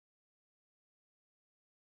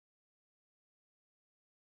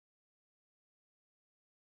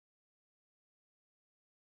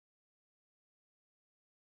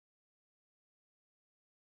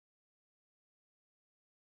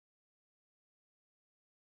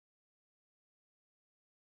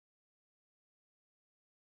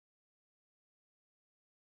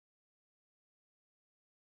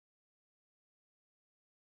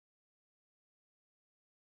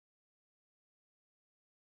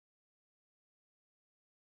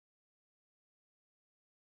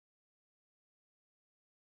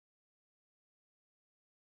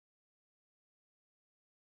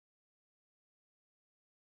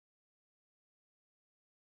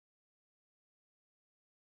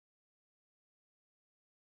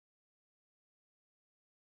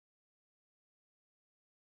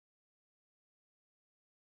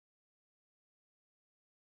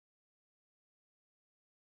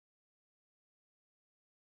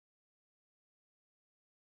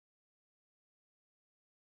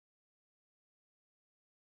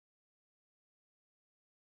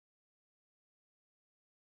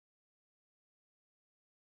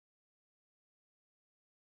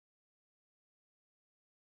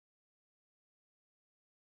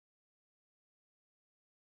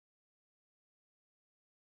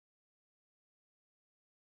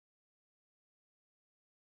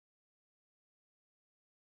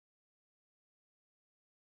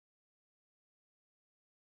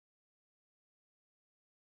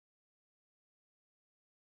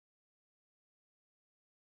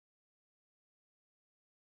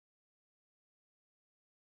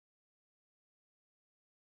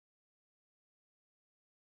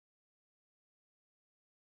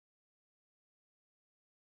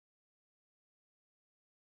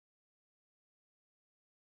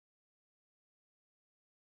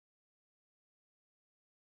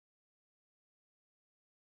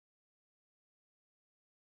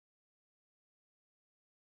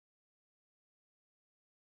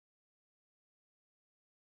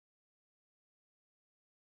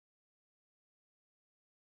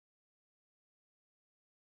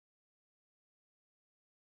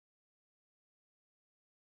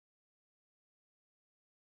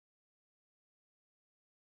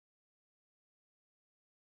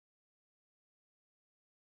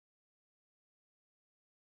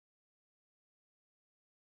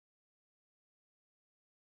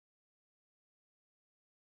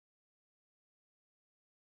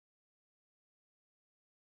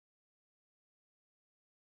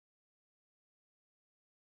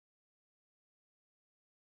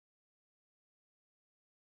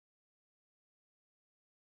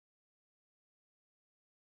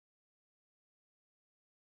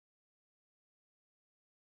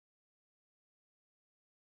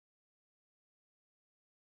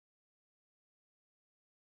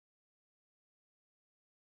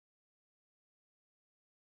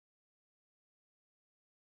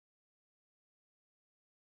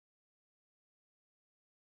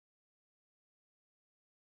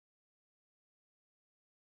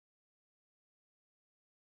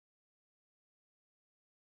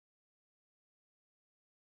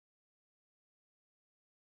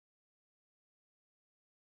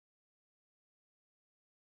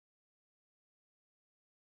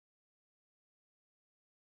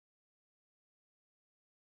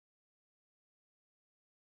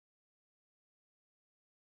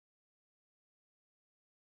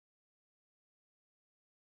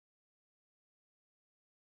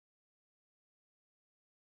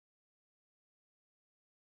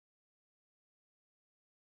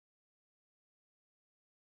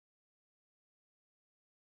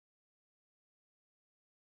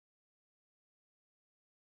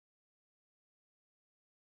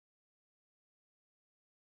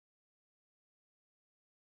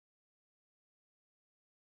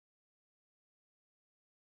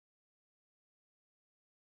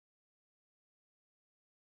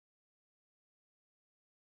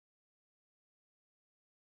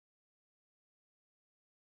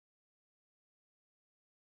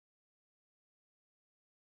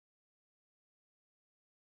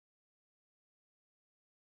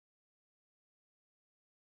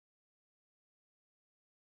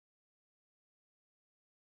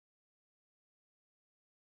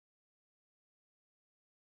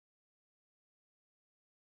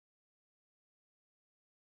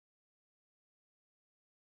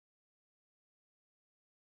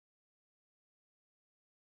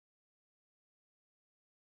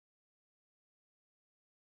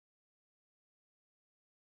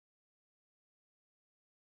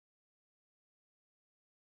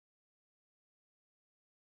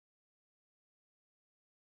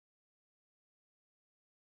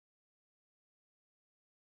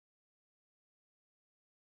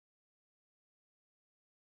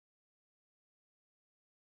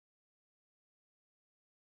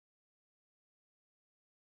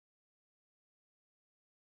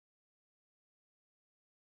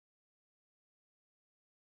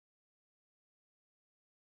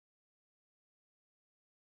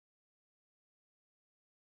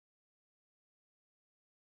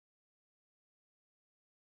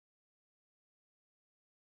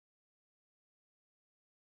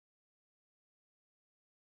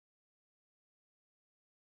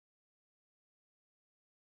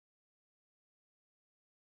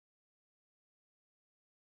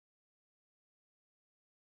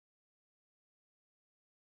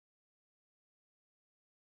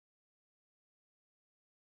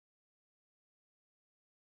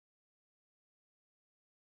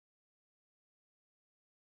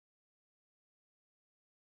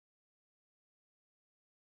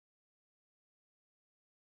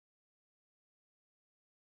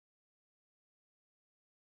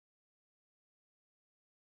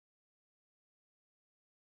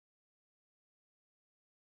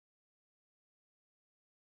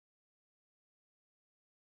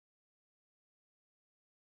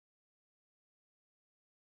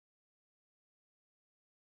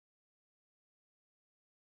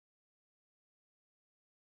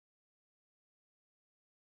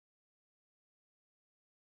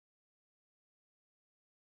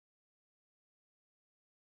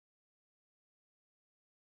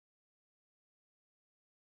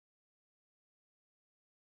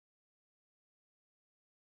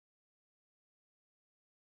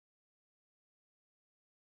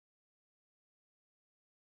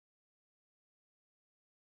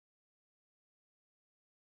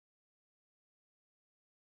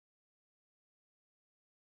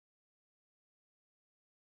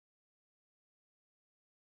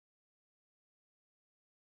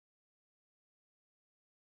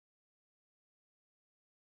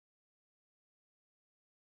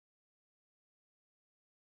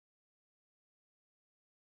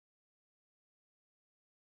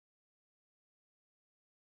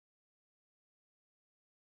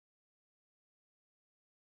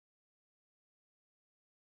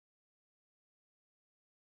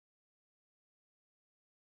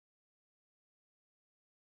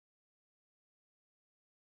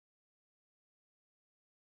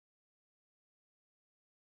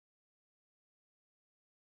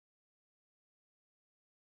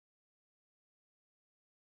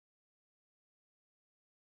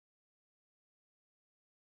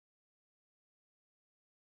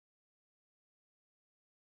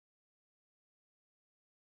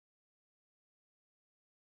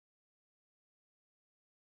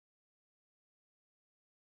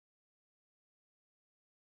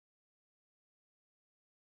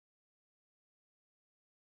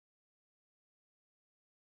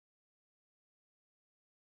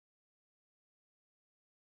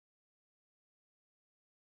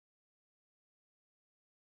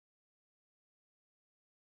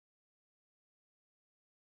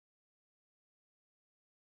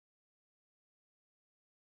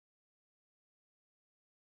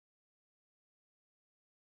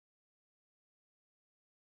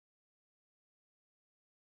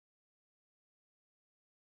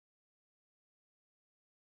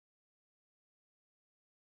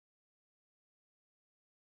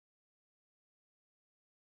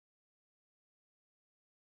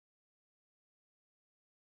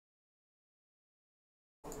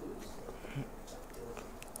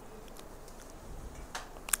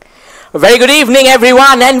A very good evening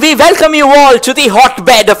everyone, and we welcome you all to the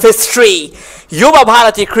hotbed of history, Yuva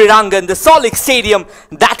Bharati Kridangan, the Salt Lake Stadium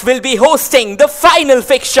that will be hosting the final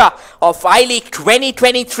fixture of I-League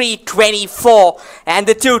 2023-24, and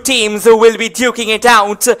the two teams who will be duking it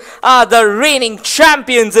out are the reigning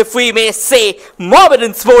champions, if we may say,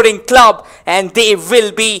 Mohammedan Sporting Club, and they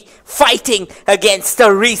will be fighting against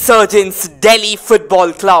the resurgence Delhi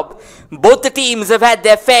Football Club. Both the teams have had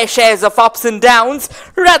their fair shares of ups and downs.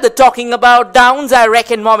 Rather talking about downs, I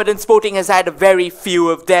reckon Mohammedan Sporting has had a very few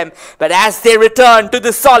of them. But as they return to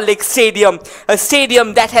the Salt Lake Stadium, a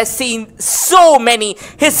stadium that has seen so many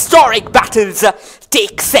historic battles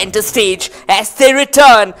take center stage, as they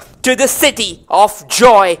return to the city of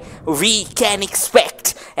joy, we can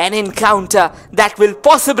expect an encounter that will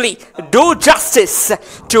possibly do justice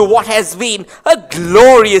to what has been a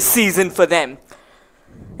glorious season for them.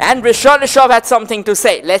 And Rishabh had something to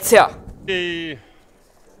say. Let's hear.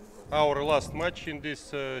 Our last match in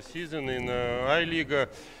this season in I-League.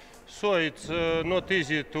 So it's not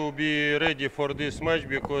easy to be ready for this match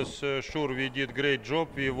because sure we did great job.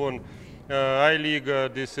 We won I-League.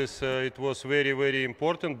 It was very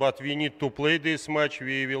important. But we need to play this match.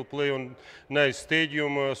 We will play on nice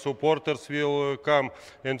stadium. Supporters will come,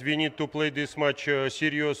 and we need to play this match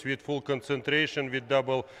serious with full concentration, with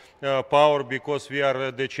double power, because we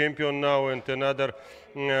are the champion now, and another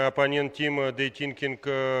opponent team they thinking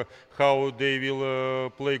how they will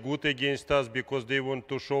play good against us, because they want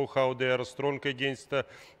to show how they are strong against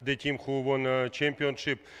the team who won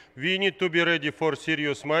championship. We need to be ready for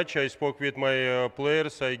serious match. I spoke with my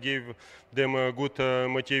players. I gave them good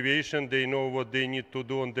motivation. They know what they need to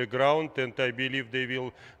do on the ground, and I believe they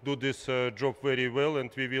will do this job very well,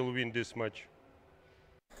 and we will win this match.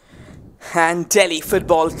 And Delhi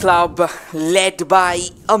Football Club, led by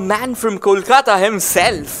a man from Kolkata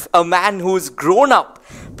himself, a man who's grown up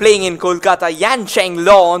playing in Kolkata, Yan Cheng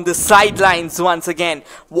Law on the sidelines once again.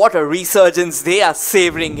 What a resurgence they are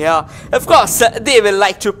savouring here. Of course, they will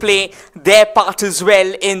like to play their part as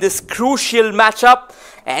well in this crucial matchup.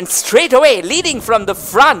 And straight away, leading from the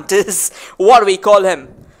front is, what do we call him?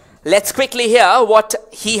 Let's quickly hear what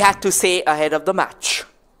he had to say ahead of the match.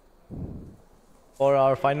 For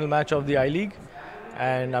our final match of the I-League,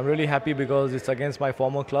 and I'm really happy because it's against my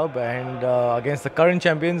former club and against the current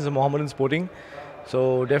champions, Mohammedan Sporting.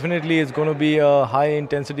 So definitely it's going to be a high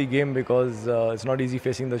intensity game, because it's not easy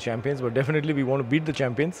facing the champions, but definitely we want to beat the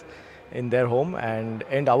champions in their home and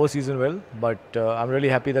end our season well. But I'm really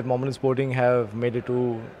happy that Mohammedan Sporting have made it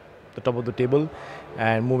to the top of the table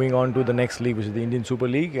and moving on to the next league, which is the Indian Super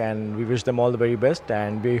League, and we wish them all the very best,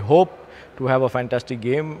 and we hope to have a fantastic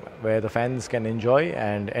game where the fans can enjoy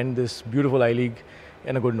and end this beautiful I-League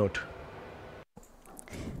in a good note.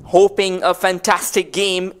 Hoping a fantastic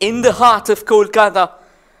game in the heart of Kolkata.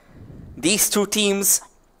 These two teams,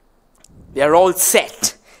 they are all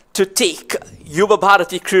set to take Yuva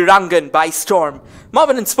Bharati Kridangan by storm.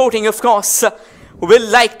 Mohammedan Sporting, of course, will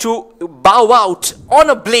like to bow out on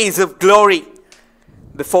a blaze of glory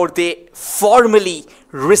before they formally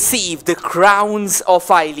receive the crowns of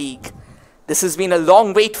I-League. This has been a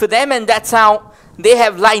long wait for them, and that's how they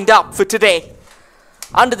have lined up for today.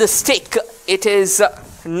 Under the stick, it is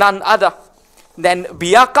none other than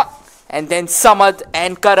Biaka, and then Samad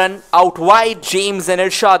and Karan out wide, James and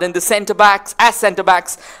Irshad in the centre-backs,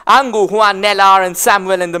 Angu, Juan, Nellar and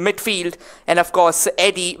Samuel in the midfield, and of course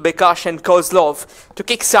Eddie, Bikash and Kozlov to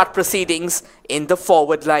kickstart proceedings in the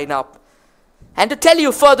forward lineup. And to tell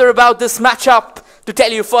you further about this matchup, to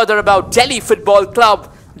tell you further about Delhi Football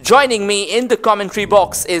Club, joining me in the commentary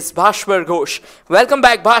box is Bhashwar Ghosh. Welcome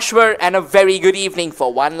back, Bhashwar, and a very good evening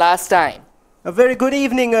for one last time. A very good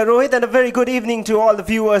evening, Rohit, and a very good evening to all the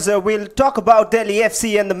viewers. We'll talk about Delhi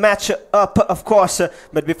FC and the match up, of course.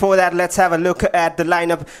 But before that, let's have a look at the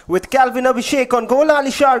lineup with Calvin Abhishek on goal,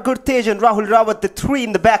 Alishar Gurtej and Rahul Rawat, the three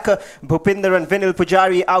in the back. Bhupinder and Vinil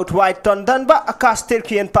Pujari out wide. Tondanba, Akash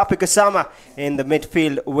Tirki and Papi Kasama in the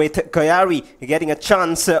midfield, with Kayari getting a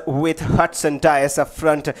chance with Hudson Dias up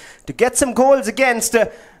front to get some goals against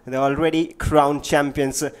the already crowned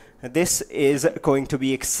champions. This is going to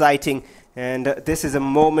be exciting. And this is a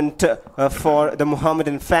moment for the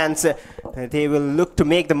Mohammedan fans. They will look to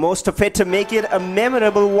make the most of it, to make it a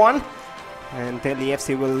memorable one. And Delhi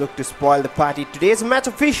FC will look to spoil the party. Today's match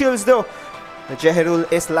officials, though, Jahirul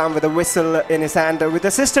Islam with a whistle in his hand, with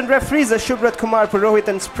assistant referees Shubrat Kumar Purohit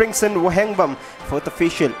and Springson Wahengbam. Fourth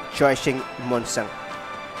official, Choishing Monsang.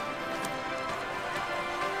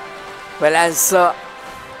 Well, as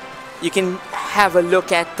you can have a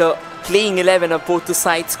look at the playing 11 of both the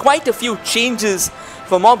sides, quite a few changes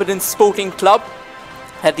for Mohammedan Sporting Club.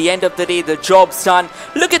 At the end of the day, the job's done.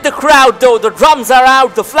 Look at the crowd though, the drums are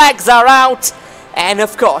out, the flags are out. And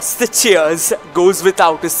of course, the cheers goes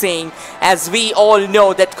without a saying, as we all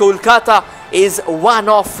know that Kolkata is one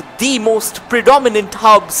of the most predominant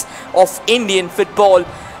hubs of Indian football.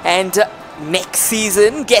 And next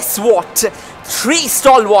season, guess what? 3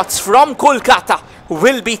 stalwarts from Kolkata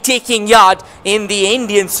will be taking yard in the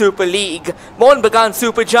Indian Super League. Mohammedan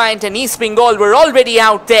Supergiant and East Bengal were already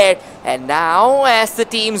out there. And now, as the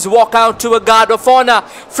teams walk out to a guard of honor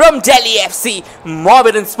from Delhi FC,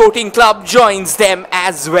 Mohammedan Sporting Club joins them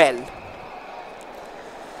as well.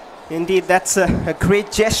 Indeed, that's a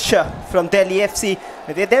great gesture from Delhi FC.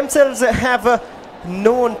 They themselves have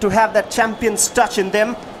known to have that champion's touch in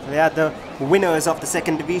them. They are the winners of the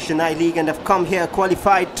second division I-League and have come here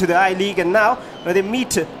qualified to the I-League, and now they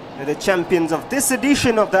meet the champions of this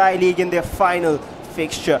edition of the I-League in their final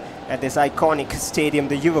fixture at this iconic stadium,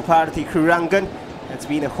 the Yuva Bharati Krirangan. It's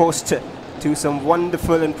been a host to some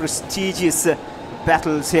wonderful and prestigious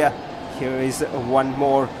battles here. Here is one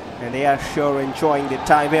more, and they are sure enjoying the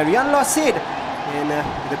time. Where Yanlaw said in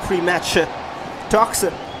the pre-match talks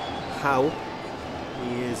how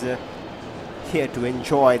he is here to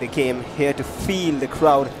enjoy the game, here to feel the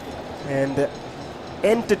crowd and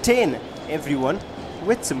entertain everyone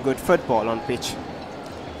with some good football on pitch.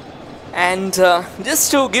 And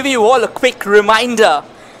just to give you all a quick reminder,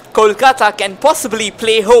 Kolkata can possibly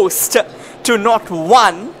play host to not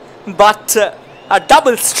one but a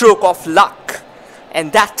double stroke of luck,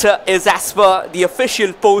 and that is as per the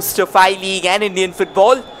official post of I-League and Indian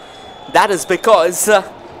football. That is because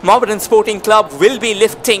Mohammedan Sporting Club will be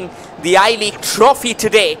lifting the I-League trophy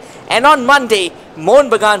today, and on Monday,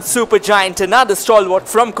 Mohammedan Supergiant, another stalwart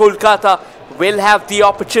from Kolkata, will have the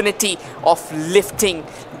opportunity of lifting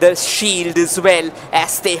the shield as well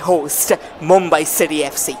as they host Mumbai City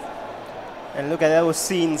FC. And look at those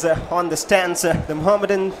scenes on the stands. The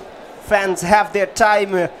Mohammedan fans have their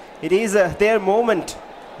time. It is their moment.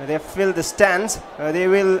 They fill the stands. They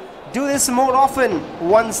will do this more often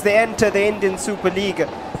once they enter the Indian Super League.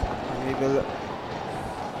 They will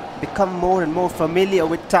become more and more familiar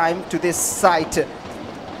with time to this sight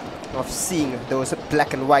of seeing those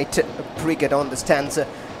black and white brigade on the stands.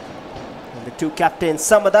 And the two captains,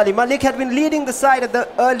 Samad Ali Malik, had been leading the side at the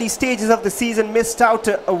early stages of the season, missed out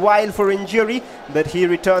a while for injury, but he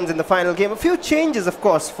returns in the final game. A few changes, of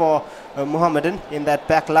course, for Mohammedan in that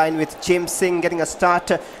back line, with James Singh getting a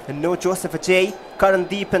start, and no Joseph Ajay.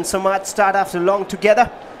 Karandeep and Samad start after long together.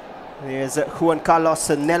 There's Juan Carlos,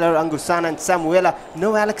 Neller, Angusana and Samuela.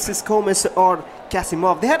 No Alexis Gomez or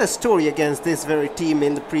Kasimov. They had a story against this very team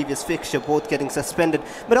in the previous fixture, both getting suspended,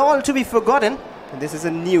 but all to be forgotten. And this is a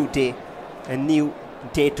new day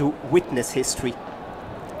to witness history.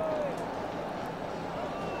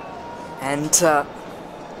 And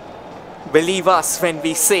believe us when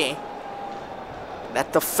we say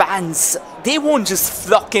that the fans, they won't just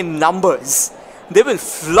flock in numbers. They will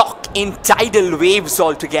flock in tidal waves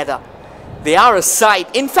altogether. They are a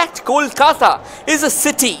sight. In fact, Kolkata is a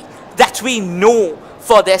city that we know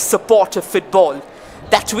for their support of football,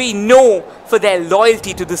 that we know for their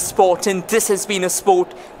loyalty to the sport, and this has been a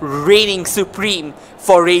sport reigning supreme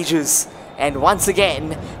for ages. And once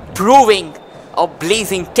again, proving a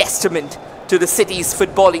blazing testament to the city's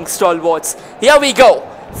footballing stalwarts. Here we go.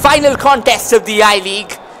 Final contest of the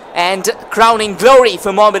I-League, and crowning glory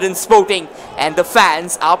for Mohammedan Sporting, and the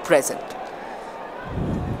fans are present.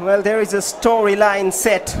 Well, there is a storyline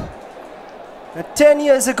set. 10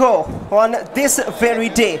 years ago, on this very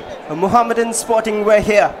day, Mohammedan Sporting were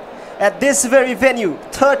here at this very venue,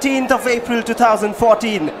 13th of April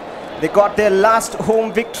 2014. They got their last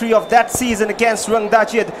home victory of that season against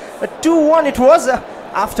Rangdajiad. 2-1 it was,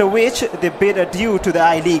 after which they bid adieu to the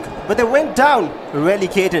I-League. But they went down,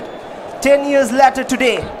 relegated. 10 years later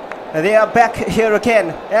today, they are back here again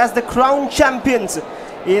as the crowned champions,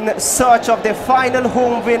 in search of their final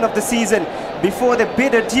home win of the season before they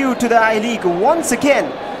bid adieu to the I-League once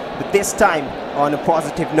again, but this time on a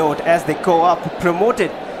positive note as they go up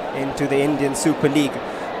promoted into the Indian Super League.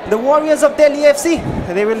 The Warriors of Delhi FC,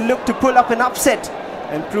 they will look to pull up an upset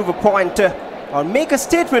and prove a point, or make a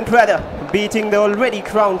statement rather, beating the already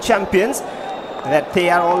crowned champions, that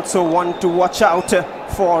they are also one to watch out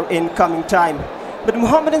for in coming time. But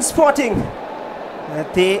Mohammedan Sporting,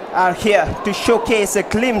 they are here to showcase a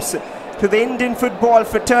glimpse to the Indian football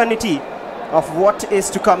fraternity of what is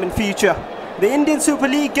to come in future. The Indian Super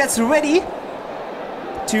League gets ready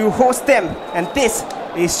to host them, and this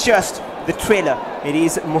is just the trailer. It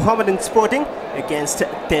is Mohammedan Sporting against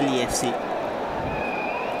Delhi FC.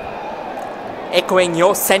 Echoing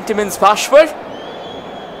your sentiments, Bashwar?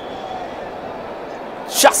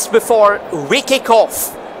 just before we kick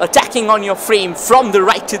off, attacking on your frame from the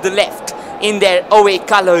right to the left in their away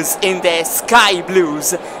colours, in their sky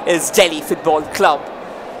blues, is Delhi Football Club.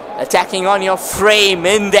 Attacking on your frame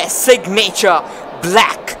in their signature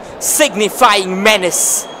black, signifying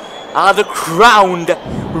menace, are the crowned,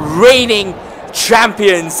 reigning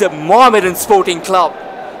champions, Mohammedan Sporting Club.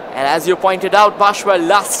 And as you pointed out, Bashwar,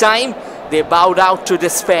 last time they bowed out to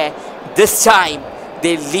despair. This time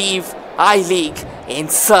they leave I-League in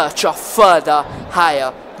search of further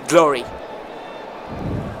higher glory.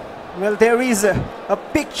 Well, there is a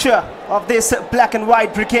picture of this black and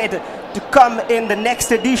white brigade to come in the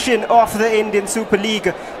next edition of the Indian Super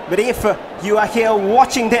League. But if you are here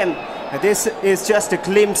watching them, this is just a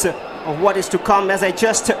glimpse of what is to come. As I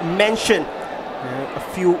just mentioned, a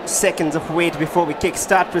few seconds of wait before we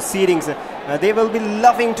kick-start proceedings. They will be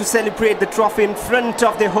loving to celebrate the trophy in front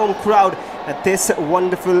of their home crowd at this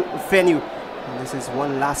wonderful venue. And this is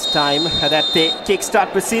one last time that they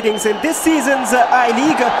kick-start proceedings in this season's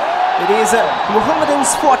I-League. It is Mohammedan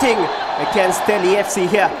Sporting against Delhi FC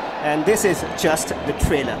here, and this is just the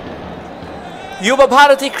trailer. Yuva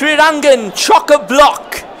Bharati Krirangan,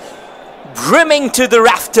 chock-a-block, brimming to the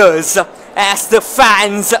rafters as the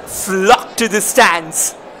fans flock to the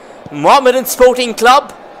stands. Mohammedan Sporting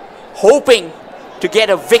Club hoping to get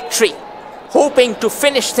a victory, hoping to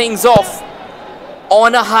finish things off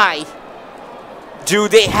on a high. Do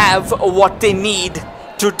they have what they need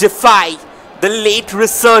to defy the late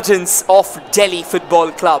resurgence of Delhi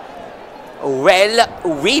Football Club?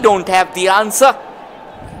 Well, we don't have the answer.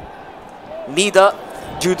 Neither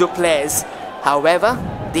do the players. However,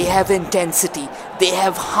 they have intensity, they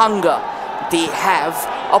have hunger, they have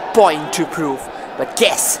a point to prove. But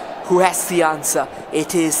guess who has the answer?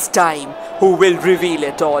 It is time who will reveal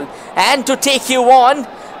it all. And to take you on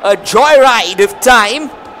a joyride of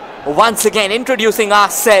time, once again introducing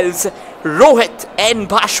ourselves, Rohit and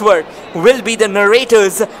Bashwar will be the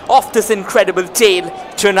narrators of this incredible tale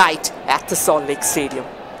tonight at the Salt Lake Stadium.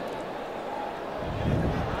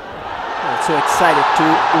 I'm so excited to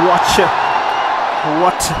watch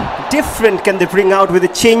what different can they bring out with the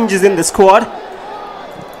changes in the squad.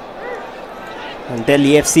 And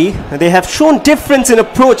Delhi FC, they have shown difference in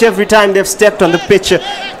approach every time they've stepped on the pitch.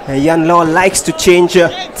 Yan Law likes to change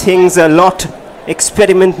things a lot,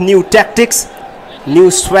 experiment new tactics,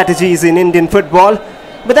 new strategies in Indian football,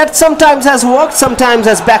 but that sometimes has worked, sometimes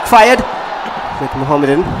has backfired. With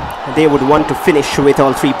Mohammedan, they would want to finish with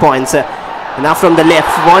all 3 points. Now from the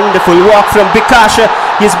left, wonderful walk from Bikash.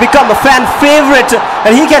 He's become a fan favorite,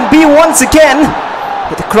 and he can be once again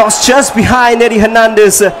with the cross just behind Eddie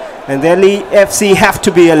Hernandez. And Delhi FC have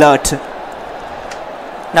to be alert.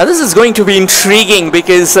 Now this is going to be intriguing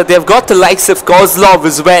because they've got the likes of Kozlov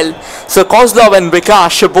as well. So Kozlov and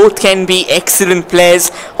Bikash both can be excellent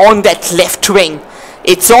players on that left wing.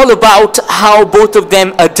 It's all about how both of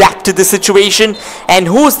them adapt to the situation and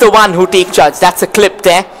who's the one who takes charge. That's a clip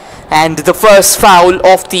there. And the first foul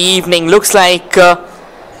of the evening looks like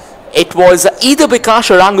it was either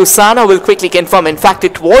Bikash or Angusana. Will quickly confirm. In fact,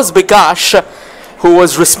 it was Bikash who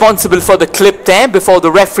was responsible for the clip there before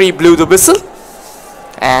the referee blew the whistle.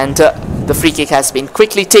 And the free kick has been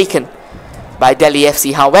quickly taken by Delhi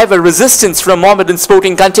FC. However, resistance from Mohammedan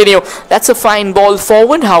Sporting continue. That's a fine ball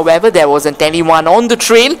forward. However, there wasn't anyone on the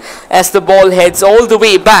trail as the ball heads all the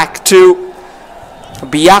way back to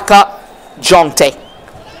Biaka Jongte.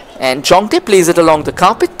 And Jongte plays it along the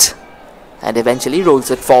carpet and eventually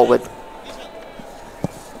rolls it forward.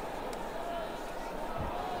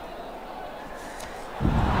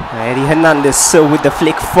 Eddie Hernandez with the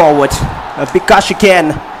flick forward. Bikash again.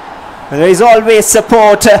 There is always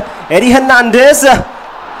support. Eddie Hernandez.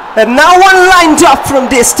 And now one lined up from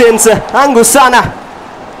distance. Angusana.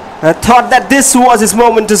 I thought that this was his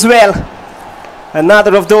moment as well.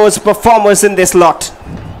 Another of those performers in this lot.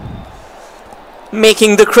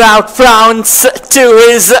 Making the crowd prounce to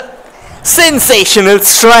his sensational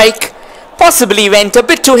strike. Possibly went a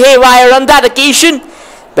bit too haywire on that occasion.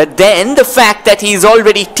 But then the fact that he's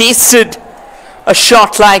already tasted a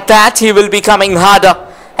shot like that, he will be coming harder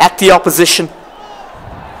at the opposition.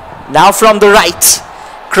 Now from the right,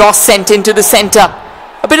 cross sent into the center.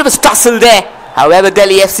 A bit of a tussle there. However,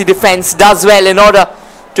 Delhi FC defense does well in order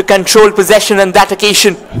to control possession on that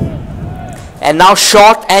occasion. And now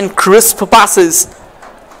short and crisp passes.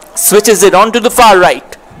 Switches it on to the far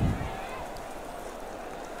right.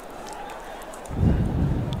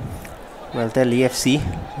 Well, Delhi FC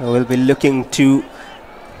will be looking to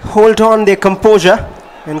hold on their composure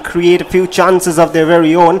and create a few chances of their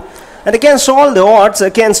very own. And against all the odds,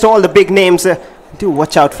 against all the big names, do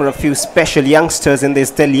watch out for a few special youngsters in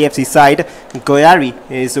this Delhi FC side. Goyari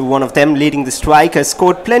is one of them, leading the strike. Has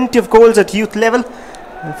scored plenty of goals at youth level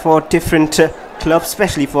for different clubs,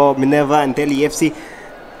 especially for Minerva and Delhi FC,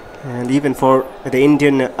 and even for the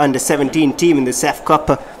Indian under-17 team in the SAF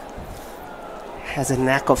Cup. Has a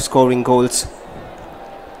knack of scoring goals.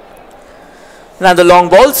 Now the long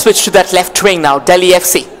ball switched to that left wing now. Delhi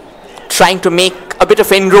FC trying to make a bit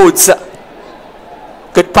of inroads.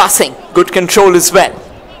 Good passing, good control as well.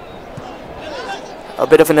 A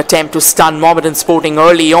bit of an attempt to stun Mohammedan Sporting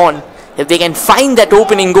early on. If they can find that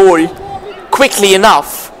opening goal quickly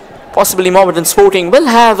enough, possibly Mohammedan Sporting will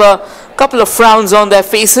have a couple of frowns on their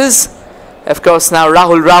faces. Of course, now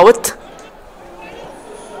Rahul Rawat.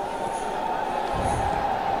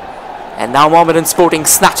 And now Mohammedan Sporting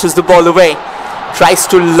snatches the ball away, tries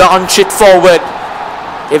to launch it forward.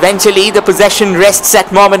 Eventually, the possession rests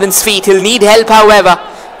at Mohammedan's feet. He'll need help, however.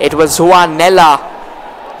 It was Juan Nella.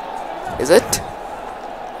 Is it?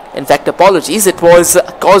 In fact, apologies. It was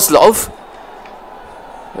Kozlov.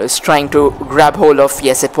 He was trying to grab hold of.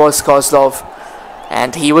 Yes, it was Kozlov.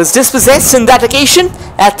 And he was dispossessed in that occasion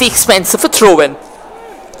at the expense of a throw-in.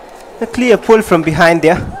 A clear pull from behind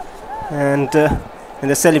there. And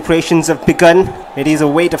the celebrations have begun. It is a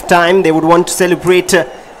wait of time. They would want to celebrate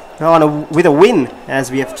with a win,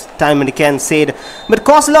 as we have time and again said. But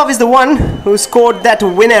Kozlov is the one who scored that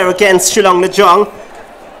winner against Shillong Najong,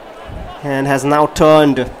 and has now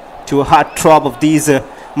turned to a heartthrob of these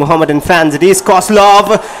Mohammedan fans. It is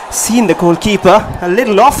Kozlov. Seen the goalkeeper a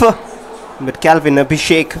little off, but Calvin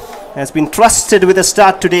Abhishek has been trusted with a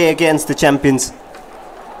start today against the champions.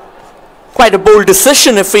 Quite a bold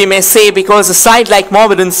decision, if we may say, because a side like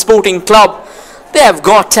Mohammedan Sporting Club, they have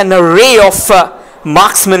got an array of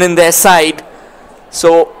marksmen in their side.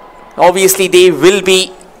 So obviously they will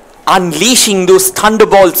be unleashing those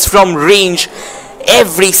thunderbolts from range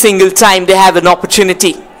every single time they have an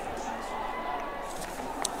opportunity.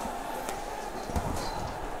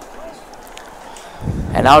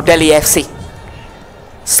 And now Delhi FC.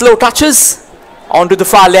 Slow touches onto the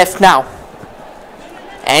far left now.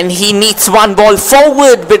 And he needs one ball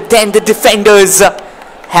forward, but then the defenders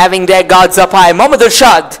having their guards up high. Mohammad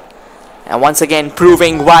Arshad. And once again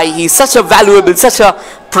proving why he's such a valuable, such a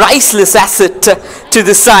priceless asset to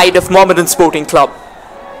the side of Mohammedan Sporting Club.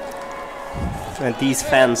 And these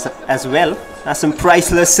fans as well are some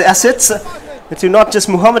priceless assets to not just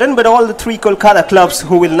Mohammedan, but all the three Kolkata clubs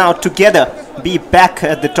who will now together be back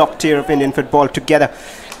at the top tier of Indian football together.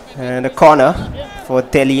 And a corner for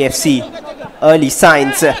Delhi FC. Early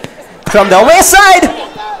signs from the away side.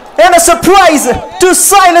 And a surprise to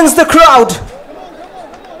silence the crowd.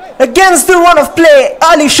 Against the run of play,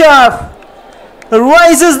 Ali Shah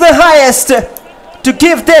rises the highest to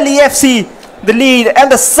give Delhi FC the lead,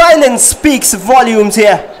 and the silence speaks volumes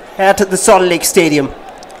here at the Salt Lake Stadium.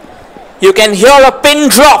 You can hear a pin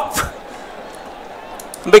drop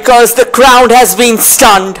because the crowd has been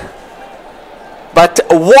stunned. But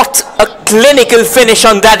what a clinical finish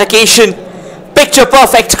on that occasion. Picture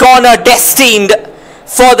perfect corner destined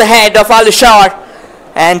for the head of Ali Shah,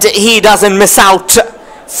 and he doesn't miss out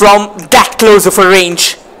from that close of a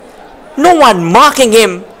range. No one marking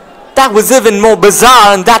him. That was even more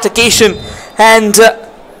bizarre on that occasion. And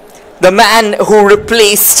the man who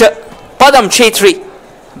replaced Padam Chetri,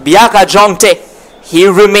 Biaka Jongte, he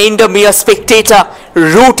remained a mere spectator,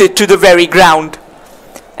 rooted to the very ground.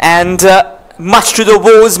 And much to the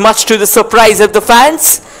woes, much to the surprise of the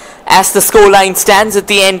fans, as the scoreline stands at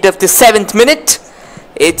the end of the 7th minute,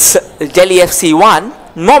 it's Delhi FC 1,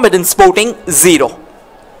 Mohammedan Sporting 0.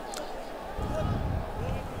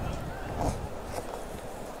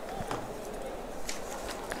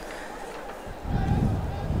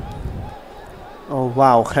 Oh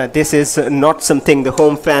wow, this is not something the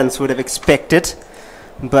home fans would have expected,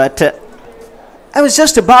 but I was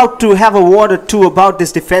just about to have a word or two about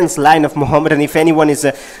this defense line of Mohammedan. If anyone is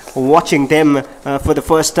watching them for the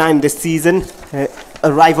first time this season,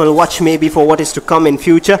 a rival watch maybe for what is to come in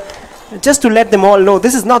future, just to let them all know,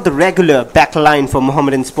 this is not the regular back line for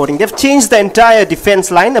Mohammedan Sporting. They've changed the entire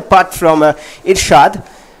defense line apart from Irshad,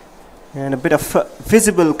 and a bit of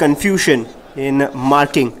visible confusion in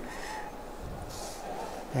marking.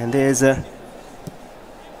 And there's a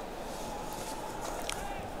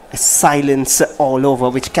silence all over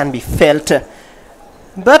which can be felt,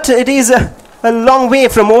 but it is a long way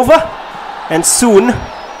from over, and soon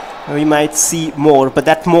we might see more, but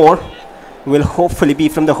that more will hopefully be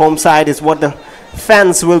from the home side, is what the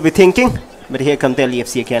fans will be thinking. But here come Delhi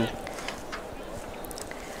FC again.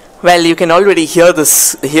 Well, you can already hear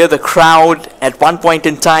the crowd. At one point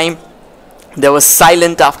in time, they were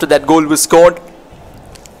silent after that goal was scored.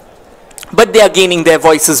 but they are gaining their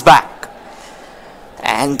voices back.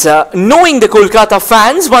 And knowing the Kolkata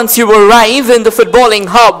fans, once you arrive in the footballing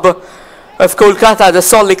hub of Kolkata, the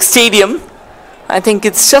Salt Lake Stadium, I think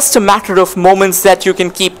it's just a matter of moments that you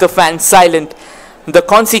can keep the fans silent. The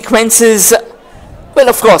consequences, well,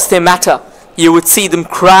 of course, they matter. You would see them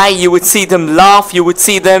cry, you would see them laugh, you would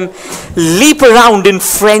see them leap around in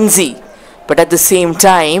frenzy. But at the same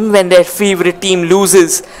time, when their favorite team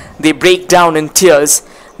loses, they break down in tears.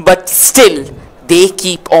 But still, they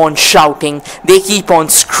keep on shouting, they keep on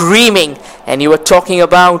screaming. And you were talking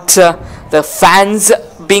about the fans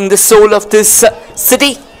being the soul of this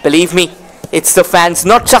city. Believe me, it's the fans,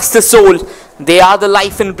 not just the soul. They are the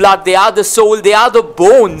life and blood, they are the soul, they are the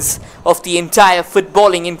bones of the entire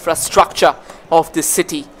footballing infrastructure of this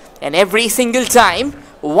city. And every single time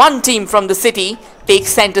one team from the city takes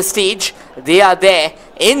center stage, they are there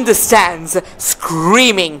in the stands,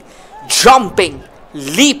 screaming, jumping,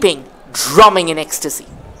 leaping, drumming in ecstasy.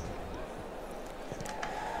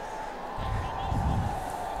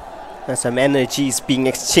 There's some energies being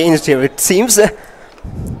exchanged here, it seems.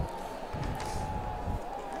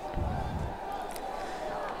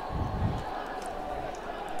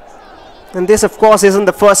 And this, of course, isn't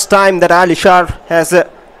the first time that Ali Shah has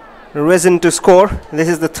risen to score. This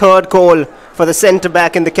is the third goal for the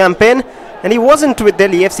centre-back in the campaign. And he wasn't with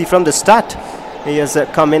Delhi FC from the start. He has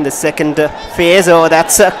come in the second phase. Oh,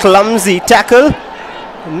 that's a clumsy tackle.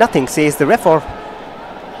 Nothing says the ref, or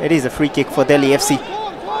it is a free kick for Delhi FC.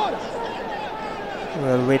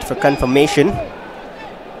 We'll wait for confirmation.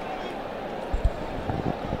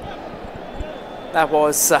 That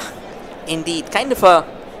was indeed kind of a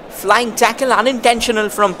flying tackle, unintentional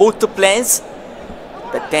from both the players.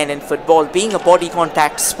 But then in football, being a body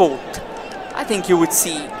contact sport, I think you would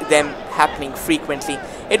see them happening frequently.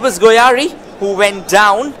 It was Goyari who went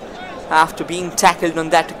down after being tackled on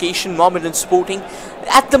that occasion, Mohammedan Sporting.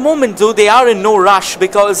 At the moment though, they are in no rush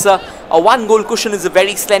because a one-goal cushion is a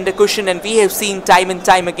very slender cushion, and we have seen time and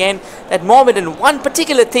time again that Mohammedan, one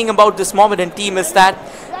particular thing about this Mohammedan team is that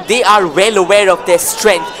they are well aware of their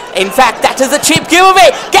strength. In fact, that is a cheap giveaway.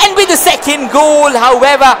 Can be the second goal,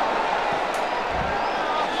 however.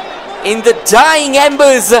 In the dying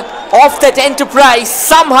embers of that enterprise,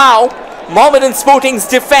 somehow Mohammedan Sporting's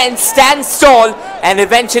defense stands tall and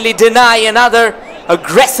eventually deny another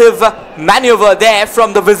aggressive maneuver there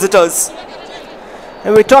from the visitors.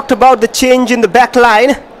 And we talked about the change in the back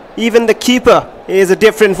line. Even the keeper is a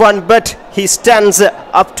different one, but he stands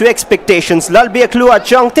up to expectations. Lalbia Klua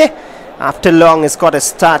Chongte, after long, has got a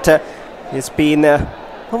starter. He's been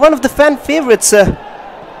one of the fan favourites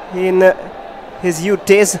in his youth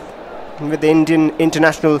days with the Indian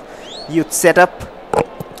international youth setup.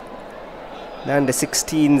 The under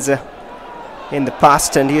 16s in the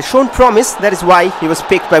past, and he has shown promise. That is why he was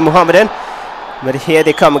picked by Mohammedan. But here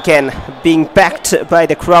they come again, being backed by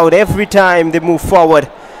the crowd every time they move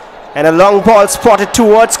forward. And a long ball spotted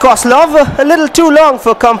towards Koslov, a little too long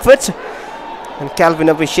for comfort. And Calvin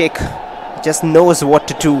Abhishek just knows what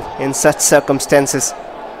to do in such circumstances.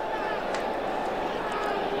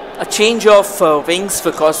 A change of wings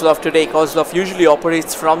for Kozlov today. Kozlov usually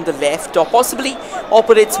operates from the left, or possibly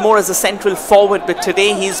operates more as a central forward, but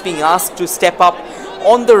today he's being asked to step up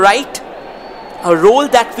on the right. A role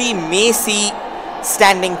that we may see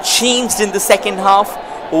standing changed in the second half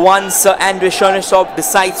once Andrei Chernesov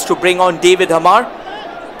decides to bring on David Hamar,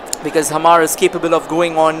 because Hamar is capable of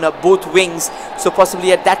going on both wings. So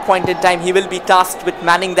possibly at that point in time he will be tasked with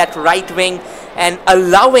manning that right wing and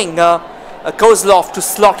allowing Kozlov to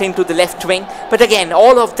slot into the left wing. But again,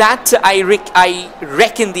 all of that, I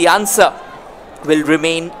reckon the answer will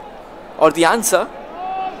remain, or the answer,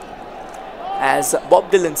 as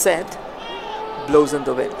Bob Dylan said, blows in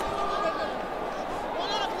the wind.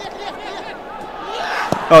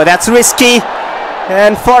 Oh, that's risky.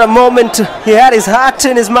 And for a moment he had his heart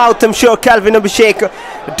in his mouth. I'm sure Calvin Abhishek,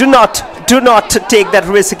 do not take that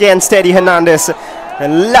risk against Eddie Hernandez. A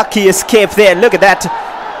lucky escape there. Look at that.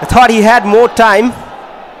 I thought he had more time.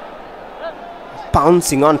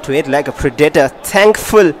 Bouncing onto it like a predator.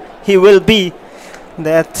 Thankful he will be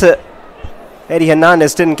that Eddie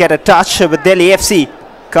Hernandez didn't get a touch. But Delhi FC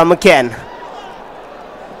come again.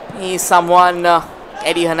 He's someone,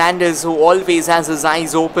 Eddie Hernandez, who always has his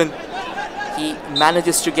eyes open. He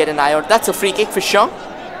manages to get an eye out. That's a free kick for sure.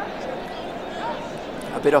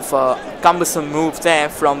 A bit of a cumbersome move there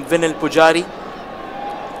from Vinil Pujari.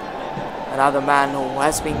 Another man who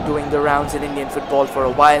has been doing the rounds in Indian football for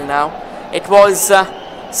a while now. It was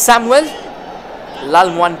Samuel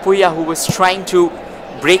Lalmuanpuya who was trying to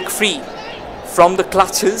break free from the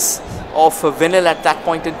clutches of Vinil at that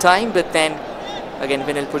point in time, but then Again,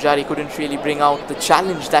 Vinil Pujari couldn't really bring out the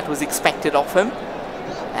challenge that was expected of him.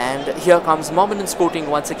 And here comes Mohammedan Sporting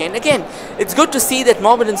once again. Again, it's good to see that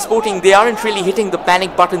Mohammedan Sporting, they aren't really hitting the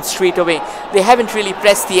panic button straight away. They haven't really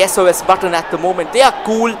pressed the SOS button at the moment. They are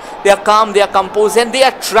cool, they are calm, they are composed, and they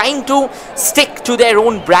are trying to stick to their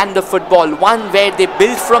own brand of football. One where they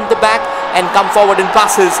build from the back and come forward in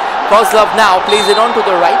passes. Kozlov now plays it on to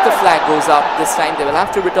the right. The flag goes up. This time they will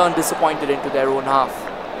have to return disappointed into their own half.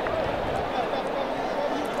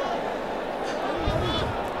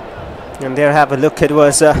 And there, have a look. It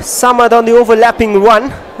was Samad on the overlapping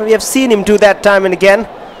run. We have seen him do that time and again.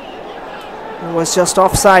 It was just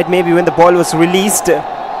offside maybe when the ball was released.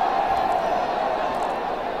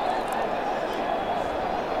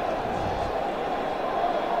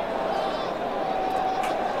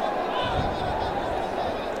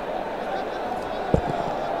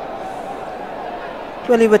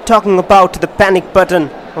 Well, we were talking about the panic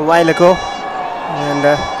button a while ago. And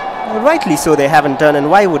rightly so, they haven't done. And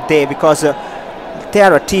why would they? Because they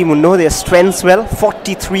are a team who know their strengths well.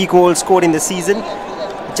 43 goals scored in the season,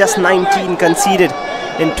 just 19 conceded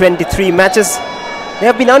in 23 matches. They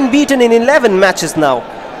have been unbeaten in 11 matches now,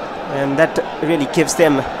 and that really gives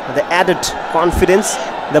them the added confidence,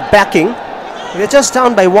 the backing. They're just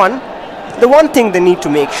down by 1. The one thing they need to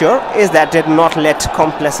make sure is that they do not let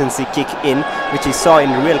complacency kick in, which we saw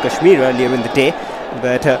in Real Kashmir earlier in the day.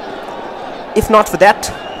 But if not for that,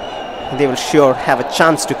 they will sure have a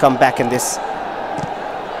chance to come back in this.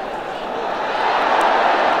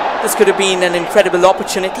 This could have been an incredible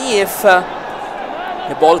opportunity if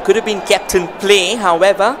the ball could have been kept in play.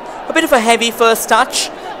 However, a bit of a heavy first touch,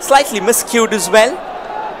 slightly miscued as well,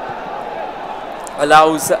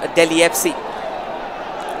 allows Delhi FC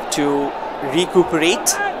to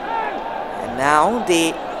recuperate. And now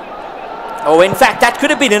they... Oh, in fact, that could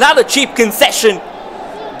have been another cheap concession.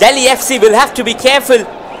 Delhi FC will have to be careful.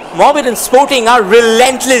 Mohammedan Sporting are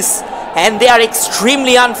relentless and they are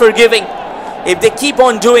extremely unforgiving. If they keep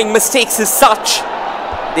on doing mistakes as such,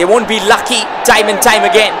 they won't be lucky time and time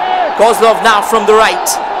again. Kozlov now from the right.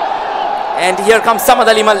 And here comes Samad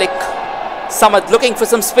Ali Malik. Samad looking for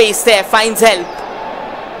some space there, finds help.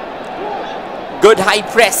 Good high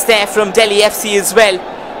press there from Delhi FC as well.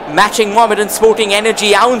 Matching Mohammedan Sporting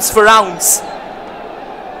energy ounce for ounce.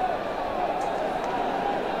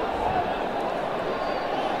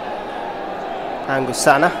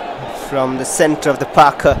 Angusana from the center of the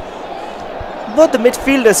park. Both the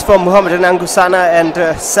midfielders for Mohammedan, Angusana and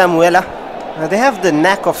Samuela, they have the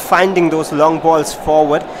knack of finding those long balls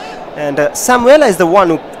forward. And Samuela is the one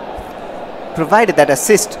who provided that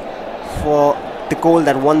assist for the goal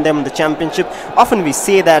that won them the championship. Often we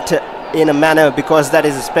say that in a manner because that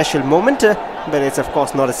is a special moment, but it's of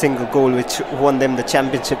course not a single goal which won them the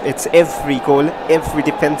championship. It's every goal, every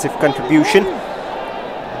defensive contribution.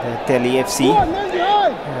 Delhi FC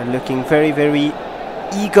looking very, very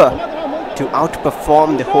eager to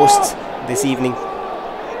outperform the hosts this evening.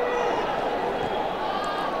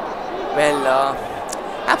 Well,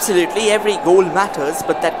 absolutely every goal matters,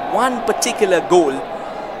 but that one particular goal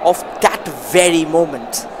of that very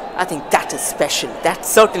moment, I think that is special. That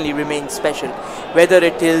certainly remains special. Whether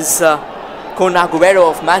it is Kun Aguero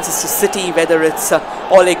of Manchester City, whether it's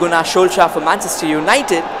Ole Gunnar Solskjaer for Manchester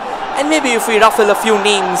United, and maybe if we ruffle a few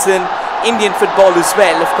names in Indian football as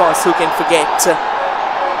well, of course, who can forget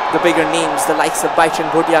the bigger names, the likes of Baichung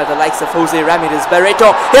Bhutia, the likes of Jose Ramirez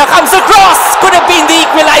Barreto. Here comes the cross, could have been the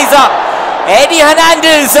equalizer. Eddie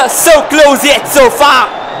Hernandez, so close yet so far.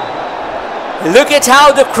 Look at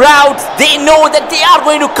how the crowd, they know that they are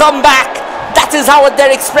going to come back. That is how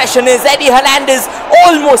their expression is. Eddie Hernandez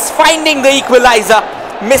almost finding the equalizer,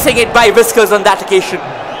 missing it by whiskers on that occasion.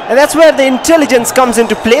 And that's where the intelligence comes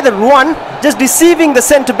into play. The run, just deceiving the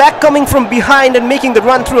centre back, coming from behind and making the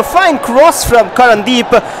run through a fine cross from Karandeep.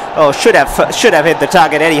 Oh, should have hit the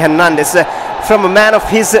target. Eddie Hernandez, from a man of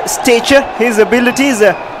his stature, his abilities,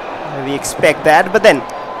 we expect that. But then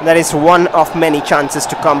that is one of many chances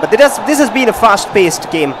to come. But this has been a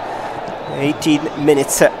fast-paced game. 18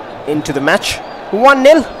 minutes into the match,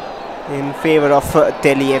 1-0 in favour of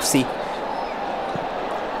Delhi FC.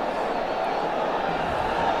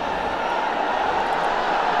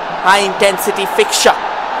 High intensity fixture,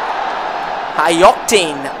 high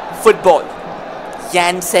octane football.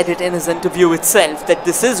 Yan said it in his interview itself that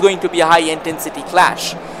this is going to be a high intensity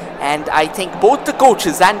clash, and I think both the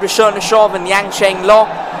coaches, Andriy Chernyshov and Yang Sheng-Law,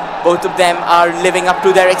 both of them are living up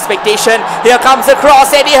to their expectation. Here comes the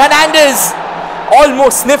cross, Eddie Hernandez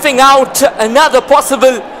almost sniffing out another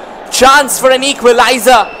possible chance for an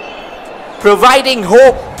equalizer, providing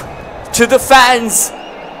hope to the fans.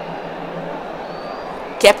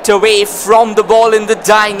 kept away from the ball in the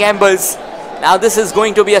dying embers. Now this is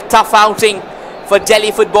going to be a tough outing for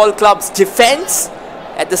Delhi Football Club's defence.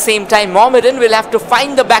 At the same time, Mohammedan will have to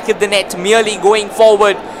find the back of the net. Merely going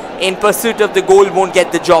forward in pursuit of the goal won't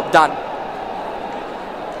get the job done.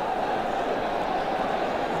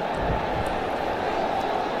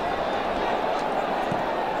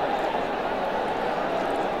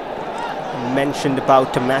 Mentioned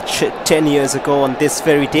about a match 10 years ago on this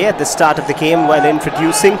very day at the start of the game while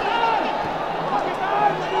introducing. And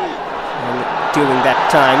during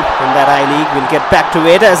that time in that I-League, we'll get back to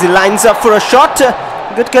it as he lines up for a shot.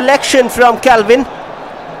 Good collection from Calvin.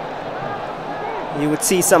 You would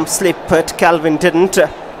see some slip, but Calvin didn't. The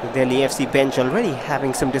Delhi FC bench already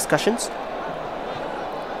having some discussions.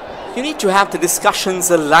 You need to have the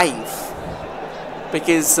discussions alive,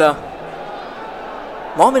 because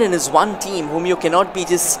Mohammedan is one team whom you cannot be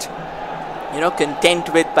just,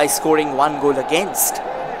 content with by scoring one goal against.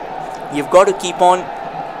 You've got to keep on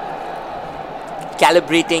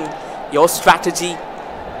calibrating your strategy,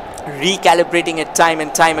 recalibrating it time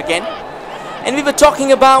and time again. And we were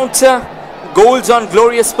talking about goals on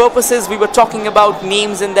glorious purposes. We were talking about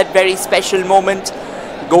names in that very special moment,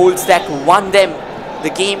 goals that won them the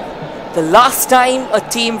game. The last time a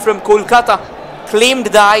team from Kolkata claimed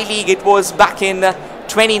the I-League, it was back in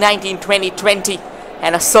 2019-2020,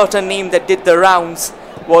 and a certain name that did the rounds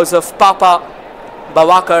was of Papa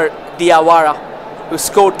Bawakar Diawara, who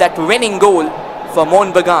scored that winning goal for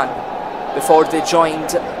Mohammedan before they joined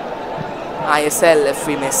ISL, if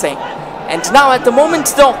we may say. And now at the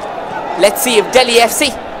moment though, let's see if Delhi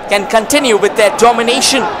FC can continue with their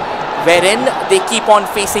domination, wherein they keep on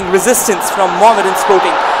facing resistance from Mohammedan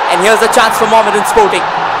Sporting. And here's a chance for Mohammedan Sporting,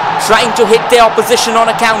 trying to hit their opposition on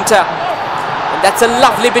a counter. And that's a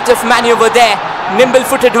lovely bit of maneuver there,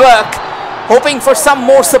 nimble-footed work, hoping for some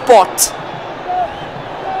more support.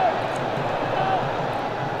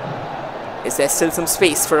 Is there still some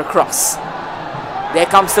space for a cross? There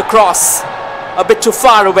comes the cross, a bit too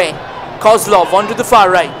far away. Kozlov onto the far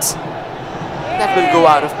right. That will go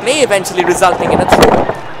out of play, eventually resulting in a throw.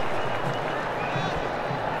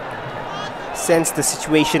 Sense the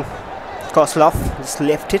situation. Kozlov just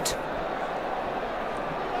left it.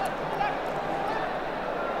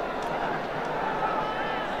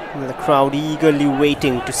 And the crowd eagerly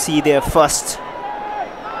waiting to see their first.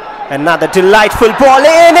 Another delightful ball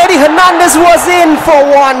in. Eddie Hernandez was in for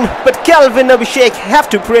one, but Calvin Abhishek, have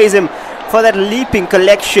to praise him for that leaping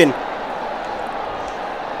collection.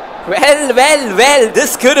 Well,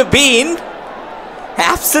 this could have been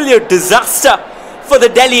absolute disaster for the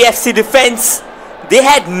Delhi FC defense. They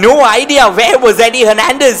had no idea where was Eddie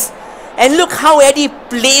Hernandez. And look how Eddie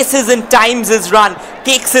places and times his run,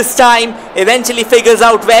 takes his time, eventually figures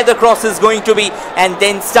out where the cross is going to be, and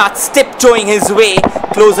then starts tiptoeing his way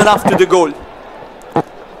close enough to the goal.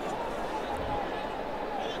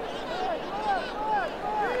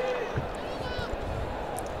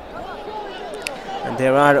 And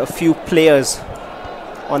there are a few players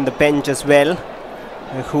on the bench as well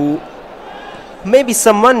who may be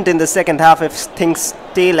summoned in the second half if things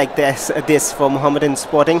stay like this for Mohammedan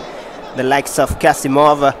Sporting. The likes of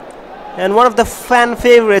Kasimov and one of the fan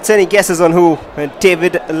favourites. Any guesses on who?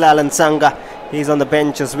 David Lalansanga. He's on the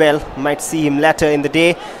bench as well. Might see him later in the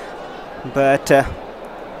day. But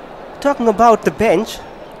talking about the bench,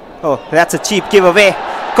 oh, that's a cheap giveaway.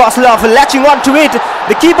 Kozlov latching onto it.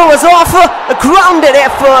 The keeper was off. A grounded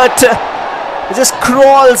effort. It just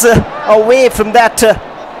crawls away from that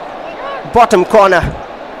bottom corner.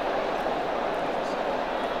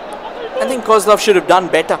 I think Kozlov should have done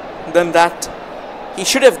better than that. He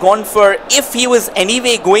should have gone for, if he was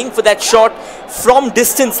anyway going for that shot from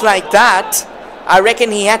distance like that, I reckon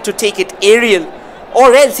he had to take it aerial,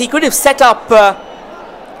 or else he could have set up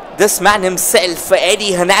this man himself,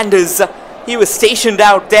 Eddie Hernandez. He was stationed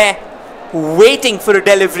out there waiting for a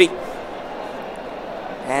delivery,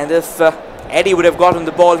 and if Eddie would have gotten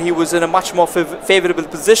the ball, he was in a much more favourable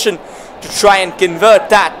position to try and convert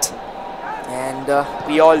that. And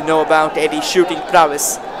we all know about Eddie's shooting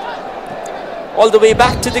prowess. All the way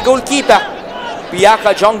back to the goalkeeper,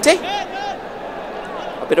 Biaka Jongte.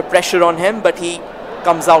 A bit of pressure on him, but he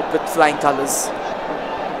comes out with flying colours.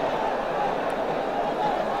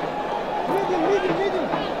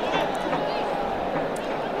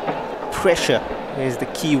 Pressure is the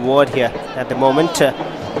key word here at the moment,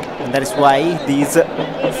 and that is why these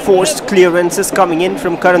forced clearances coming in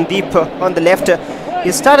from Karandeep on the left.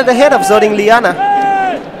 He started ahead of Zoding Liana,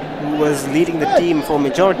 who was leading the team for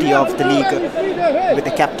majority of the league with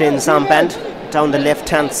the captain's armband down the left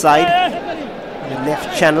hand side, the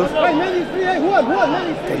left channel.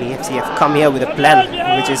 Delhi FC have come here with a plan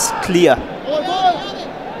which is clear.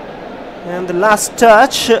 And the last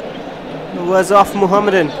touch was off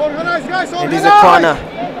Mohammedan. It is a corner.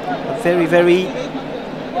 A very, very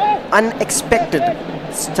unexpected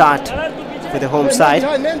start for the home side.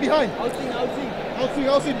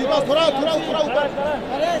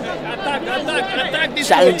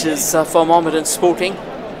 Challenges for Mohammedan Sporting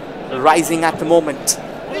rising at the moment.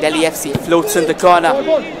 Delhi FC floats in the corner.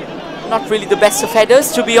 Not really the best of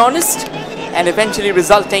headers, to be honest, and eventually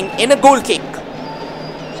resulting in a goal kick,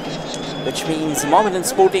 which means Mohammedan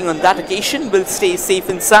Sporting on that occasion will stay safe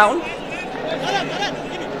and sound.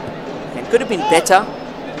 And could have been better,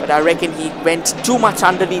 but I reckon he went too much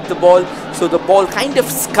underneath the ball, so the ball kind of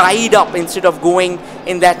skied up instead of going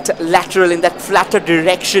in that lateral, in that flatter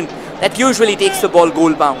direction that usually takes the ball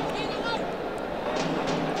goal bound.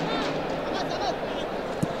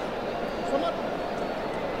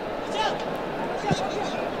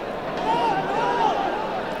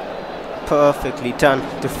 Perfectly done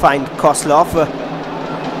to find Koslov.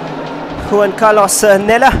 Juan Carlos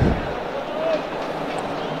Nella.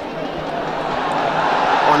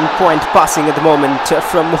 On point passing at the moment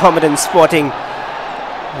from Mohammedan Sporting.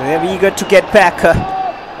 They're eager to get back.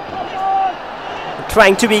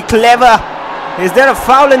 Trying to be clever. Is there a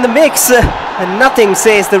foul in the mix? And nothing,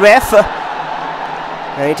 says the ref.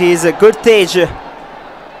 It is a good Tej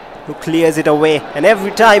who clears it away. And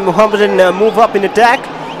every time Mohammedan move up in attack,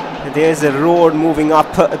 there's a roar moving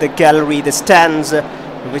up the gallery, the stands,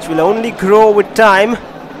 which will only grow with time.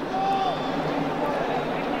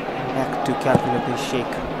 Back to Calvin Abhishek.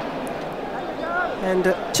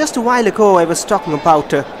 And just a while ago I was talking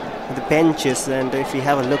about the benches, and if you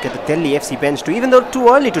have a look at the Delhi FC bench too, even though too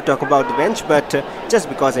early to talk about the bench, but just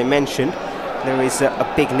because I mentioned, there is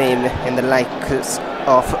a big name in the likes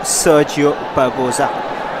of Sergio Barbosa.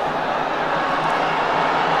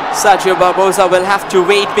 Sergio Barbosa will have to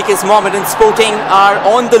wait because Mohammedan Sporting are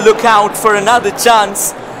on the lookout for another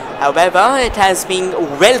chance. However, it has been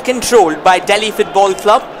well controlled by Delhi Football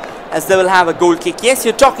Club, as they will have a goal kick. Yes,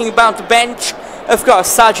 you're talking about the bench. Of course,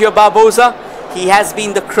 Sergio Barbosa, he has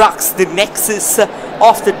been the crux, the nexus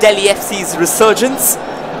of the Delhi FC's resurgence.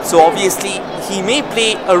 So obviously, he may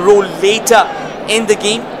play a role later in the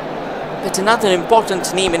game. But another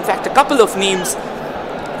important name, in fact, a couple of names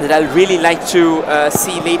that I'll really like to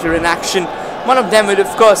see later in action. One of them would of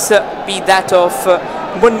course be that of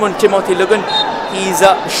Munmun Timothy Lugan. He's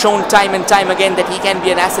shown time and time again that he can be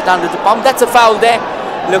an asset under the pump. That's a foul there.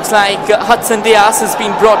 Looks like Hudson Diaz has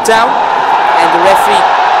been brought down, and the referee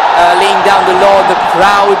laying down the law. The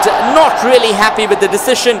crowd not really happy with the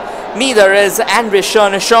decision. Neither is Andrei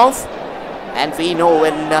Chernyshov. And we know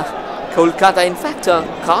when Kolkata, in fact, a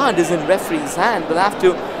card is in referee's hand. We'll have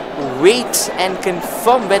to wait and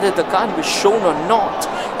confirm whether the card was shown or not,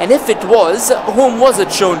 and if it was, whom was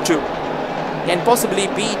it shown to? Can possibly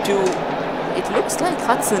be to, it looks like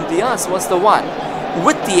Hudson Diaz was the one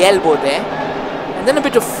with the elbow there, and then a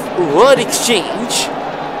bit of word exchange.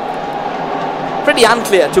 Pretty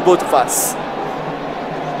unclear to both of us.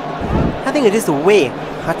 I think it is the way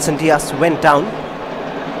Hudson Diaz went down,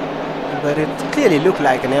 but it clearly looked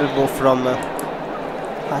like an elbow from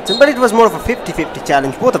Hudson, but it was more of a 50-50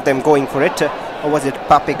 challenge, both of them going for it. Or was it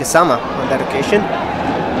Pape Gassama on that occasion?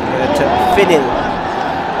 But Finil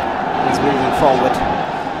is moving forward.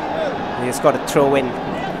 He's got a throw in.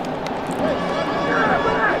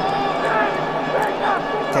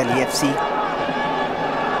 Delhi FC.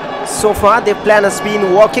 So far their plan has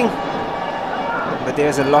been working, but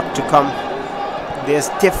there's a lot to come. There's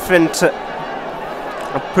different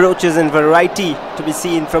approaches and variety to be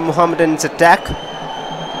seen from Mohammedan's attack.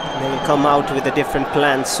 They will come out with a different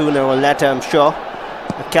plan sooner or later, I'm sure.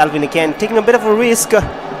 Calvin again taking a bit of a risk.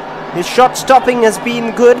 His shot stopping has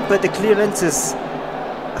been good, but the clearances,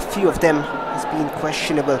 a few of them, has been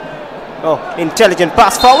questionable. Oh, intelligent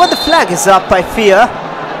pass forward. The flag is up, I fear.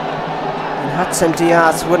 And Hudson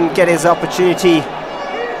Diaz wouldn't get his opportunity.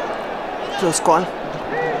 Close call.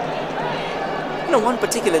 You know, one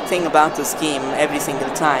particular thing about this game every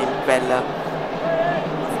single time, well,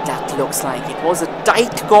 that looks like it was a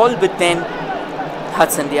tight call, but then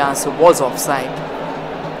Hudson Diaz was offside.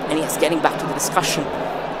 And yes, getting back to the discussion,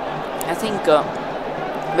 I think,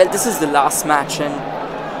 well, this is the last match, and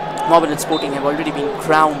Mohammedan Sporting have already been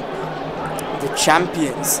crowned the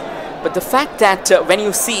champions. But the fact that when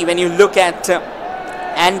you look at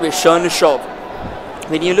Andrei Chernyshov,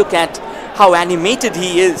 when you look at how animated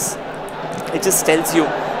he is, it just tells you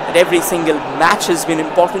that every single match has been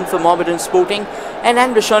important for Mohammedan Sporting, and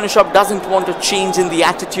Andrei Chernyshov doesn't want to change in the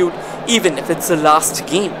attitude, even if it's the last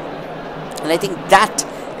game. And I think that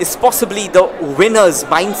is possibly the winner's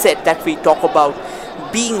mindset that we talk about.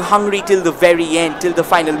 Being hungry till the very end, till the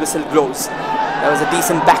final whistle blows. That was a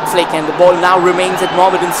decent back flick, and the ball now remains at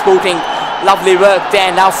Mohammedan Sporting. Lovely work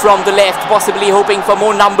there now from the left, possibly hoping for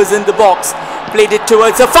more numbers in the box. Played it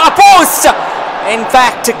towards the far post. In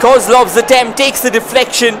fact, Kozlov's attempt takes the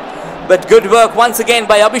deflection, but good work once again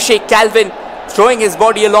by Abhishek Calvin, throwing his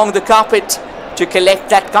body along the carpet to collect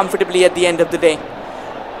that comfortably at the end of the day.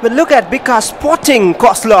 But look at Bika spotting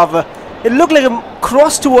Kozlov. It looked like a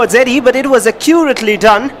cross towards Eddie, but it was accurately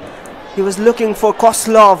done. He was looking for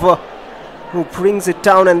Kozlov, who brings it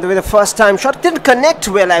down, and with the first time shot didn't connect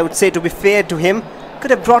well, I would say, to be fair to him.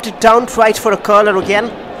 Could have brought it down, tried for a curler again,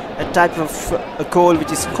 a type of a goal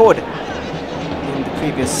which is scored in the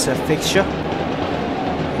previous fixture.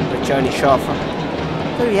 Chernyshov,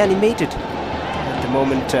 very animated at the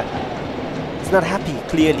moment. He's not happy,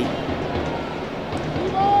 clearly.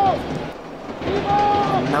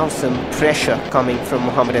 And now some pressure coming from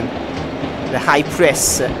Mohammedan. The high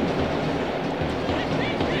press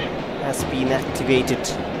has been activated.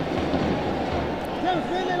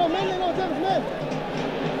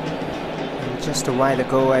 And just a while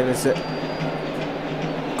ago I was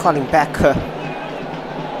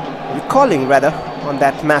recalling rather on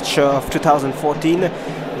that match of 2014,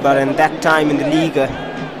 but in that time in the league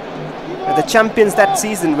the champions that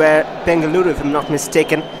season were Bengaluru, if I'm not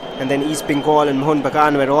mistaken, and then East Bengal and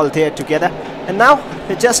Mohammedan were all there together. And now,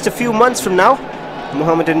 just a few months from now,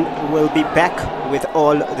 Mohammedan will be back with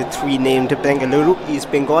all the three named Bengaluru,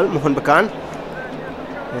 East Bengal, Mohammedan,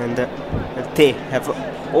 and they have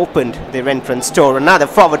opened their entrance door. Another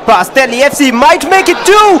forward pass. Delhi FC might make it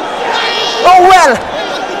too. Oh well.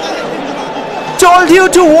 Told you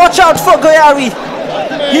to watch out for Goyari.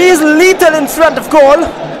 He is lethal in front of goal.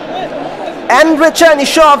 Andre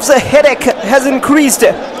Chernishov's headache has increased.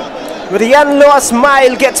 But the Yanloa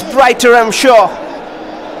smile gets brighter, I'm sure.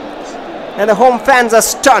 And the home fans are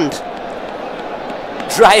stunned.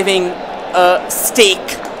 Driving a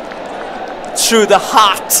stake through the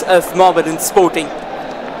heart of Mohammedan Sporting.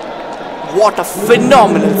 What a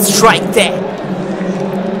phenomenal strike there.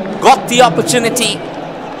 Got the opportunity,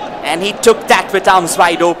 and he took that with arms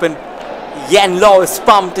wide open. Yanloa is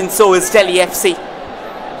pumped, and so is Delhi FC.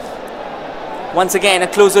 Once again, a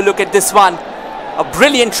closer look at this one. A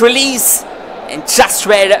brilliant release, and just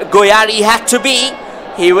where Goyari had to be,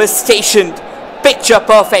 he was stationed. Picture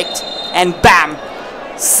perfect, and bam,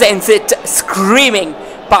 sends it screaming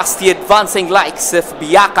past the advancing likes of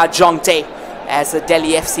Biaka Jongtae as the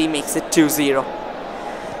Delhi FC makes it 2-0.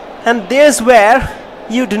 And there's where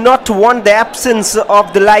you do not want the absence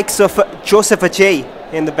of the likes of Joseph Ajay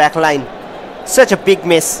in the back line. Such a big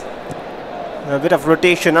miss. A bit of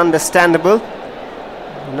rotation, understandable.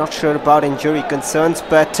 Not sure about injury concerns,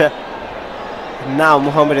 but now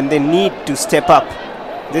Mohammedan, they need to step up.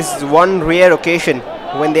 This is one rare occasion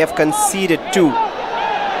when they have conceded two.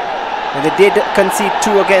 And they did concede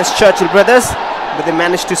two against Churchill Brothers, but they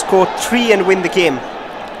managed to score 3 and win the game.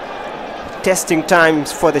 Testing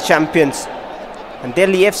times for the champions. And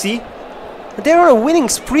Delhi FC, they're on a winning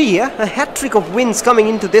spree here. A hat-trick of wins coming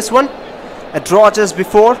into this one. A draw just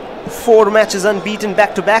before, 4 matches unbeaten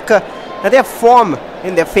back-to-back. They have form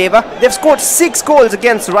in their favour. They've scored 6 goals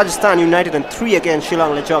against Rajasthan United and 3 against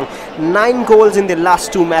Shillong Lechong. 9 goals in their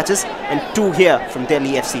last 2 matches and 2 here from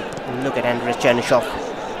Delhi FC. And look at Andre Chernyshov.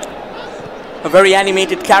 A very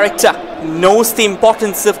animated character. Knows the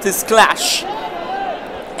importance of this clash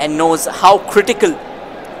and knows how critical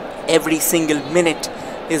every single minute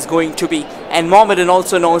is going to be. And Mohammedan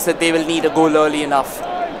also knows that they will need a goal early enough,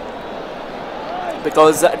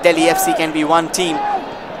 because Delhi FC can be one team,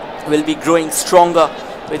 will be growing stronger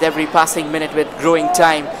with every passing minute, with growing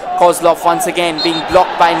time. Kozlov once again being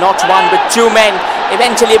blocked by not one but 2 men.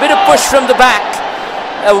 Eventually a bit of push from the back,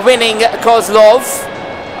 winning Kozlov.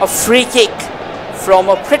 A free kick from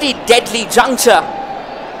a pretty deadly juncture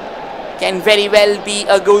can very well be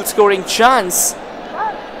a goal scoring chance.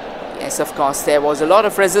 Yes, of course, there was a lot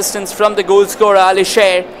of resistance from the goal scorer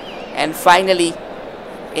Alisher, and finally,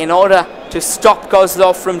 in order to stop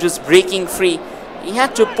Kozlov from just breaking free, he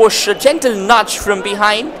had to push a gentle nudge from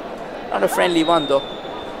behind. Not a friendly one though.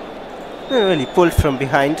 Really pulled from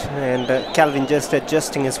behind, and Calvin just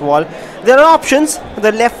adjusting his wall. There are options.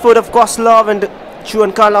 The left foot of Kozlov and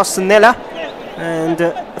Juan Carlos Nella, and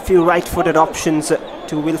a few right-footed options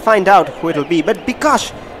too. We'll find out who it'll be. But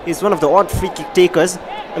Bikash is one of the odd free kick takers.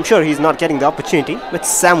 I'm sure he's not getting the opportunity. But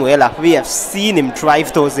Samuela, we have seen him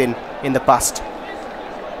drive those in the past.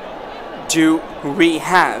 Do we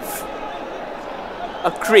have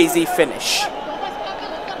a crazy finish?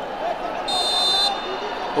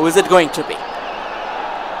 Who is it going to be?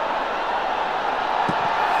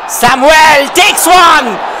 Samuel takes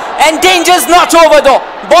one, and danger's not over though.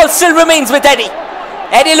 Ball still remains with Eddie.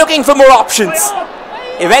 Eddie looking for more options.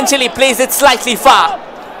 Eventually plays it slightly far.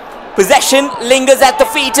 Possession lingers at the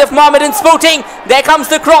feet of Mohammedan Sporting. There comes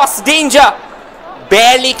the cross. Danger.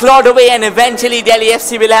 Barely clawed away, and eventually Delhi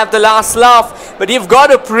FC will have the last laugh. But you've got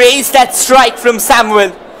to praise that strike from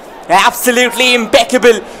Samuel. Absolutely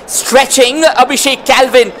impeccable. Stretching Abhishek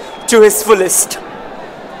Calvin to his fullest.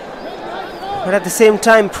 But at the same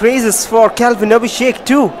time, praises for Calvin Abhishek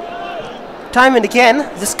too. Time and again,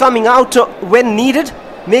 just coming out when needed,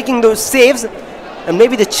 making those saves. And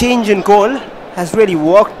maybe the change in goal has really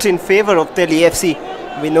worked in favour of Delhi FC.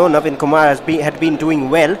 We know Navin Kumar had been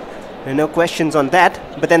doing well. There are no questions on that.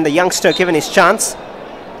 But then the youngster, given his chance,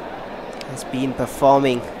 has been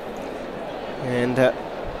performing. And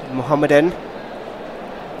Mohammedan,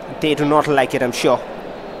 they do not like it, I'm sure.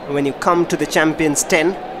 When you come to the champions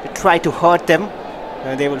 10, you try to hurt them,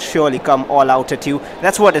 they will surely come all out at you.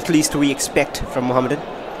 That's what at least we expect from Mohammedan.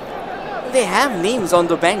 They have names on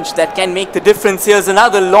the bench that can make the difference. Here's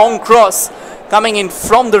another long cross coming in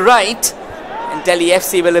from the right, and Delhi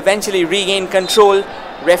FC will eventually regain control.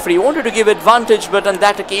 Referee wanted to give advantage, but on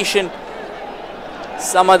that occasion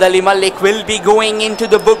Samad Ali Malik will be going into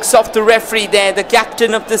the books of the referee there. The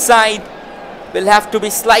captain of the side will have to be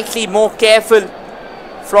slightly more careful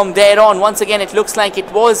from there on. Once again, it looks like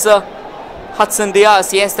it was Hudson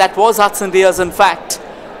Diaz. Yes, that was Hudson Diaz in fact.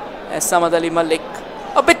 Samad Ali Malik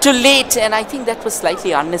a bit too late, and I think that was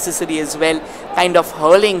slightly unnecessary as well, kind of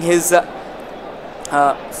hurling his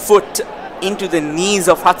foot into the knees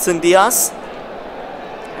of Hudson Diaz,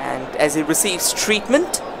 and as he receives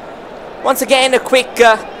treatment. Once again, a quick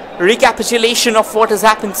recapitulation of what has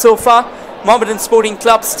happened so far. Mohammedan Sporting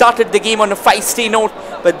Club started the game on a feisty note,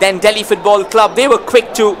 but then Delhi Football Club, they were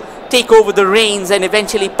quick to take over the reins and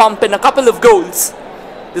eventually pump in a couple of goals.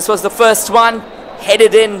 This was the first one,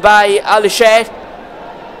 headed in by Alisher,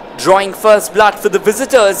 drawing first blood for the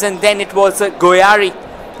visitors, and then it was Goyari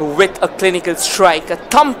with a clinical strike, a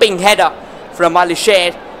thumping header from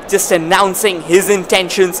Alisher, just announcing his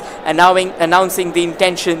intentions and announcing the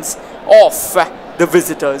intentions of the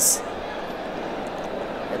visitors.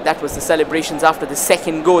 And that was the celebrations after the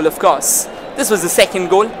second goal, of course. This was the second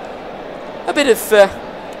goal. A bit of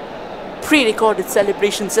pre-recorded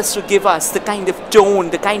celebrations just to give us the kind of tone,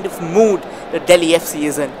 the kind of mood that Delhi FC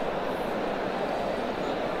is in.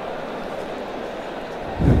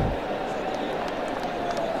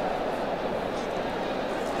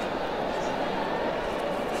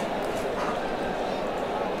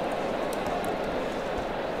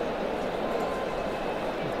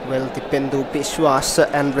 Well, Dipendu Bishwas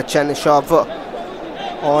and Rachan Shava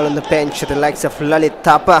all on the bench. The likes of Lalit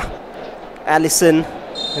Thapa, Allison,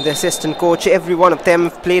 and the assistant coach, every one of them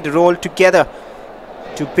have played a role together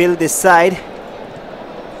to build this side.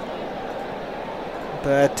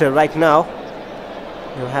 But right now,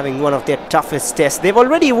 they're having one of their toughest tests. They've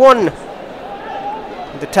already won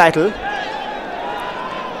the title.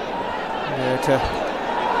 But,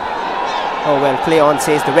 oh well, play on,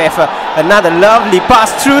 says the ref. Another lovely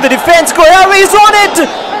pass through the defense. Goyari is on it!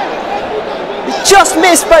 It just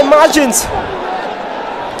missed by margins.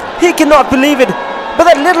 He cannot believe it. But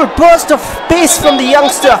that little burst of pace from the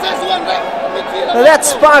youngster. That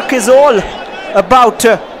spark is all about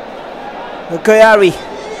Goyari.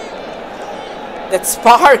 That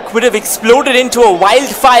spark would have exploded into a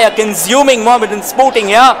wildfire, consuming Mohammedan Sporting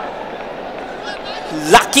here.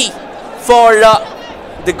 Lucky for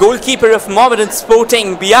the goalkeeper of Mohammedan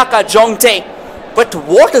Sporting, Biaka Jongte. But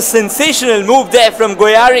what a sensational move there from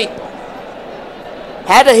Goyari.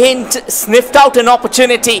 Had a hint, sniffed out an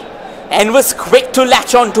opportunity, and was quick to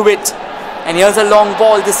latch onto it. And here's a long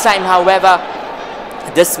ball this time, however.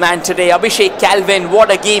 This man today, Abhishek Calvin,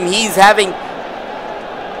 what a game he's having.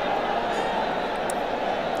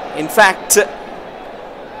 In fact,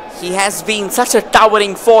 he has been such a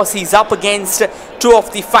towering force. He's up against two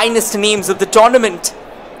of the finest names of the tournament,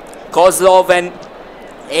 Kozlov and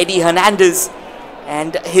Eddie Hernandez,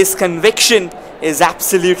 and his conviction is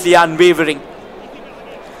absolutely unwavering.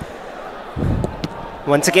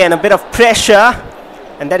 Once again, a bit of pressure,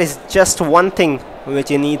 and that is just one thing which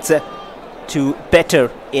he needs to better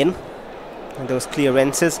in those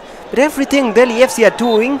clearances. But everything Delhi FC are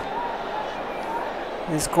doing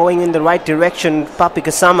is going in the right direction. Papi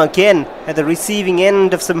Kasama again at the receiving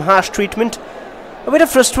end of some harsh treatment. A bit of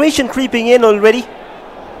frustration creeping in already.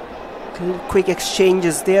 Quick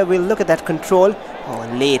exchanges there. We'll look at that control.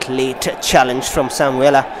 Oh, late challenge from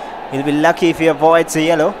Samuela. He'll be lucky if he avoids a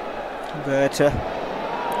yellow. But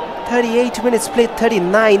 38 minutes played,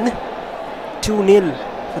 39, 2-0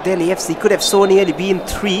 for Delhi FC. Could have so nearly been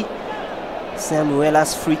 3.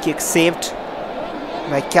 Samuela's free kick saved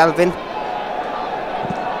by Calvin.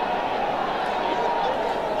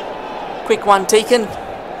 Quick one taken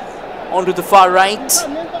onto the far right.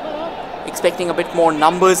 Expecting a bit more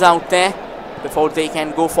numbers out there before they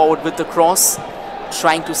can go forward with the cross.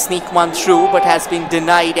 Trying to sneak one through, but has been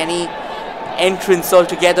denied any entrance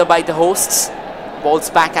altogether by the hosts. Ball's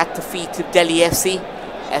back at the feet of Delhi FC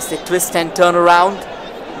as they twist and turn around.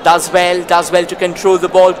 Does well to control the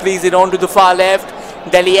ball, plays it on to the far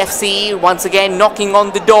left. Delhi FC once again knocking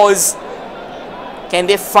on the doors. Can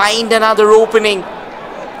they find another opening?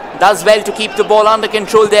 Does well to keep the ball under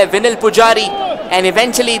control there, Vinil Pujari, and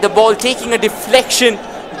eventually the ball taking a deflection,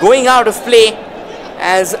 going out of play,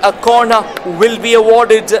 as a corner will be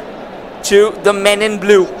awarded to the men in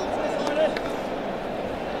blue.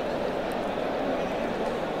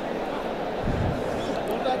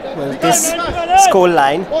 Well, this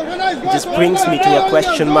scoreline just brings me to a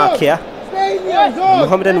question mark here.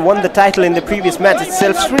 Mohammedan won the title in the previous match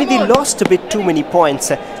itself. Trinity lost a bit too many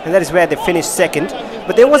points, and that is where they finished second.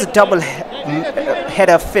 But there was a double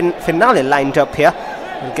header finale lined up here.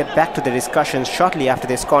 We'll get back to the discussion shortly after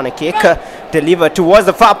this corner kick. Delivered towards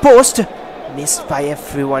the far post. Missed by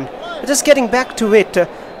everyone. But just getting back to it,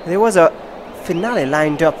 there was a finale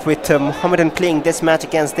lined up with Mohammedan playing this match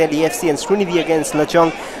against Delhi FC and Srinidhi against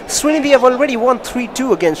Lajong. Srinidhi have already won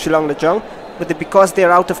 3-2 against Shillong Lajong, but because they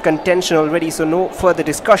are out of contention already, so no further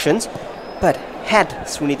discussions. But had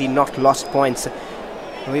Srinidhi not lost points,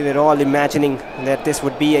 we were all imagining that this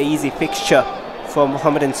would be an easy fixture for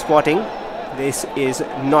Mohammedan Sporting. This is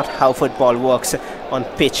not how football works on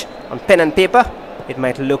pitch. On pen and paper, it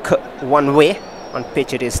might look one way. On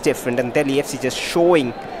pitch, it is different. And Delhi FC just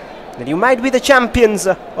showing that you might be the champions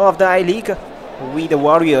of the I-League. We, the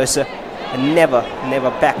Warriors,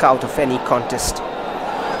 never back out of any contest.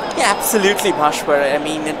 Yeah, absolutely, Bhashwar. I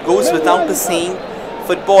mean, it goes without the saying.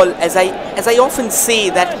 Football, as I often say,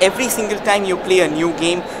 that every single time you play a new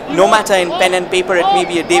game, no matter in pen and paper, it may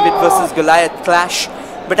be a David versus Goliath clash,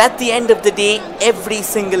 but at the end of the day, every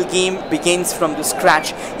single game begins from the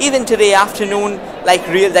scratch. Even today afternoon,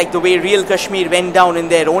 like the way Real Kashmir went down in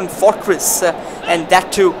their own fortress, and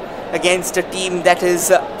that too against a team that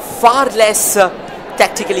is far less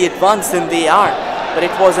tactically advanced than they are. But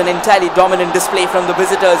it was an entirely dominant display from the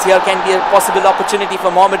visitors. Here can be a possible opportunity for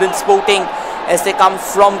Mohammedan Sporting as they come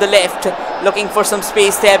from the left, looking for some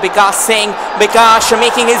space there. Bikash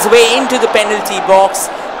making his way into the penalty box,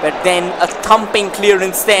 but then a thumping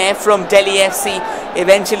clearance there from Delhi FC,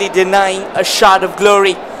 eventually denying a shot of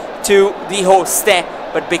glory to the hosts there.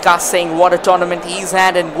 But Bikash saying what a tournament he's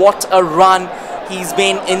had and what a run he's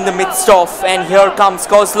been in the midst of. And here comes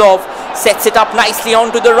Kozlov, sets it up nicely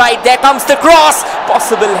onto the right. There comes the cross,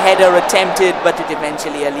 possible header attempted, but it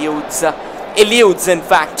eventually eludes in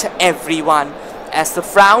fact everyone, as the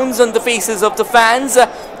frowns on the faces of the fans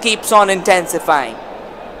keeps on intensifying.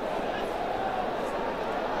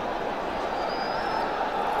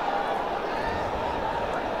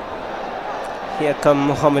 Here come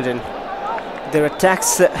Mohammedan. Their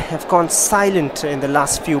attacks have gone silent in the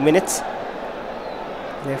last few minutes.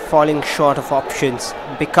 They're falling short of options.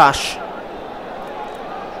 Bikash,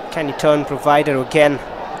 can he turn provider again?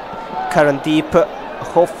 Karandeep,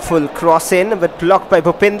 hopeful cross in, but blocked by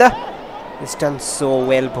Bhupinder. He's done so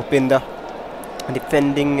well, Bhupinder.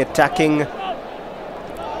 Defending, attacking.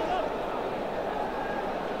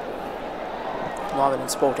 Mohammedan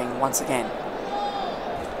Sporting once again.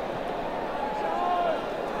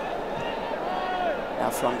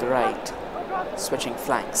 Now from the right, switching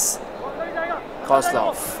flanks.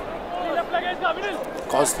 Kozlov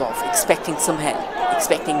expecting some help,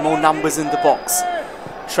 expecting more numbers in the box,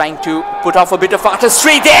 trying to put off a bit of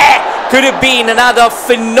artistry there. Could have been another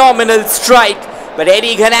phenomenal strike, but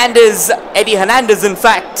Eddie Hernandez in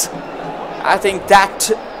fact, I think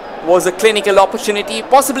that was a clinical opportunity.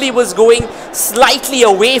 Possibly was going slightly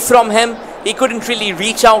away from him. He couldn't really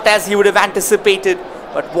reach out as he would have anticipated,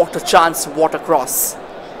 but what a chance, what a cross.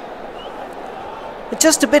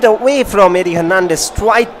 Just a bit away from Eddie Hernandez,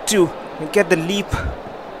 tried to get the leap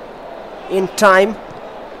in time,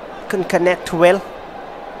 couldn't connect well,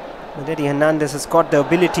 but Eddie Hernandez has got the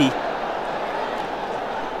ability,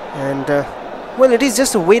 and well, it is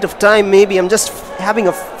just a wait of time. Maybe I'm just having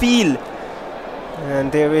a feel,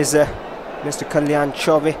 and there is Mr. Kalyan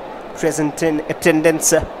Chaube present in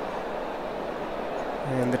attendance,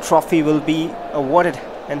 and the trophy will be awarded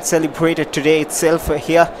and celebrated today itself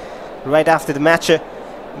here right after the match.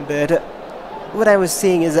 But what I was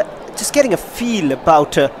saying is just getting a feel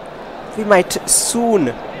about we might soon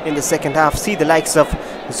in the second half see the likes of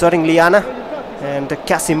Zoring Liana And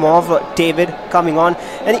Kasimov, David coming on.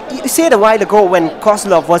 And you said a while ago when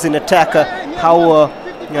Kozlov was in attack how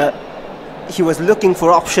he was looking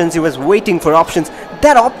for options, he was waiting for options.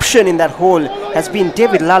 That option in that hole has been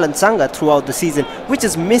David Lalansanga throughout the season, which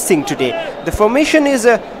is missing today. The formation is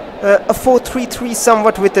a 4-3-3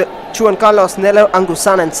 somewhat with Juan Carlos, Nello,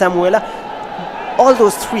 Angusana and Samuela. All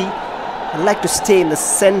those three like to stay in the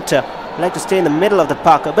center, like to stay in the middle of the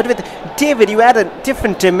park. But with David, you add a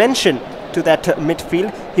different dimension to that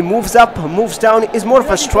midfield. He moves up, moves down, is more of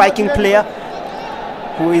a striking player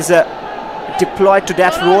who is deployed to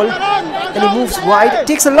that role, and he moves wide,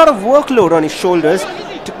 takes a lot of workload on his shoulders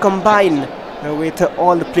to combine with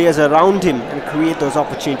all the players around him and create those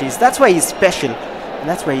opportunities. That's why he's special, and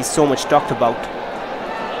that's why he's so much talked about.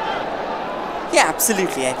 Yeah,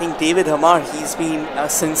 absolutely. I think David Hamar, he's been a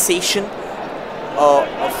sensation,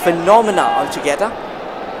 a phenomena altogether.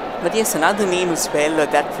 But yes, another name as well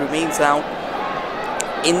that remains out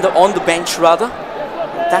on the bench rather.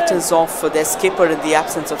 That is of their skipper in the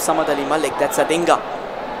absence of Samad Ali Malik. That's Adinga.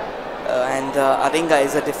 And Adinga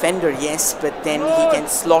is a defender, yes, but then he can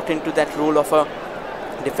slot into that role of a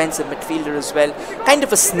defensive midfielder as well. Kind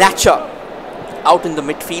of a snatcher out in the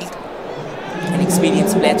midfield. An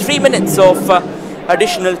experienced player. 3 minutes of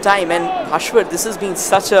additional time, and Hashwar, this has been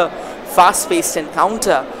such a fast-paced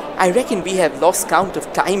encounter. I reckon we have lost count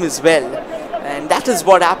of time as well, and that is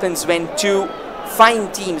what happens when two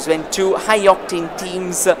fine teams, when two high-octane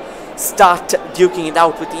teams start duking it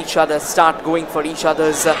out with each other, start going for each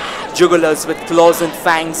other's jugulars with claws and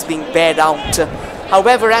fangs being bared out.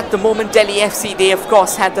 However, at the moment, Delhi FC, they of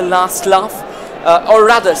course had the last laugh, or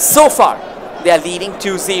rather, so far, they are leading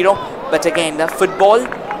 2-0. But again, football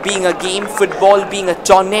being a game, football being a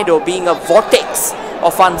tornado, being a vortex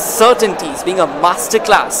of uncertainties, being a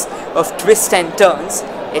masterclass of twists and turns,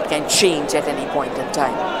 it can change at any point in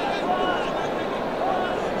time.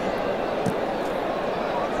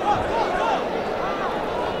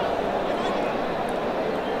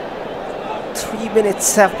 Three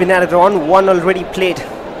minutes have been added on, one already played,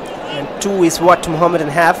 and two is what Mohammedan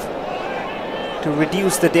have to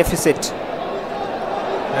reduce the deficit.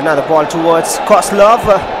 Another ball towards Kozlov,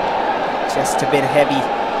 just a bit heavy,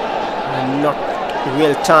 and not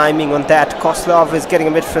real timing on that. Kozlov is getting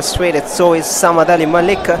a bit frustrated, so is Samad Ali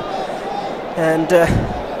Malik. And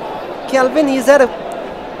Kelvin, he's had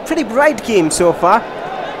a pretty bright game so far,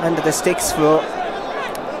 under the sticks for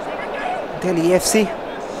Delhi FC.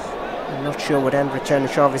 I'm not sure what Andrew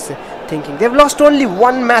Chernyshov is thinking. They've lost only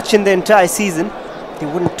one match in the entire season. They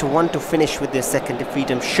wouldn't want to finish with their second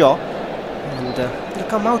defeat, I'm sure. And they'll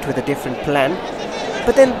come out with a different plan.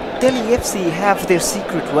 But then Delhi FC have their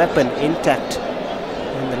secret weapon intact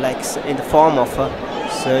in the form of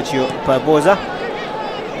Sergio Barbosa.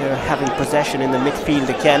 They're having possession in the midfield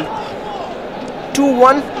again.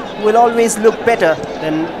 2-1 will always look better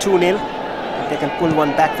than 2-0. If they can pull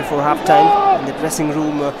one back before half-time, and the dressing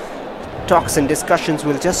room talks and discussions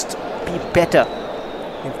will just be better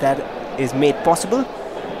if that is made possible.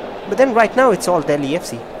 But then right now it's all Delhi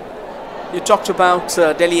FC. You talked about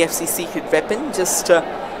Delhi FC's secret weapon. Just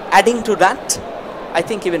adding to that, I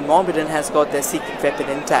think even Mohammedan has got their secret weapon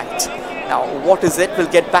intact. Now, what is it? We'll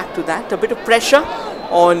get back to that. A bit of pressure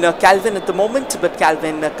on Calvin at the moment, but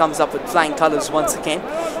Calvin comes up with flying colours once again.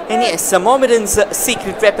 And yes, Mohammedan's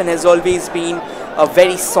secret weapon has always been a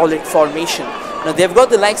very solid formation. Now, they've got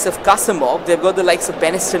the likes of Kasimov, they've got the likes of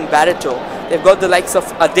Beniston Barreto, they've got the likes of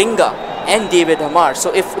Adinga and David Hamar.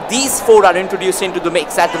 So if these four are introduced into the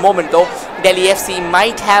mix at the moment, though, Delhi FC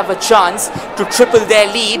might have a chance to triple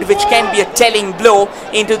their lead, which can be a telling blow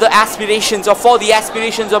into the aspirations, or for the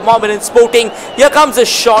aspirations of Mohammedan Sporting. Here comes a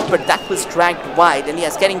shot, but that was dragged wide. And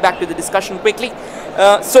yes, getting back to the discussion quickly.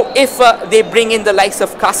 So if they bring in the likes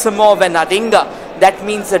of Kasimov and Adinga, that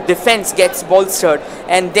means the defense gets bolstered,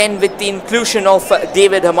 and then with the inclusion of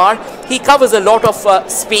David Hamar, he covers a lot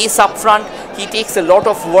of space up front, he takes a lot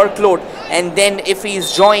of workload, and then if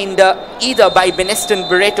he's joined either by Beniston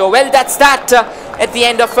Barreto, well, that's that. At the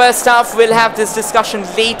end of first half, we'll have this discussion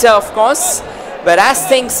later, of course, but as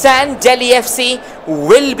things stand, Delhi FC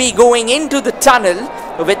will be going into the tunnel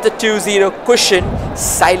with the 2-0 cushion,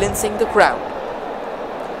 silencing the crowd.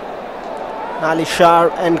 Ali Shah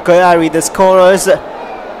and Kayari, the scorers. The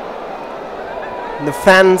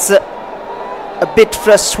fans a bit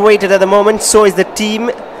frustrated at the moment, so is the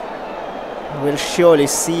team. We'll surely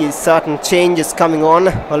see certain changes coming on,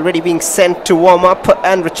 already being sent to warm up.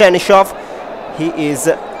 And Chernyshov, he is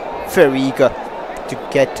very eager to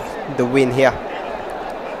get the win here.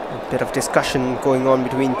 A bit of discussion going on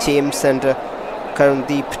between James and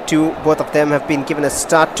Karandeep too. Both of them have been given a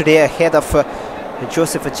start today ahead of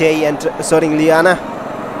Joseph Ajay and Zoring Liana,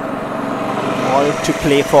 all to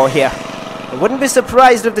play for here. I wouldn't be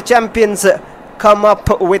surprised if the champions come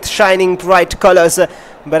up with shining bright colours,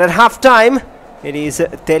 but at half time it is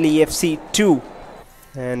Delhi FC 2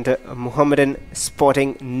 and Mohammedan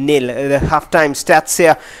Sporting nil. The half-time stats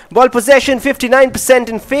here: ball possession 59%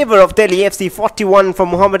 in favour of Delhi FC, 41 for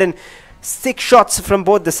Mohammedan. 6 shots from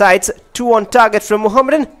both the sides, 2 on target from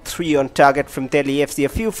Mohammedan, 3 on target from Delhi FC. A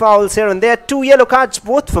few fouls here and there, 2 yellow cards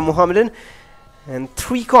both for Mohammedan, and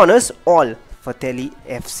 3 corners all for Delhi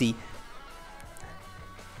FC.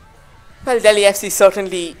 Well, Delhi FC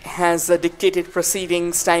certainly has dictated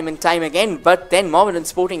proceedings time and time again, but then Mohammedan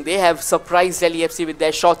Sporting, they have surprised Delhi FC with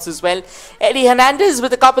their shots as well. Eddie Hernandez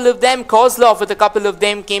with a couple of them, Kozlov with a couple of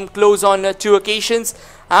them, came close on 2 occasions.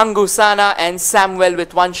 Angusana and Samuel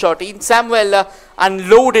with 1 shot. Samuel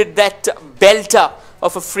unloaded that belter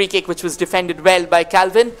of a free kick which was defended well by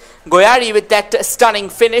Calvin. Goyari with that stunning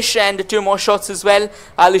finish and 2 more shots as well.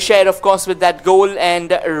 Alishair, of course, with that goal,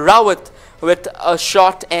 and Rawat with a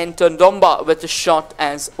shot, and Tondomba with a shot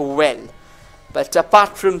as well. But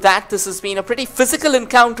apart from that, this has been a pretty physical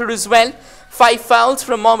encounter as well. 5 fouls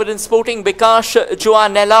from Mohammedan Sporting: Bikash,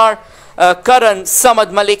 Joan Nellar, Karan,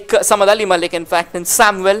 Samad Ali Malik in fact, and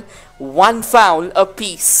Samuel. 1 foul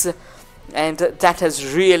apiece, and that has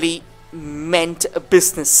really meant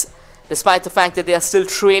business, despite the fact that they are still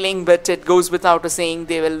trailing, but it goes without saying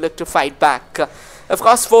they will look to fight back. Of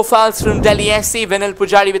course, 4 fouls from Delhi FC. Vinil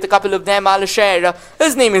Pujari with a couple of them. Alishair,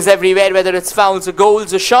 his name is everywhere, whether it's fouls or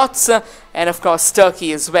goals or shots. And of course,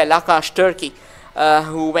 Turkey as well, Akash Turkey,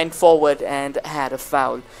 who went forward and had a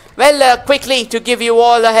foul. Well, quickly to give you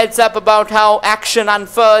all a heads up about how action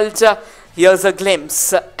unfurled, here's a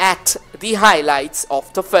glimpse at the highlights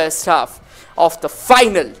of the first half of the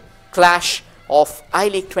final clash of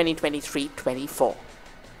I-League 2023-24.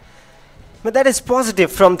 But that is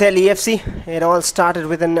positive from Delhi FC. It all started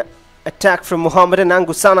with an attack from Mohammedan.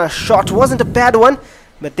 Angusana shot wasn't a bad one,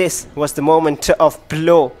 but this was the moment of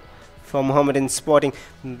blow for Mohammedan Sporting.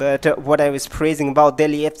 But what I was praising about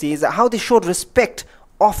Delhi FC is how they showed respect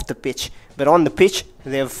off the pitch. But on the pitch,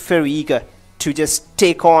 they're very eager to just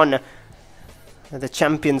take on the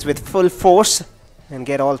champions with full force and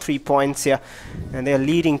get all 3 points here. And they're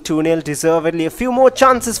leading 2-0 deservedly. A few more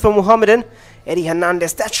chances for Mohammedan. Eddie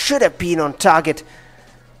Hernandez, that should have been on target.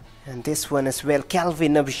 And this one as well.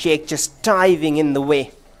 Calvin Abhishek just diving in the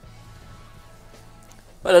way.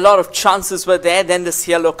 Well, a lot of chances were there. Then this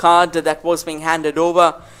yellow card that was being handed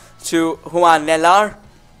over to Juan Nellar.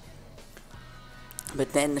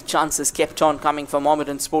 But then the chances kept on coming for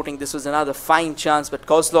Mohammedan Sporting. This was another fine chance, but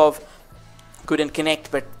Kozlov couldn't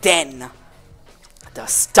connect. But then the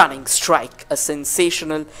stunning strike, a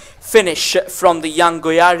sensational finish from the young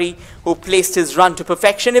Goyari, who placed his run to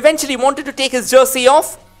perfection. Eventually wanted to take his jersey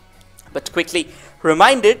off, but quickly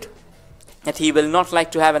reminded that he will not like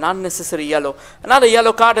to have an unnecessary yellow. Another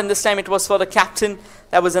yellow card, and this time it was for the captain.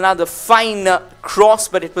 That was another fine cross,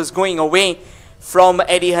 but it was going away from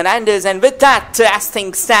Eddie Hernandez. And with that, as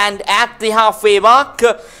things stand at the halfway mark,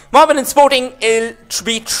 Mohammedan Sporting will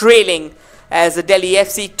be trailing as the Delhi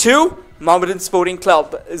FC 2, Mohammedan Sporting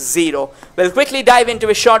Club 0. We'll quickly dive into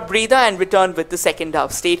a short breather and return with the second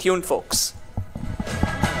half. Stay tuned, folks.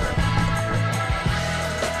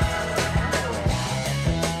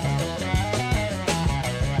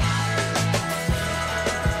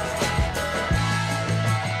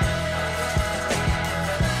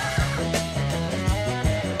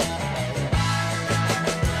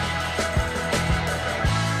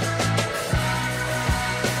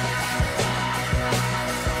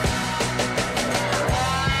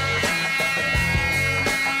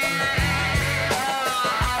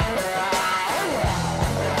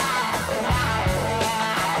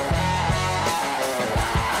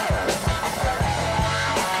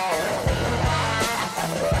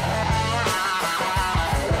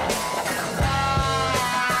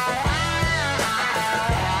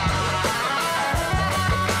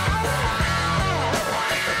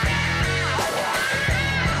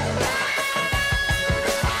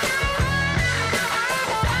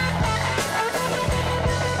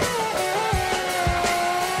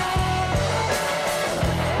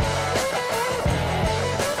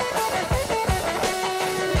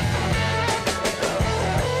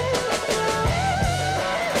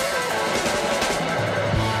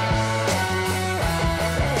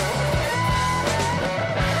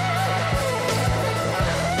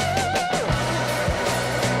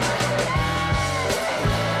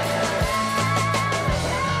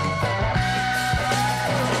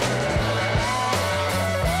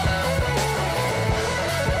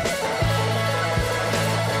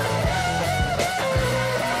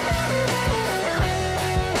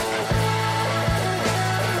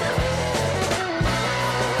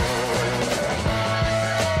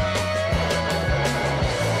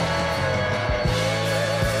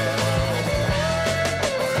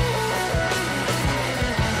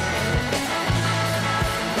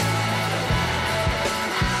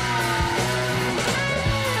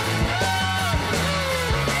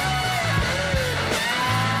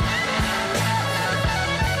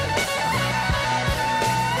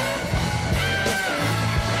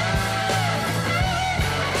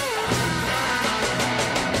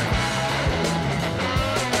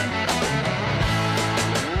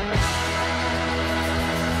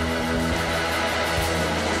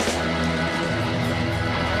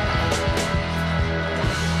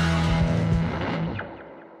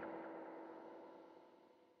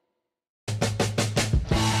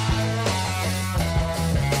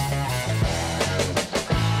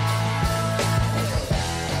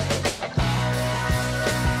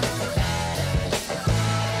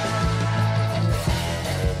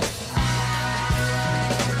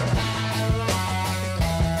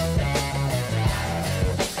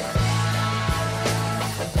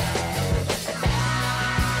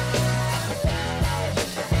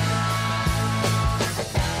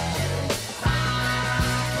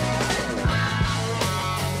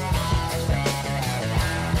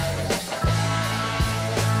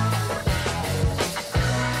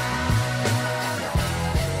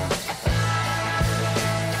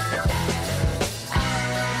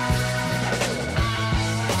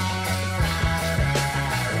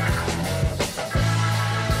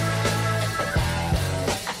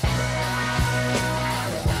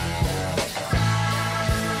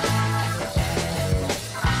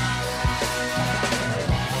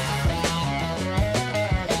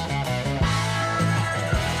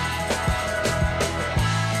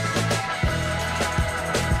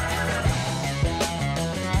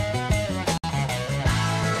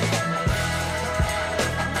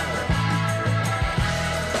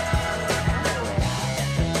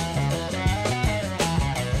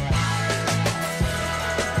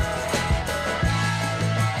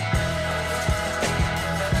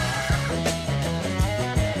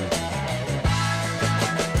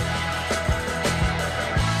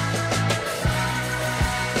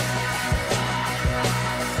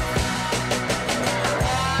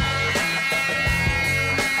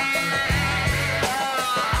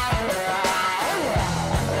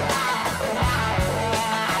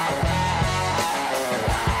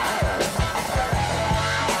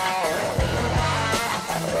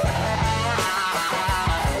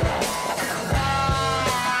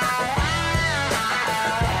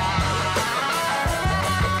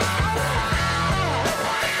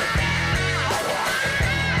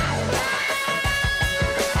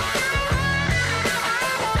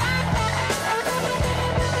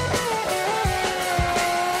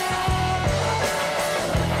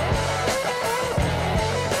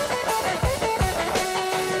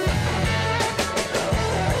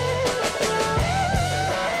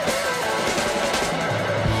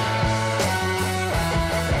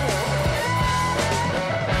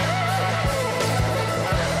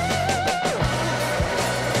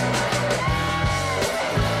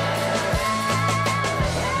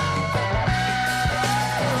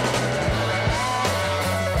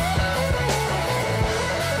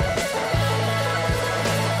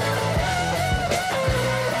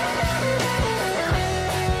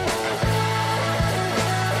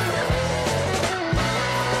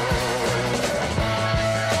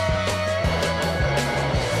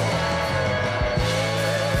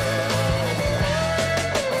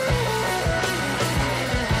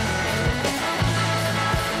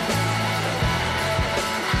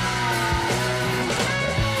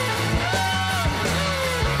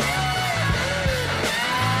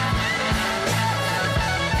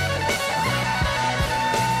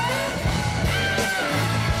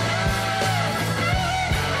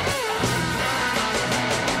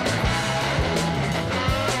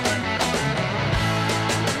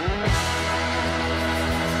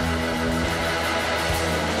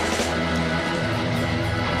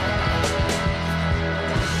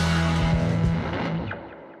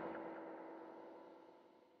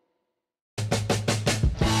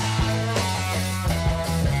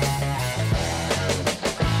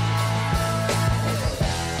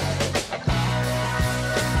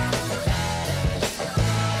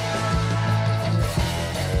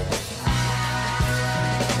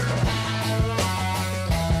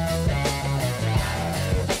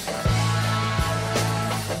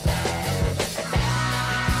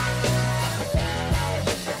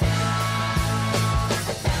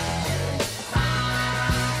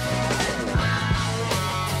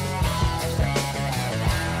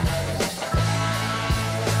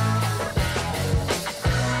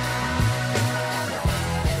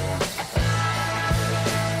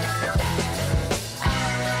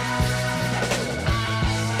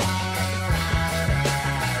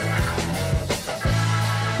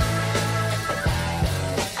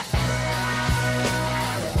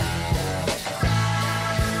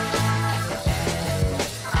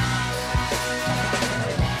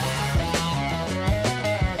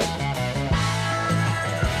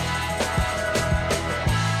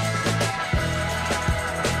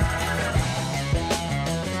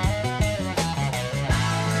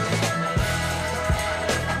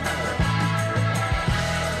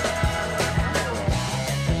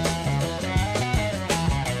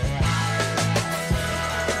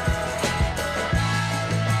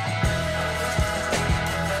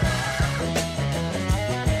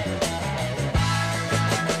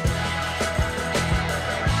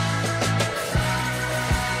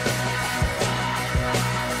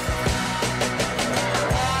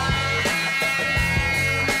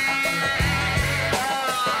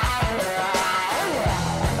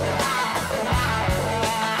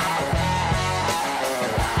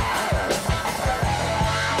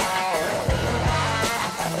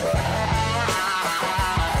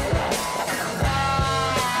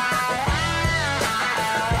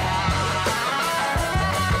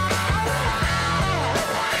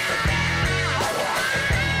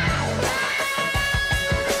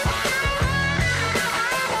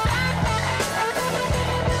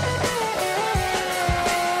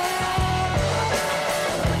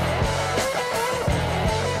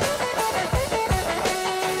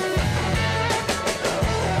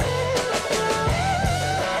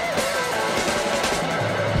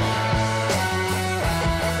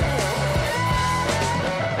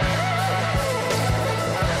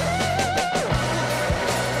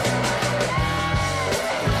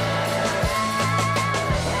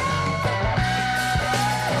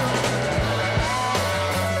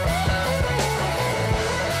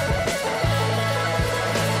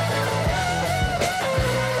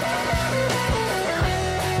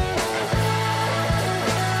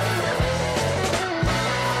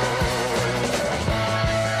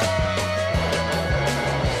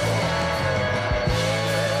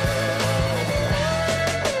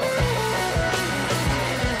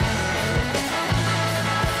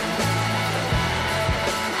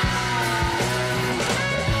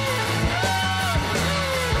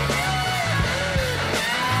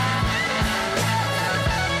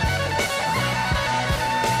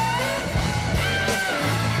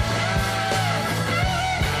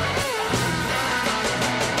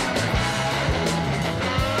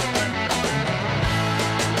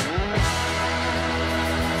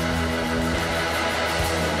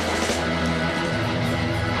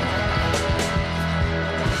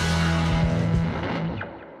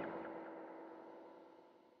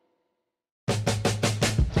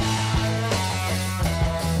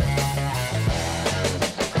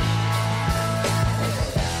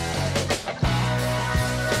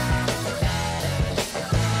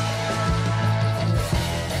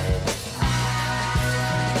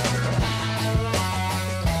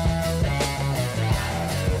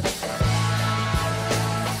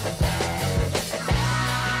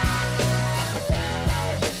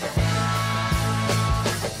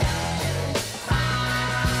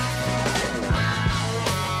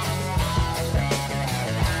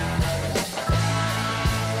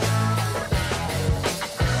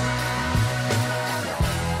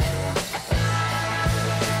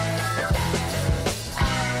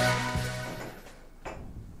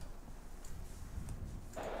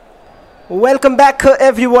 Welcome back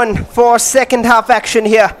everyone for second half action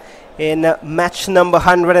here in match number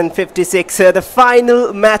 156, the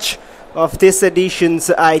final match of this edition's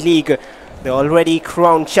I-League. The already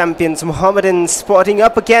crowned champions Mohammedan Sporting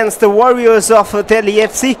up against the Warriors of Delhi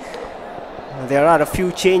FC. There are a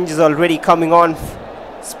few changes already coming on,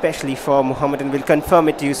 especially for Mohammedan. We'll confirm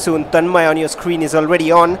it to you soon. Tanmay on your screen is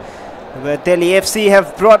already on. But Delhi FC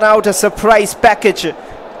have brought out a surprise package.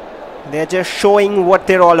 They're just showing what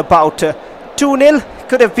they're all about. 2-0,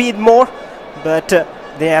 could have been more, but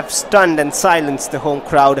they have stunned and silenced the home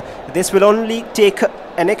crowd. This will only take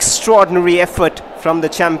an extraordinary effort from the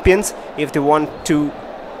champions if they want to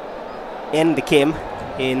end the game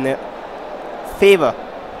in favor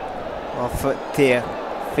of their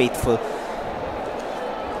faithful.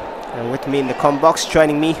 And with me in the comm box,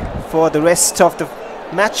 joining me for the rest of the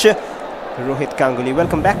match, Rohit Ganguly.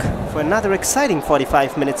 Welcome back for another exciting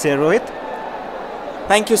 45 minutes here, Rohit.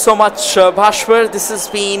 Thank you so much, Bhashwar. This has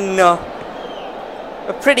been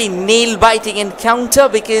a pretty nail-biting encounter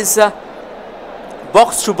because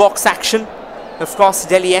box-to-box action. Of course,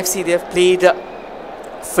 Delhi FC, they've played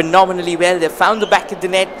phenomenally well. They've found the back of the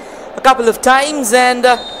net a couple of times, and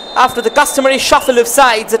after the customary shuffle of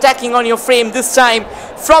sides, attacking on your frame this time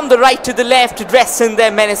from the right to the left, dressed in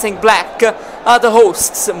their menacing black, are the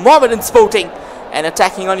hosts, Mohammedan Sporting, and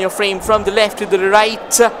attacking on your frame from the left to the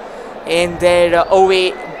right in their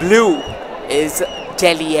away blue is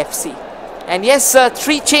Delhi FC. And yes,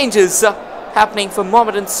 three changes happening for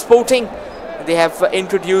Mohammedan Sporting. They have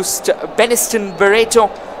introduced Beniston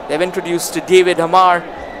Barreto, they've introduced David Hamar,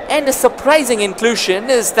 and a surprising inclusion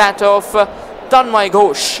is that of Tanmay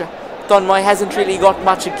Ghosh. Tanmay hasn't really got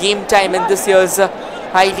much game time in this year's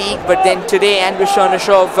I-League, but then today Andrew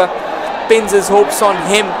Chernyshov pins his hopes on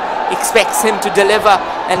him, expects him to deliver,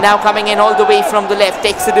 and now coming in all the way from the left,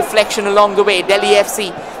 takes a deflection along the way. Delhi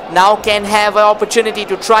FC now can have an opportunity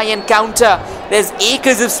to try and counter. There's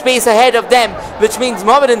acres of space ahead of them, which means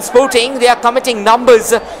Mohammedan Sporting, they are committing numbers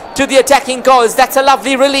to the attacking cause. That's a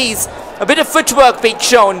lovely release. A bit of footwork being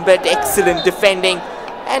shown, but excellent defending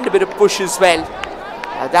and a bit of push as well.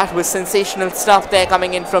 That was sensational stuff there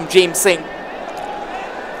coming in from James Singh.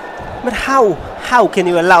 But how can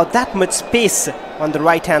you allow that much space on the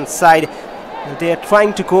right hand side? They are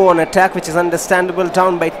trying to go on attack, which is understandable,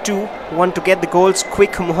 down by 2, want to get the goals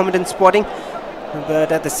quick, Mohammedan Sporting,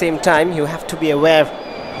 but at the same time you have to be aware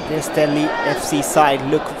this Delhi FC side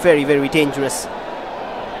look very, very dangerous.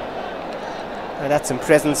 That's some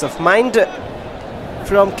presence of mind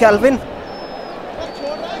from Calvin.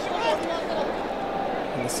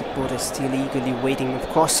 And the supporters still eagerly waiting, of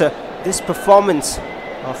course. This performance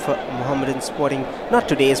of Mohammedan Sporting, not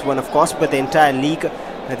today's one of course, but the entire league,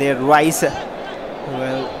 their rise,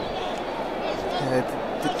 well,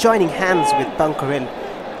 the joining hands with Bankarel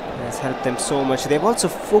has helped them so much. They've also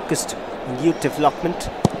focused on youth development,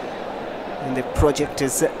 and the project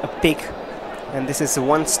is big, and this is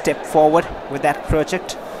one step forward with that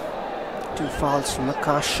project. 2 fouls from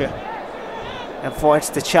Akash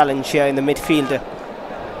avoids the challenge here in the midfield,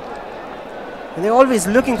 and they're always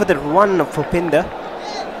looking for the run of Bhupinder.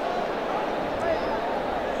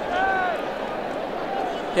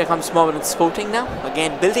 Here comes Mohammedan Sporting now,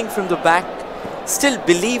 again building from the back, still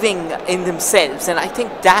believing in themselves, and I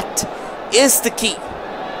think that is the key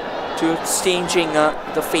to changing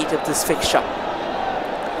the fate of this fixture.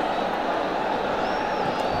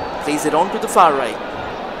 Plays it on to the far right.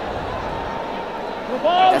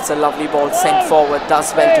 That's a lovely ball sent forward,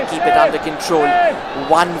 does well to keep it under control.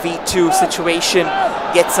 1v2 situation,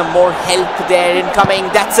 gets some more help there incoming.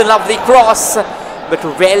 That's a lovely cross, but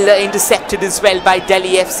well intercepted as well by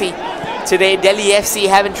Delhi FC. Today Delhi FC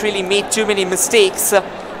haven't really made too many mistakes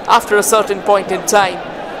after a certain point in time.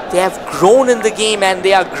 They have grown in the game and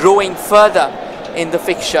they are growing further in the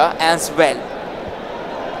fixture as well.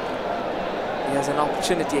 Here's an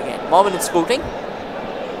opportunity again. Mohammedan Sporting,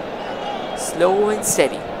 slow and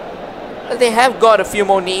steady. Well, they have got a few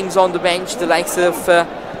more names on the bench, the likes of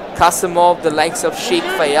Kasimov, the likes of Sheikh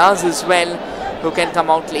Fayaz as well, who can come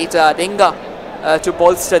out later. Adinga to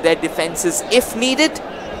bolster their defenses if needed.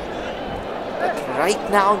 But right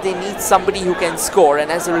now they need somebody who can score, and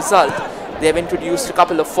as a result they have introduced a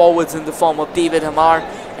couple of forwards in the form of David Hamar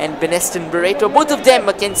and Beniston Barreto. Both of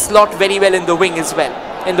them can slot very well in the wings as well.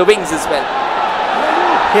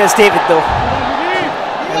 Here's David though,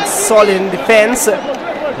 and solid in defense.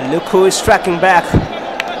 Look who is tracking back.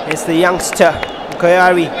 It's the youngster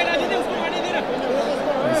Goyari.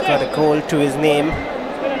 He's got a goal to his name.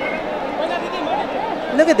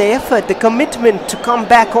 Look at the effort, the commitment to come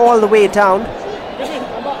back all the way down.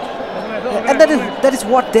 And that is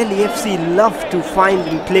what Delhi FC love to find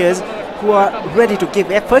in players. who are ready to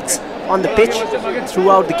give efforts on the pitch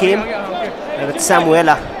throughout the game. But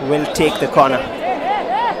Samuela will take the corner.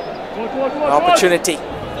 Opportunity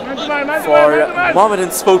for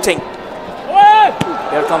Mohammedan Sporting.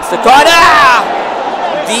 Here comes the corner.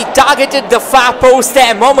 He targeted the far post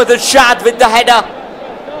there. Mohammad Irshad with the header.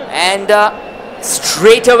 And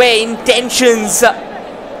straight away intentions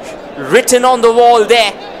written on the wall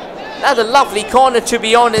there. Another lovely corner, to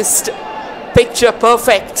be honest. Picture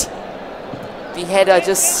perfect. The header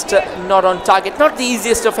just not on target. Not the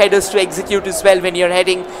easiest of headers to execute as well when you're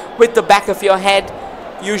heading with the back of your head.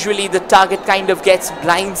 Usually the target kind of gets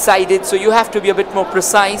blindsided, so you have to be a bit more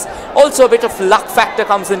precise. Also a bit of luck factor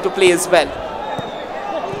comes into play as well.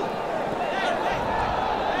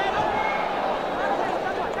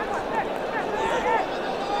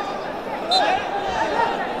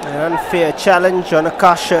 An unfair challenge on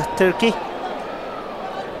Akash Turkey.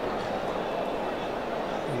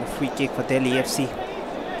 And a free kick for Delhi FC.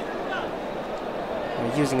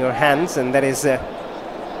 We're using our hands, and that is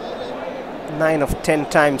 9 of 10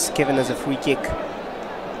 times given as a free kick.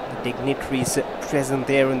 The dignitaries present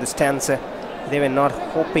there in the stands, they were not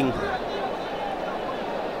hoping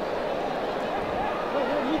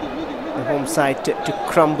the home side to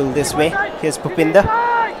crumble this way. Here's Bhupinder.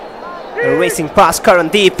 A racing past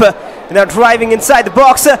Karandeep. Now driving inside the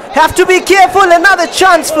box. Have to be careful. Another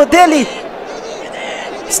chance for Delhi.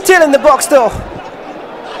 Still in the box though.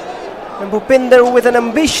 And Bhupinder with an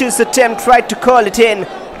ambitious attempt tried to call it in.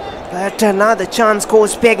 But another chance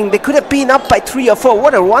goes begging. They could have been up by 3 or 4.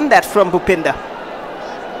 What a run that from Bhupinder.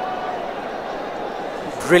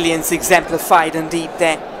 Brilliance exemplified indeed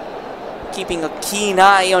there. Keeping a keen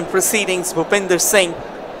eye on proceedings, Bhupinder Singh.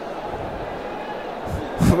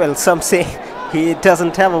 Well, some say he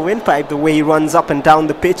doesn't have a windpipe the way he runs up and down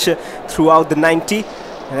the pitch throughout the 90.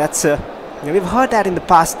 And that's we've heard that in the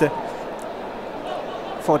past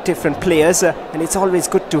for different players, and it's always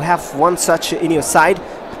good to have one such in your side.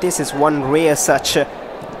 This is one rare such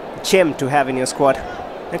gem to have in your squad.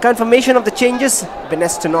 A confirmation of the changes: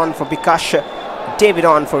 Beneston on for Bikash, David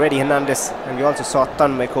on for Eddie Hernandez, and we also saw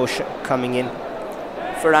Tanmay Ghosh coming in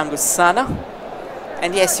for Angus Sana.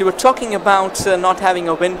 And yes, you were talking about not having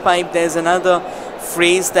a windpipe. There's another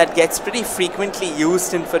phrase that gets pretty frequently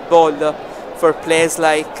used in football for players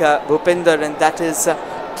like Bhupinder, and that is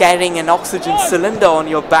carrying an oxygen cylinder on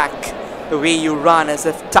your back, the way you run, as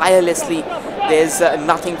if tirelessly. There's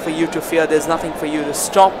nothing for you to fear, there's nothing for you to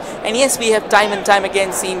stop. And yes, we have time and time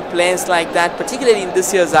again seen players like that, particularly in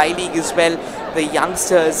this year's I-League as well. The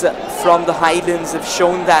youngsters from the Highlands have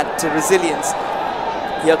shown that resilience.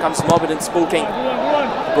 Here comes Mohammedan Sporting.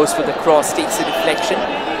 Goes for the cross, takes a deflection,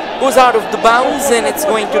 goes out of the bounds, and it's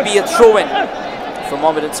going to be a throw-in for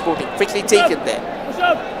Mohammedan Sporting. Quickly taken there.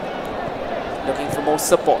 Looking for more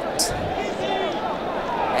support.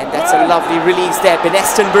 And that's a lovely release there.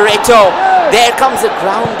 Beneston Barreto. There comes a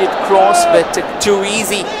grounded cross, but too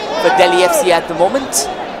easy for Delhi FC at the moment.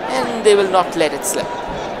 And they will not let it slip.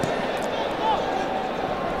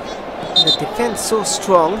 The defense so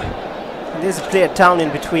strong. There's a player down in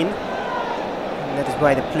between. And that is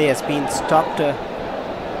why the player has been stopped. We'll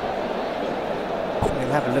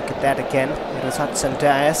have a look at that again. It was Hudson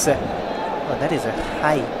Dias. Oh, that is a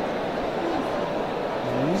high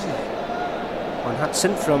on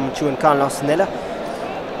Hudson from Juan Carlos Nella.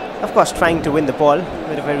 Of course, trying to win the ball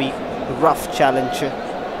with a very rough challenge.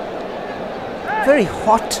 Very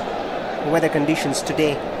hot weather conditions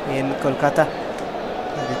today in Kolkata.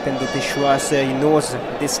 Vipendra Dishwas, he knows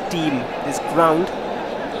this team, this ground,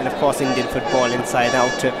 and of course Indian football inside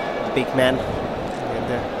out, big man.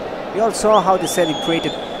 And we all saw how they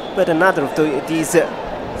celebrated, but another of these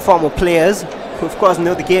former players who of course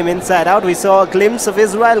know the game inside out. We saw a glimpse of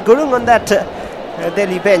Israel Gurung on that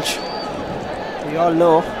Delhi bench. We all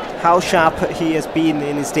know how sharp he has been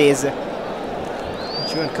in his days.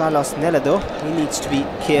 Juan Carlos Nella though, he needs to be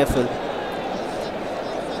careful.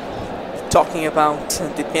 Talking about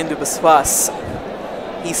Dipendra Biswas,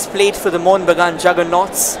 he's played for the Mohun Bagan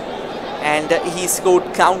Juggernauts, and he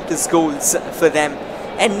scored countless goals for them.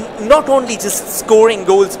 And not only just scoring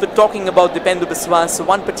goals, but talking about Dipendra Biswas,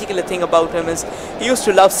 one particular thing about him is he used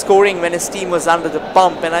to love scoring when his team was under the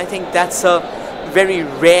pump, and I think that's a very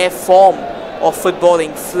rare form of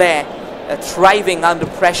footballing flair, thriving under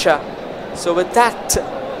pressure. So with that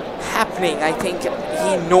happening, I think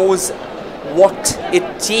he knows what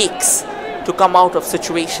it takes to come out of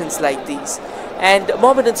situations like these. And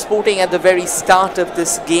Mohammedan Sporting, at the very start of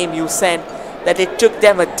this game, you said that it took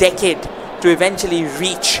them a decade to eventually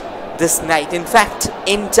reach this night. In fact,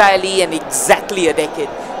 entirely and exactly a decade.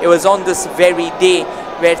 It was on this very day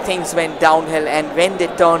where things went downhill, and when they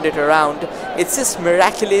turned it around, it's just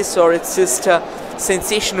miraculous, or it's just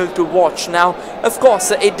sensational to watch. Now, of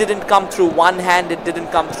course, it didn't come through one hand, it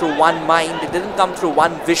didn't come through one mind, it didn't come through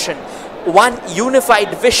one vision. One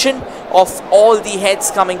unified vision of all the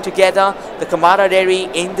heads coming together, the camaraderie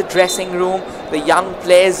in the dressing room, the young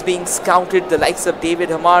players being scouted, the likes of David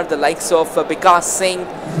Hamar, the likes of Vikas Singh.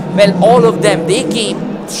 Well, all of them, they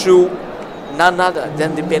came through none other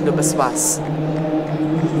than Dipendra Biswas.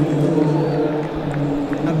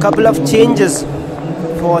 A couple of changes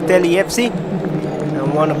for Delhi FC.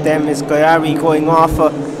 And one of them is Koyari going off.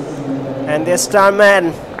 And their star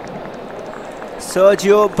man,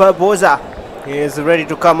 Sergio Barbosa, is ready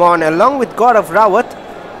to come on along with Gaurav Rawat.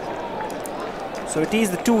 So it is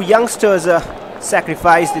the two youngsters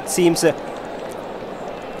sacrificed, it seems,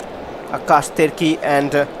 Akash Tirki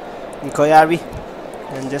and Koyari.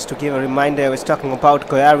 And just to give a reminder, I was talking about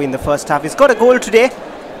Koyari in the first half. He's got a goal today,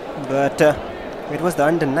 but it was the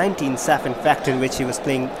under-19 SAF, in fact, in which he was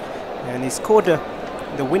playing, and he scored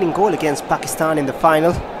the winning goal against Pakistan in the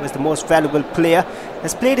final. Was the most valuable player,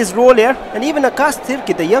 has played his role here. And even Akash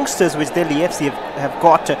Tirki, the youngsters which Delhi FC have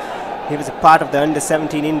got, he was a part of the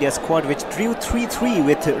under-17 India squad which drew 3-3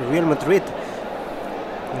 with Real Madrid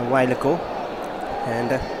a while ago.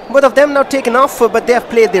 And both of them now taken off, but they have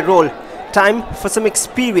played their role. Time for some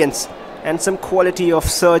experience and some quality of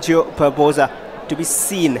Sergio Barbosa to be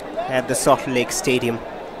seen at the Salt Lake Stadium.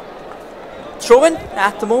 Throw-in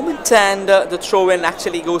at the moment, and the throw-in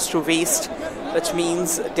actually goes to waste, which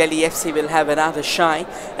means Delhi FC will have another shy.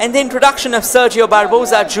 And the introduction of Sergio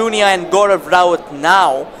Barbosa Jr. and Gaurav Rawat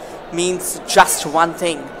now means just one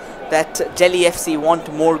thing, that Delhi FC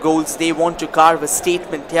want more goals. They want to carve a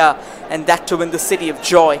statement here, and that to win the City of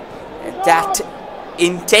Joy. And that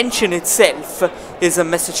intention itself is a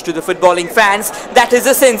message to the footballing fans. That is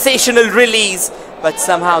a sensational release, but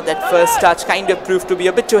somehow that first touch kind of proved to be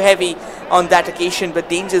a bit too heavy on that occasion. But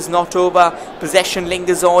danger's not over. Possession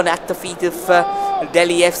lingers on at the feet of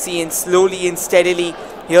Delhi FC, and slowly and steadily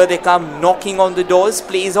here they come, knocking on the doors.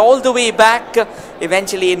 Plays all the way back,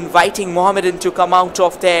 eventually inviting Mohammedan to come out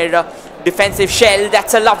of their defensive shell.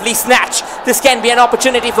 That's a lovely snatch. This can be an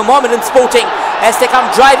opportunity for Mohammedan Sporting as they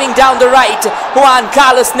come driving down the right. Juan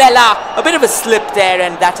Carlos Nella, a bit of a slip there,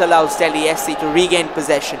 and that allows Delhi FC to regain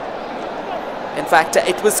possession. In fact,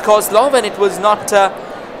 it was Kozlov and it was not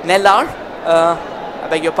Nellar. I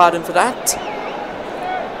beg your pardon for that.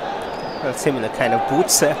 Well, similar kind of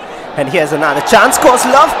boots. And here's another chance.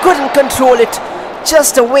 Kozlov couldn't control it,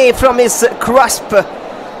 just away from his grasp.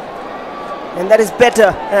 And that is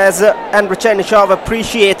better, as Andrei Chernyshov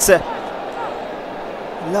appreciates.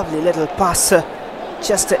 Lovely little pass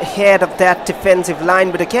just ahead of that defensive line.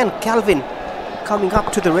 But again, Calvin coming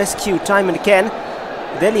up to the rescue time and again.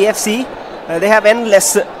 Delhi FC, they have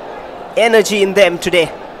endless energy in them today.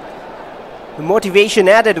 The motivation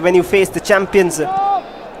added when you face the champions.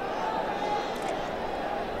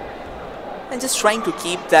 And just trying to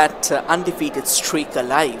keep that undefeated streak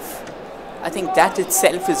alive. I think that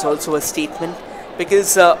itself is also a statement,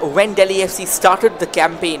 because when Delhi FC started the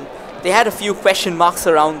campaign, they had a few question marks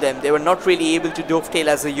around them. They were not really able to dovetail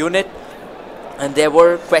as a unit, and there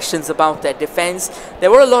were questions about their defense.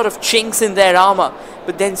 There were a lot of chinks in their armor,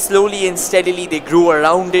 but then slowly and steadily they grew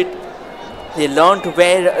around it. They learned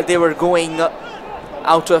where they were going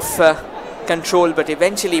out of control, but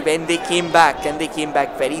eventually when they came back, and they came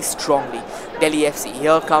back very strongly. Delhi FC,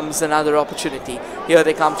 here comes another opportunity. Here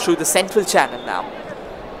they come through the central channel now.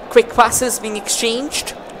 Quick passes being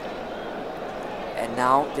exchanged, and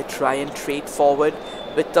now they try and trade forward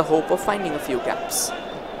with the hope of finding a few gaps.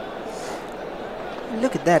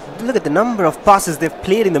 Look at that. Look at the number of passes they've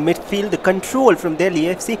played in the midfield, the control from Delhi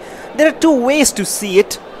FC. There are two ways to see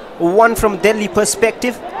it. One from Delhi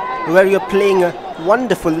perspective, where you're playing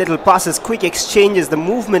wonderful little passes, quick exchanges, the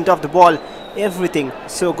movement of the ball, everything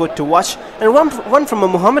so good to watch. And one from a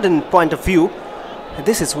Mohammedan point of view,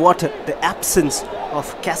 this is what the absence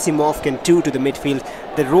of Kasimov can do to the midfield.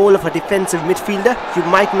 The role of a defensive midfielder, you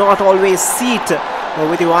might not always see it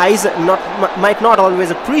with your eyes, might not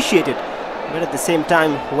always appreciate it. But at the same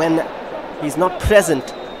time, when he's not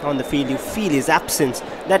present on the field, you feel his absence.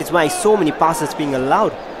 That is why so many passes being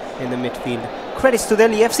allowed in the midfield. Credits to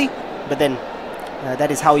Delhi FC, but then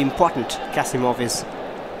that is how important Kasimov is.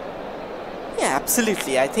 Yeah,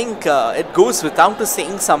 absolutely. I think it goes without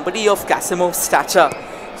saying, somebody of Kasimov's stature,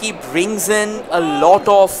 he brings in a lot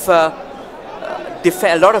of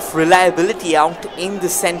reliability out in the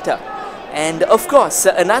center. And of course,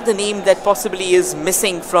 another name that possibly is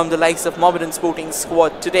missing from the likes of Mohammedan Sporting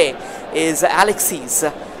squad today is Alexis.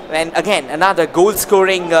 And again, another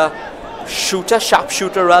goal-scoring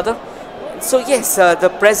sharpshooter rather. So yes, the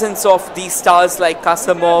presence of these stars like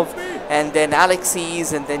Kasimov and then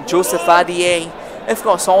Alexis and then Joseph Adier, of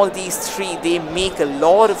course all these three, they make a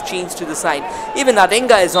lot of change to the side. Even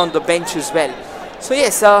Adenga is on the bench as well. So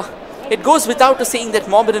yes, it goes without saying that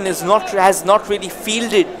Mohammedan has not really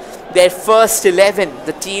fielded their first 11,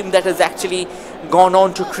 the team that has actually gone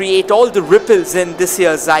on to create all the ripples in this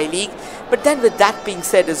year's I-League. But then with that being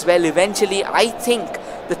said as well, eventually I think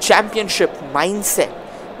the championship mindset,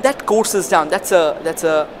 that courses down. That's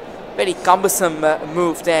a very cumbersome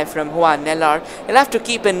move there from Juan Nellar. He'll have to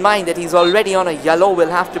keep in mind that he's already on a yellow. We'll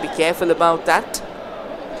have to be careful about that.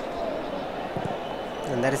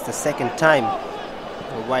 And that is the second time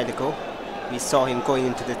a while ago we saw him going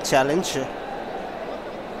into the challenge.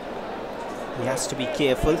 He has to be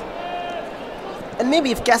careful. And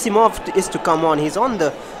maybe if Kasimov is to come on, he's on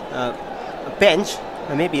the bench.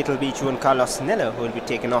 Maybe it'll be Juan Carlos Neller who will be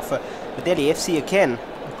taken off. But Delhi FC again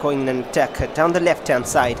going in an attack down the left-hand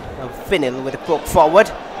side. Vinil with a poke forward.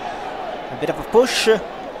 A bit of a push,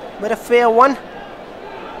 but a fair one.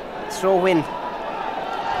 Throw in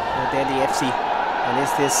Delhi FC. And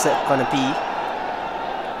is this going to be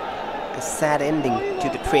a sad ending to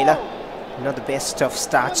the trailer? Not the best of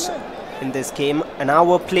starts in this game. An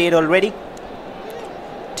hour played already.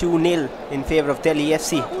 2-0 in favor of Delhi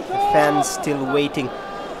FC. The fans still waiting.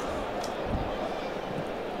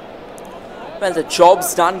 Well, the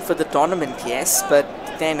job's done for the tournament, yes, but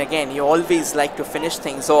then again, you always like to finish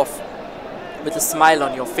things off with a smile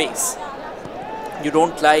on your face. You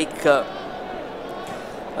don't like a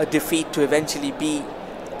defeat to eventually be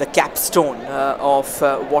the capstone of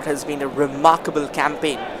what has been a remarkable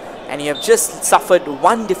campaign, and you have just suffered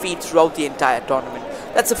one defeat throughout the entire tournament.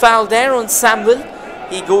 That's a foul there on Samuel.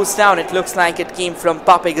 He goes down. It looks like it came from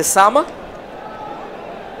Pape Gassama.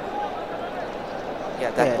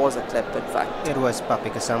 Yeah, that was a clip, in fact. It was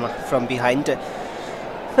Pape Gassama from behind.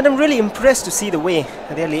 But I'm really impressed to see the way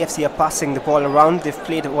the Delhi FC are passing the ball around. They've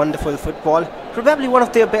played wonderful football. Probably one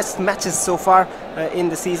of their best matches so far in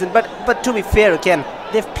the season. But to be fair again,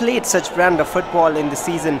 they've played such brand of football in the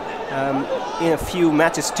season in a few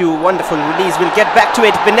matches too. Wonderful release. We'll get back to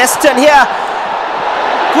it. Beneston here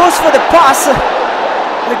goes for the pass.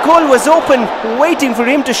 The goal was open, waiting for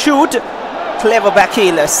him to shoot. Clever back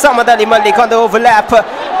heel. Samad Ali Malik on the overlap.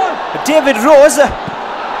 David Rose.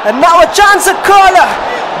 And now a chance at corner.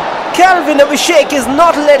 Calvin Abhishek is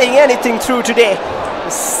not letting anything through today.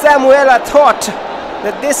 Samuela thought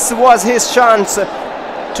that this was his chance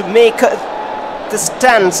to make the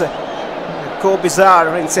stands go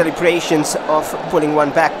bizarre in celebrations of pulling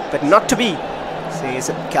one back, but not to be, says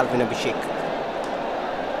Calvin Abhishek.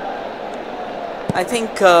 I think,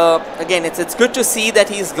 again, it's good to see that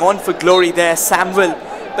he's gone for glory there, Samuel.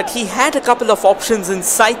 But he had a couple of options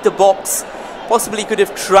inside the box. Possibly could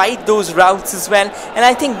have tried those routes as well. And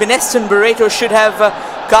I think Beneston Barreto should have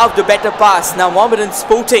carved a better pass. Now, Mohammedan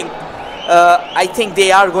Sporting, I think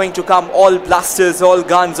they are going to come all blasters, all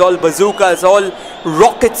guns, all bazookas, all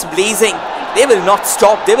rockets blazing. They will not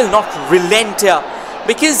stop. They will not relent here.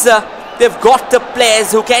 Because they've got the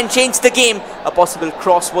players who can change the game. A possible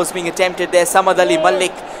cross was being attempted there. Samad Ali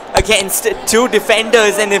Malik against two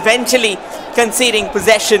defenders and eventually conceding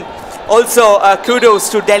possession. Also, kudos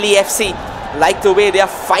to Delhi FC. Like the way they are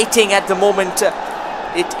fighting at the moment.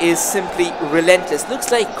 It is simply relentless.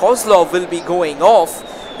 Looks like Kozlov will be going off.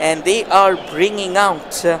 And they are bringing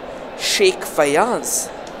out Sheikh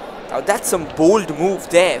Fayaz. Now that's some bold move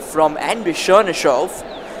there from Andriy Chernyshov.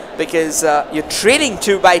 Because you're trailing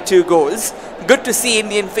 2-2 goals. Good to see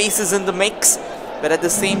Indian faces in the mix. But at the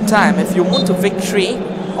same time, if you want a victory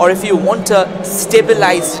or if you want a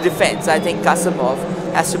stabilized defense, I think Kasimov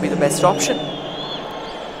has to be the best option.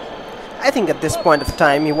 I think at this point of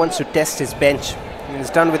time, he wants to test his bench.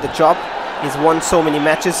 He's done with the job. He's won so many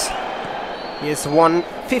matches. He has won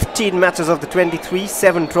 15 matches of the 23,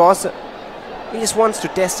 7 draws. He just wants to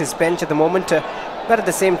test his bench at the moment. But at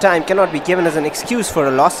the same time cannot be given as an excuse for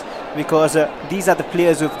a loss, because these are the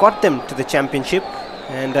players who've got them to the championship,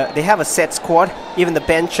 and they have a set squad. Even the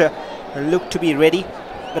bench look to be ready,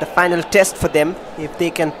 but a final test for them if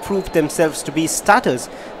they can prove themselves to be starters.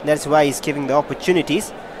 That's why he's giving the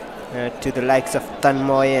opportunities to the likes of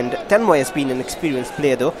Tanmoy, and Tanmoy has been an experienced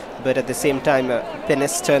player though, but at the same time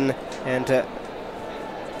Beneston, and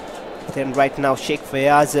then right now Sheikh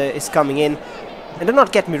Fayaz is coming in. And do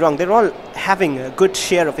not get me wrong, they're all having a good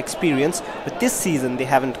share of experience, but this season they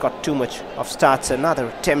haven't got too much of starts. Another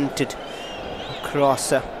attempted cross.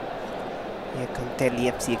 Here comes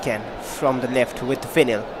Delhi FC again from the left with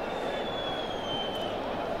Vinil.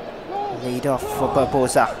 Laid off for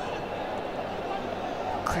Barbosa.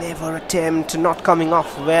 Clever attempt, not coming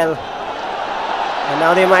off well. And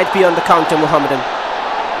now they might be on the counter, Mohammedan.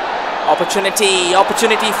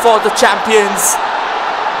 Opportunity for the champions.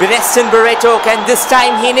 Benestin Barreto can this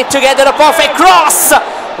time he knit together a perfect cross.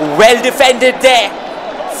 Well defended there.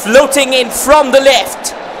 Floating in from the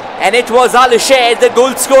left. And it was Alisher, the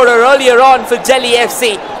goal scorer earlier on for Delhi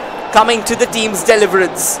FC, coming to the team's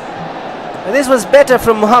deliverance. And this was better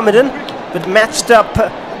from Mohammedan, but matched up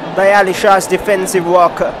by Alisher's defensive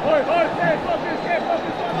work.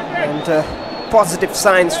 And positive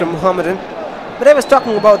signs from Mohammedan. But I was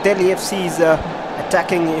talking about Delhi FC's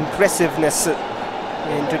attacking impressiveness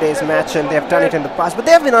in today's match, and they have done it in the past. But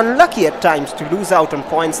they have been unlucky at times to lose out on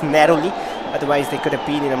points narrowly. Otherwise, they could have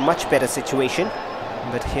been in a much better situation.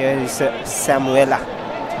 But here is Samuela.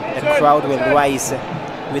 The crowd will rise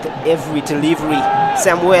with every delivery.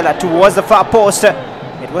 Samuela towards the far post.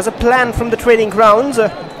 It was a plan from the training grounds,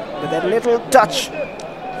 but that little touch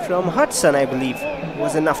from Hudson, I believe,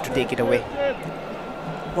 was enough to take it away.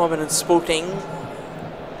 Mohammedan Sporting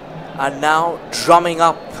are now drumming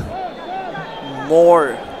up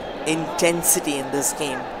more intensity in this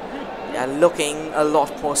game. They are looking a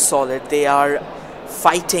lot more solid. They are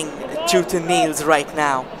fighting tooth and nails right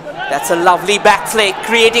now. That's a lovely back flick,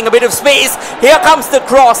 creating a bit of space. Here comes the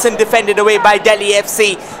cross and defended away by Delhi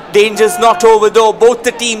FC. Danger's not over though. Both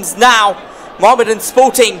the teams now. Mohammedan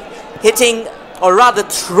Sporting hitting, or rather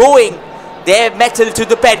throwing their metal to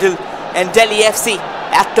the pedal, and Delhi FC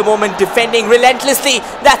at the moment defending relentlessly.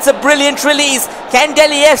 That's a brilliant release. Can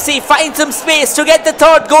Delhi FC find some space to get the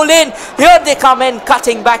third goal in? Here they come in,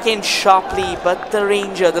 cutting back in sharply, but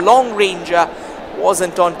the long ranger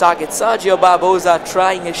wasn't on target. Sergio Barbosa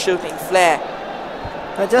trying his shooting flair.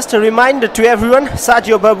 Just a reminder to everyone,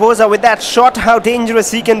 Sergio Barbosa with that shot, how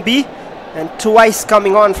dangerous he can be, and twice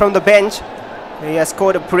coming on from the bench. He has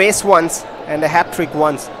scored a brace once and a hat-trick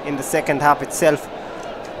once in the second half itself.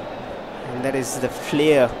 And that is the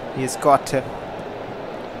flair he's got,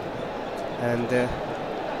 and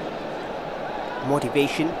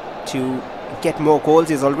motivation to get more goals.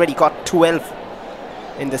 He's already got 12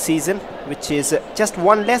 in the season, which is just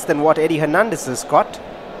one less than what Eddie Hernandez has got,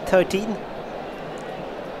 13.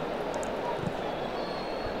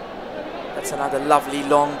 That's another lovely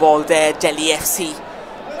long ball there. Delhi FC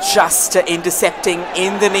just intercepting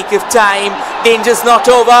in the nick of time. Danger's not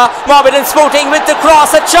over. Mohammedan Sporting with the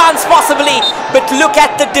cross, a chance possibly, but look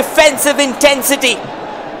at the defensive intensity.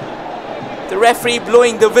 The referee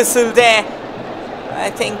blowing the whistle there. I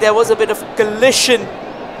think there was a bit of collision.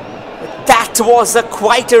 That was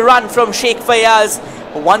quite a run from Sheikh Fayaz.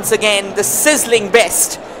 Once again, the sizzling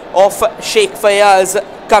best of Sheikh Fayaz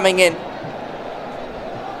coming in.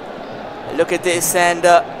 Look at this, and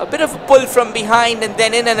a bit of a pull from behind, and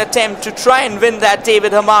then in an attempt to try and win that,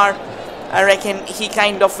 David Hamar, I reckon he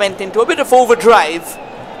kind of went into a bit of overdrive.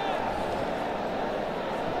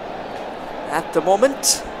 At the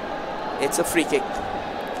moment, it's a free kick.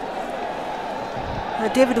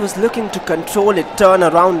 David was looking to control it, turn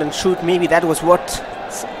around and shoot. Maybe that was what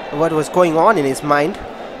was going on in his mind.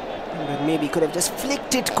 But maybe he could have just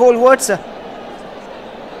flicked it goalwards.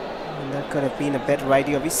 That could have been a better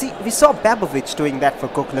idea. We saw Babovic doing that for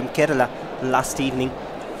Gokulam Kerala last evening.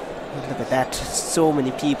 Look at that, so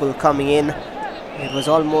many people coming in. It was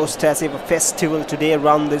almost as if a festival today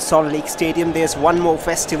around the Salt Lake Stadium. There's one more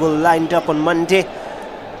festival lined up on Monday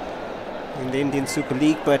in the Indian Super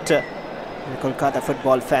League, but the Kolkata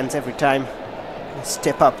football fans every time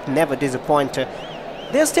step up, never disappoint.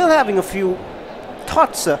 They're still having a few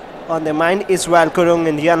thoughts on their mind. Israel Kurung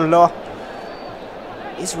and Yan Law.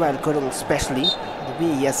 Israel Kurung especially, the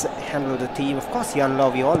way he has handled the team. Of course, Yan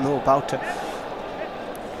Law we all know about.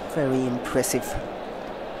 Very impressive.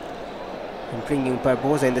 And bringing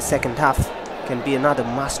Barbosa in the second half can be another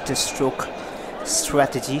master stroke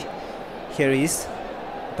strategy. Here he is,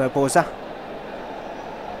 Barbosa.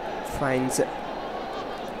 Finds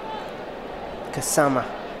Kasama.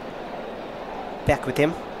 Back with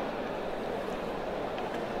him.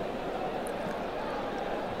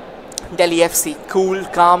 Delhi FC, cool,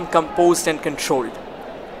 calm, composed and controlled.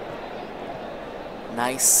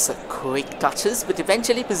 Nice quick touches, but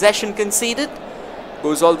eventually possession conceded.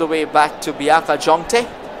 Goes all the way back to Biaka Jongte.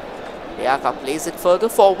 Biaka plays it further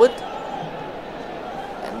forward.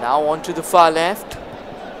 And now on to the far left.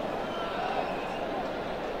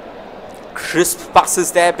 Crisp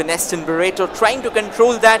passes there, Benestin Barreto trying to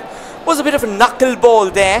control that. Was a bit of a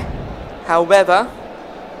knuckleball there. However,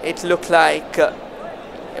 it looked like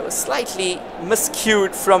it was slightly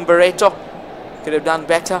miscued from Barreto. Could have done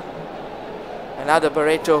better. Another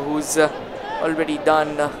Barreto who's already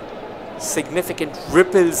done significant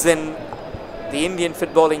ripples in the Indian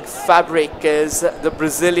footballing fabric is the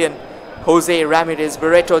Brazilian Jose Ramirez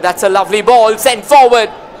Barreto. That's a lovely ball sent forward,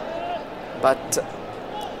 but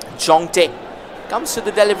Jongtae comes to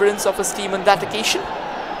the deliverance of his team on that occasion.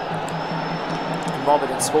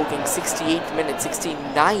 Mohammedan Sporting 68 minutes,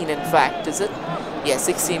 69 in fact, is it? Yeah,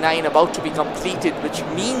 69 about to be completed, which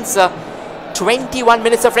means 21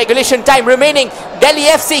 minutes of regulation time remaining. Delhi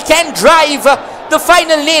FC can drive the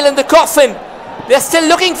final nail in the coffin. They're still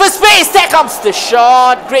looking for space. There comes the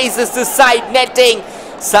shot, grazes the side netting.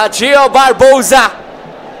 Sergio Barbosa,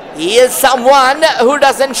 he is someone who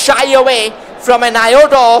doesn't shy away from an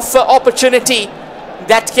iota of opportunity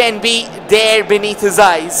that can be there beneath his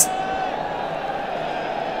eyes.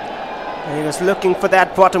 And he was looking for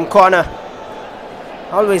that bottom corner.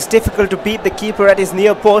 Always difficult to beat the keeper at his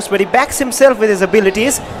near post, but he backs himself with his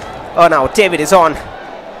abilities. Oh, now David is on.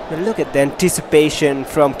 But look at the anticipation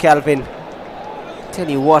from Calvin. Tell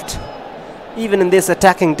you what, even in this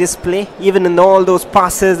attacking display, even in all those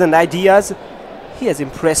passes and ideas, he has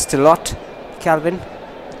impressed a lot, Calvin.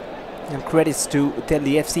 And credits to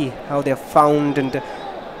Delhi FC, how they have found and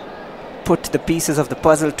put the pieces of the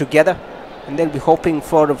puzzle together. And they'll be hoping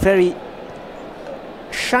for a very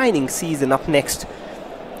shining season up next.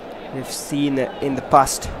 We've seen in the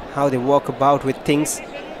past how they walk about with things.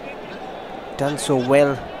 Done so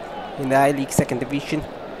well in the I-League second division,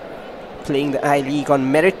 playing the I-League on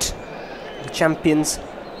merit. The champions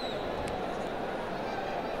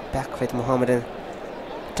back with Mohammedan.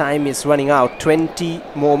 Time is running out. 20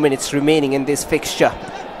 more minutes remaining in this fixture.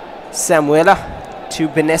 Samuela to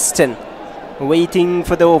Beneston, waiting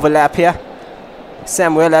for the overlap here.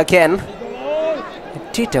 Samuela again,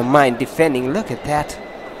 determined defending. Look at that.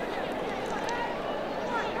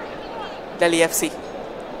 Delhi FC,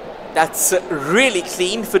 that's really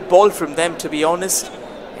clean football from them, to be honest.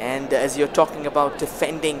 And as you're talking about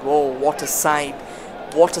defending, oh, what a sight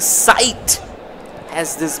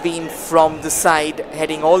has this been from the side,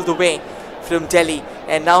 heading all the way from Delhi.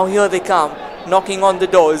 And now here they come, knocking on the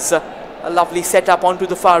doors. A lovely setup onto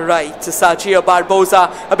the far right. Sergio Barbosa,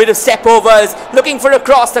 a bit of step overs, looking for a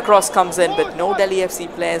cross. The cross comes in, but no Delhi FC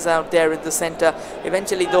players out there in the center.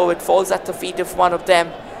 Eventually, though, it falls at the feet of one of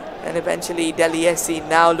them. And eventually Delhi FC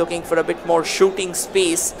now looking for a bit more shooting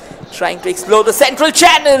space, trying to explore the central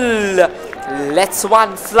channel. Lets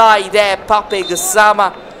one fly there, Pape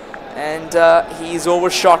Gassama, and he's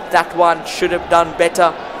overshot that one. Should have done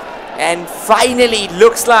better. And finally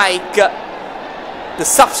looks like the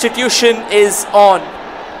substitution is on.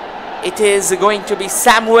 It is going to be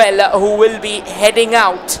Samuel who will be heading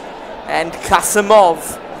out, and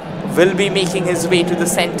Kasimov will be making his way to the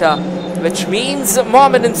center, which means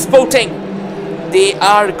Mohammedan Sporting, they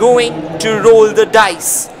are going to roll the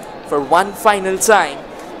dice for one final time,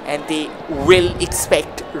 and they will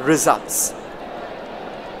expect results.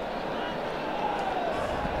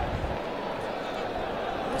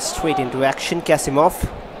 Straight into action, Kasimov.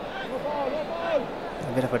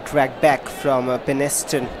 A bit of a drag back from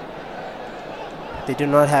Beneston. They do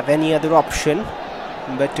not have any other option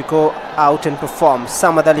but to go out and perform.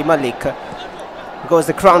 Samad Ali Malik goes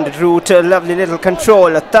the grounded route. A lovely little control.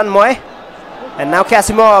 Tanmoy. And now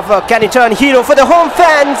Kasimov, can he turn hero for the home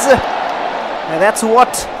fans? And that's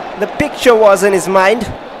what the picture was in his mind,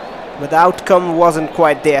 but the outcome wasn't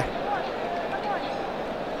quite there.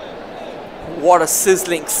 What a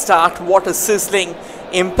sizzling start, what a sizzling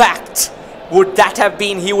impact would that have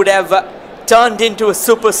been. He would have turned into a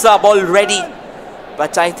super sub already.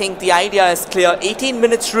 But I think the idea is clear. 18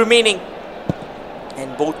 minutes remaining,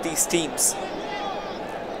 and both these teams,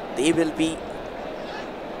 they will be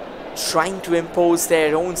trying to impose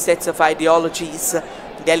their own sets of ideologies.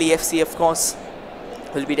 Delhi FC, of course,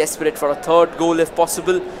 will be desperate for a third goal if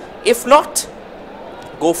possible. If not,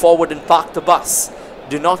 go forward and park the bus.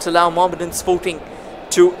 Do not allow Mohammedan Sporting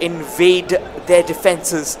to invade their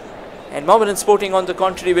defences. And Mohammedan Sporting, on the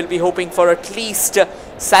contrary, will be hoping for at least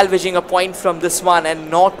salvaging a point from this one and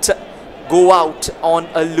not go out on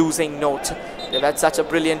a losing note. They've had such a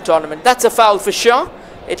brilliant tournament. That's a foul for sure.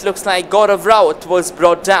 It looks like Gaurav Rawat was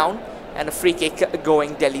brought down, and a free kick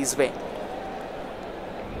going Delhi's way.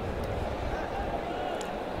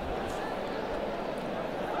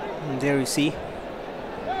 And there you see,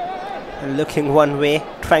 looking one way,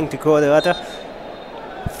 trying to go the other.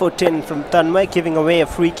 Foot in from Tanmay, giving away a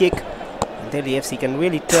free kick. And Delhi FC can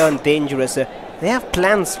really turn dangerous. They have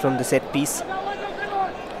plans from the set piece.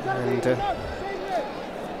 And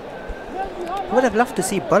I would have loved to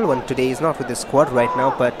see Balwan today. He's not with the squad right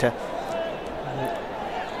now, but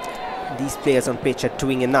these players on pitch are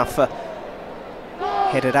doing enough.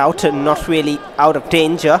 Headed out and not really out of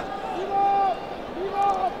danger.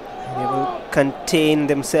 They will contain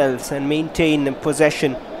themselves and maintain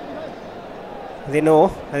possession. They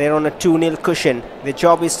know they're on a 2-0 cushion. Their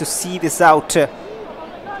job is to see this out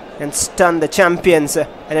and stun the champions.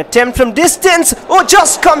 An attempt from distance. Oh,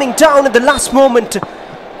 just coming down at the last moment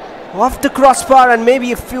off the crossbar, and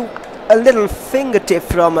maybe a little fingertip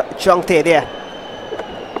from Jongtae there.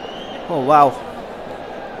 Oh wow,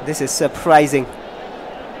 this is surprising.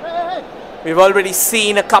 We've already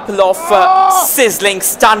seen a couple of sizzling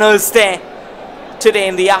stunners there today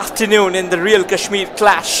in the afternoon in the Real Kashmir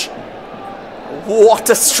clash. What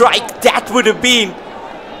a strike that would have been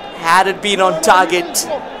had it been on target.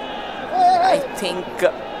 I think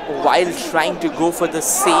while trying to go for the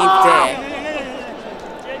save there,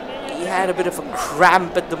 he had a bit of a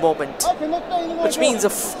cramp at the moment, which means a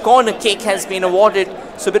corner kick has been awarded.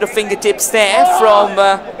 So a bit of fingertips there from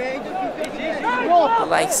the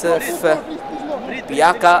likes of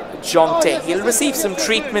Biaka Jongtae. He'll receive some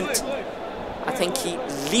treatment. I think he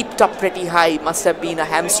leaped up pretty high. Must have been a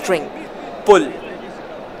hamstring pull.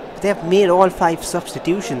 They have made all 5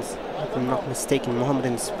 substitutions, if I'm not mistaken,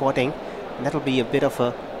 Mohammedan Sporting. And that'll be a bit of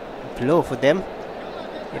a blow for them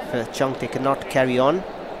if Jongtae cannot carry on.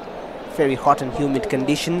 Very hot and humid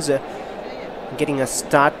conditions. Getting a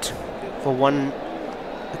start for one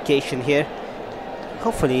occasion here.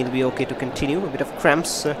 Hopefully it'll be okay to continue. A bit of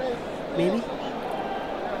cramps maybe.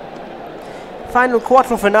 Final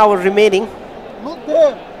quarter of an hour remaining. Look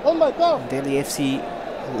there, on my God. Delhi FC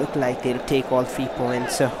look like they'll take all 3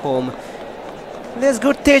 points home. There's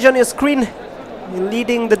good Tej on your screen,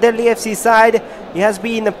 leading the Delhi FC side. He has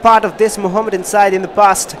been a part of this Mohammedan side in the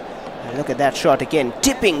past. And look at that shot again,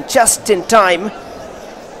 tipping just in time,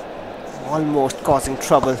 almost causing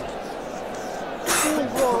trouble.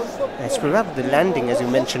 Let's grab the landing, as you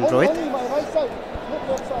mentioned, Rohit.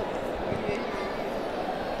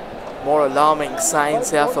 More alarming signs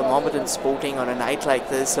here for Mohammedan Sporting on a night like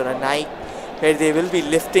this, on a night where they will be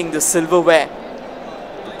lifting the silverware.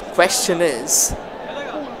 The question is,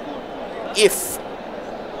 if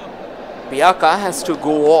Biaka has to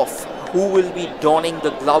go off, who will be donning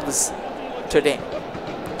the gloves today?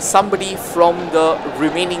 Somebody from the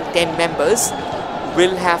remaining 10 members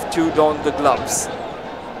will have to don the gloves.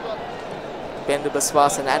 Bender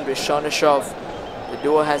Baswas and Andrei Shonashov. The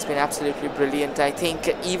duo has been absolutely brilliant. I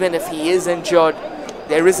think even if he is injured,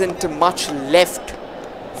 there isn't much left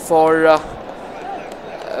for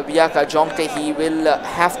Biaka Jongtae. He will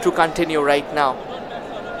have to continue right now,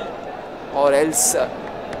 or else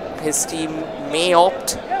his team may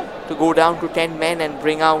opt to go down to 10 men and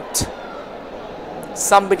bring out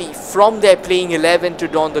somebody from their playing 11 to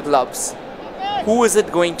don the gloves. Who is it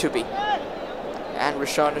going to be? And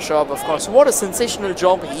Rishan Ashab, of course. What a sensational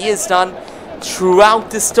job he has done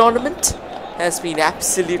throughout this tournament. Has been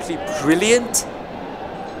absolutely brilliant.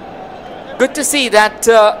 Good to see that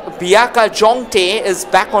Biaka Jongtae is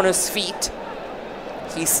back on his feet.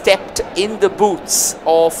 He stepped in the boots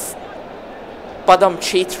of Padam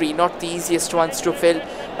Chetri, not the easiest ones to fill.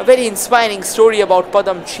 A very inspiring story about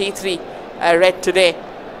Padam Chetri I read today.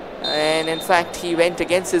 And in fact, he went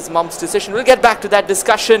against his mum's decision. We'll get back to that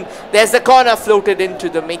discussion. There's the corner floated into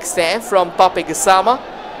the mix there from Pape Gisama.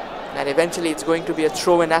 And eventually it's going to be a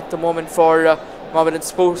throw-in at the moment for Mohammedan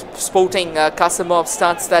Sporting. Kasimov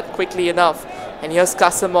starts that quickly enough. And here's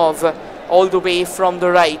Kasimov all the way from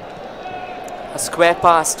the right. A square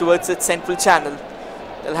pass towards its central channel.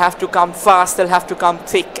 They'll have to come fast, they'll have to come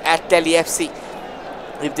thick at Delhi FC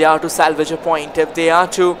if they are to salvage a point, if they are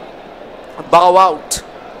to bow out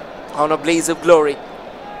on a blaze of glory.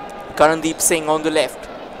 Karandeep Singh on the left.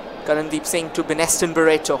 Karandeep Singh to Benestin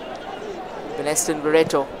Barreto. Benestin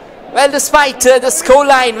Barreto. Well, despite the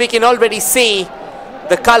scoreline, we can already see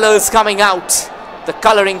the colours coming out. The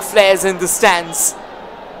colouring flares in the stands.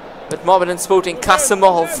 But Mohammedan Sporting,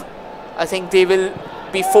 Kasimov, I think they will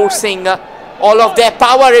be forcing all of their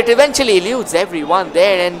power. It eventually eludes everyone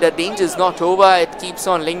there, and the danger's not over. It keeps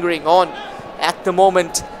on lingering on at the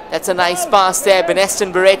moment. That's a nice pass there.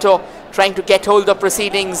 Benestin Barreto trying to get hold of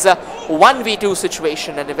proceedings. 1v2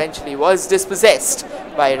 situation, and eventually was dispossessed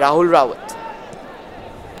by Rahul Rawat.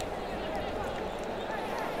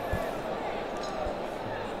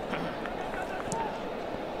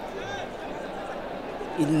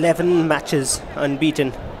 "11 matches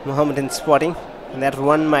unbeaten, Mohammedan Sporting, and that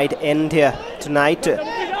run might end here tonight,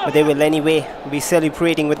 but they will anyway be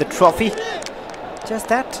celebrating with the trophy. Just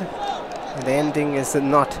that, the ending is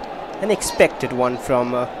not an expected one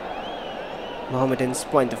from Mohammedan's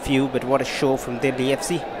point of view, but what a show from Delhi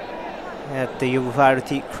FC at the Yuva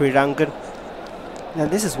Bharati Krirangan. Now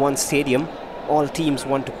this is one stadium all teams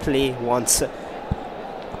want to play once.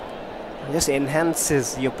 just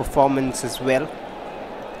enhances your performance as well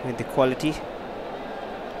with the quality.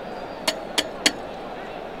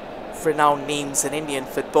 Renowned names in Indian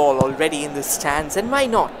football already in the stands, and why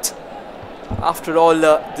not? After all,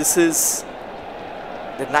 this is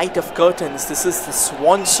the night of curtains. This is the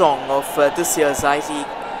swan song of this year's I-League.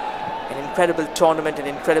 An incredible tournament, an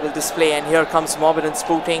incredible display, and here comes Mohammedan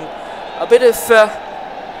Sporting. A bit of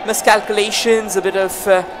miscalculations, a bit of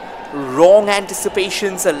wrong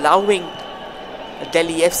anticipations, allowing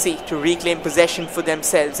Delhi FC to reclaim possession for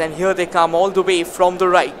themselves, and here they come all the way from the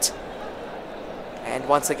right. And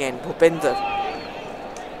once again, Bhupinder,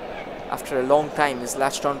 after a long time, is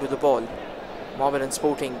latched onto the ball. Mohammedan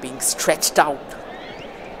Sporting being stretched out.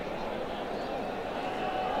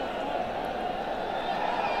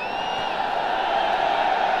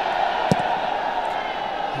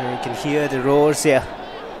 You can hear the roars here.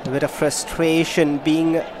 A bit of frustration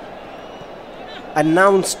being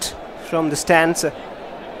announced from the stands.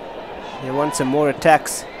 They want some more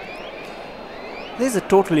attacks. There's a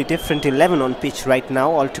totally different 11 on pitch right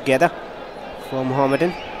now altogether for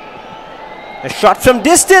Mohammedan. A shot from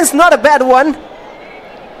distance, not a bad one.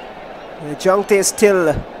 Jongte is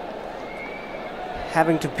still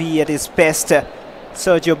having to be at his best.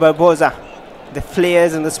 Sergio Barbosa. The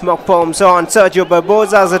flares and the smoke bombs on Sergio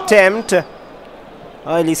Barbosa's attempt.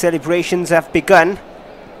 Early celebrations have begun.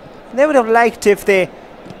 They would have liked if they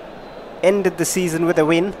ended the season with a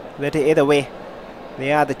win, but either way,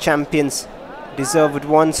 they are the champions, deserved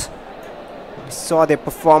ones. We saw their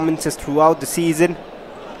performances throughout the season,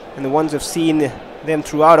 and the ones who've seen them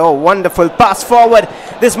throughout. Oh, wonderful pass forward.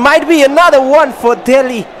 This might be another one for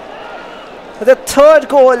Delhi. The third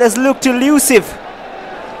goal has looked elusive,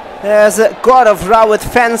 as Gaurav Rawat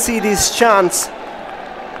fancied his chance.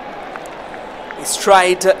 He's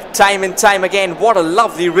tried time and time again. What a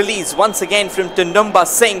lovely release once again from Tundumba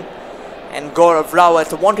Singh. And Gaurav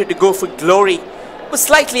Rawat wanted to go for glory. Was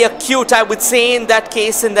slightly acute, I would say, in that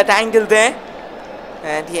case, in that angle there.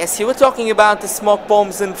 And yes, you were talking about the smoke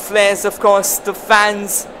bombs and flares. Of course, the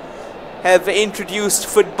fans have introduced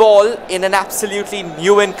football in an absolutely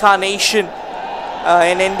new incarnation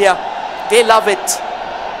in India. They love it.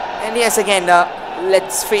 And yes, again,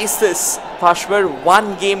 let's face this, Pashwar,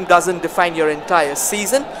 one game doesn't define your entire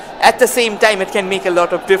season. At the same time, it can make a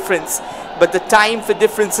lot of difference. But the time for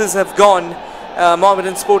differences have gone.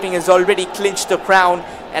 Mohammedan Sporting has already clinched the crown,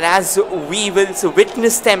 and as we will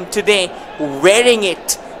witness them today wearing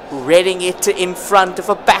it in front of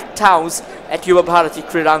a packed house at Yuva Bharati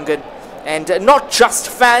Kridangan. And not just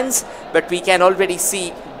fans, but we can already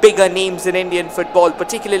see bigger names in Indian football,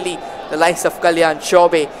 particularly the likes of Kalyan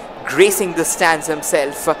Chaubey gracing the stands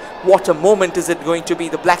himself. What a moment is it going to be,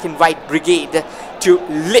 the black and white brigade, to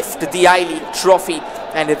lift the I-League trophy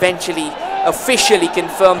and eventually officially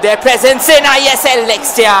confirm their presence in ISL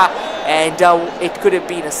next year. And it could have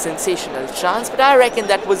been a sensational chance, but I reckon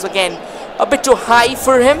that was again a bit too high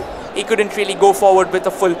for him. He couldn't really go forward with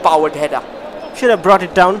a full powered header. Should have brought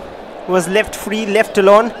it down. Was left free, left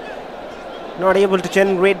alone. Not able to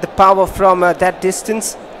generate the power from that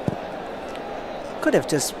distance. Could have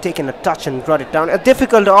just taken a touch and brought it down. A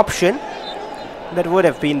difficult option. That would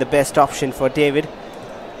have been the best option for David.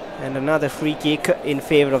 And another free kick in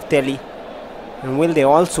favor of Delhi. And will they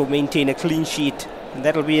also maintain a clean sheet? And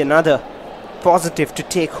that'll be another positive to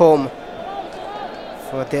take home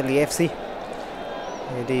for Delhi FC.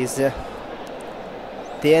 It is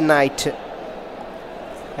their night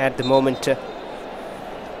at the moment. And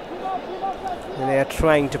they are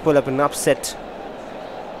trying to pull up an upset.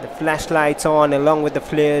 The flashlights on along with the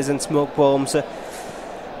flares and smoke bombs.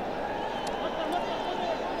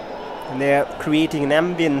 And they are creating an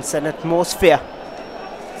ambience and atmosphere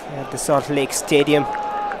at the Salt Lake Stadium.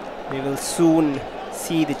 We will soon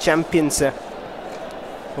see the champions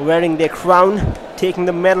wearing their crown, taking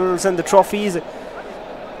the medals and the trophies.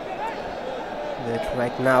 But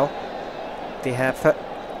right now they have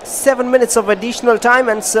 7 minutes of additional time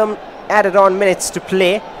and some added on minutes to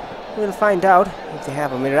play. We'll find out if they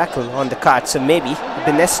have a miracle on the cards. So maybe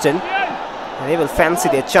Beneston, they will fancy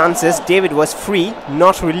their chances. David was free,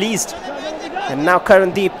 not released. And now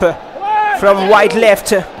Karandeep from wide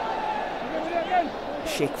left.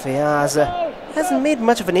 Sheikh Fayaz hasn't made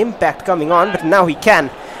much of an impact coming on, but now he can.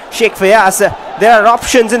 Sheikh Fayaz, there are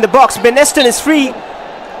options in the box. Beneston is free.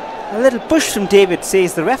 A little push from David,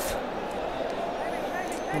 says the ref.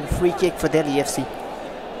 And a free kick for Delhi FC.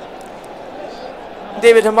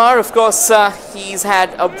 David Hamar, of course, he's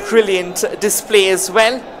had a brilliant display as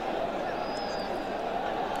well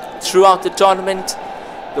throughout the tournament.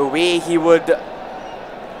 The way he would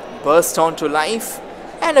burst onto life,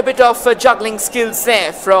 and a bit of juggling skills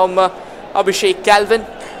there from Abhishek Calvin.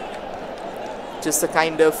 Just the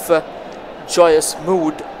kind of joyous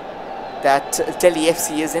mood that Delhi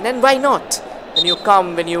FC is in, and why not?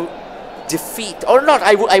 When you defeat, or not,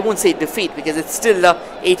 I won't say defeat, because it's still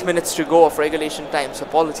 8 minutes to go of regulation time, so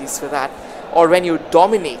apologies for that. Or when you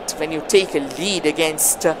dominate, when you take a lead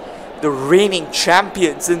against the reigning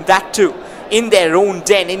champions, and that too in their own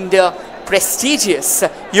den, in the prestigious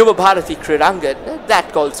Yuva Bharati Krirangan,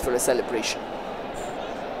 that calls for a celebration.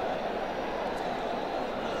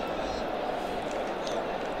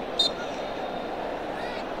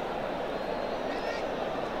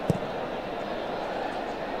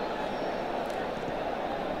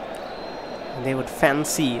 They would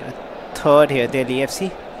fancy a third here, Delhi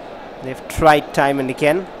FC. They've tried time and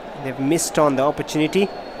again. They've missed on the opportunity.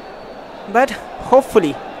 But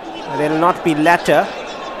hopefully they'll not be latter.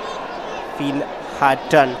 Feel hard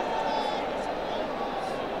done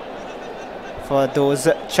for those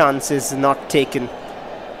chances not taken.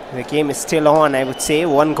 The game is still on, I would say.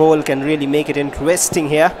 One goal can really make it interesting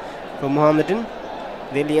here for Mohammedan.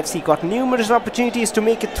 Delhi FC got numerous opportunities to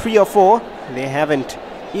make it 3 or 4. They haven't,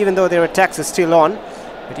 even though their attacks are still on.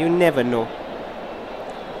 But you never know.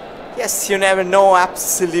 Yes, you never know,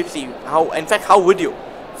 absolutely. In fact, how would you?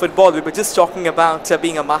 Football, we were just talking about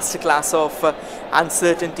being a masterclass of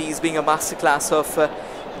uncertainties, being a masterclass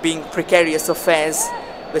of being precarious affairs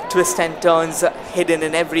with twists and turns hidden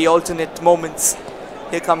in every alternate moments.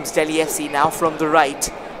 Here comes Delhi FC now from the right.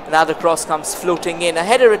 Another cross comes floating in. A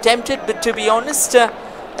header attempted, but to be honest,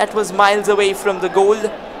 that was miles away from the goal.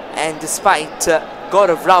 And despite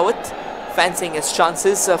Gaurav Rawat fancying his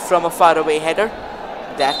chances from a faraway header,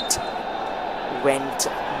 that went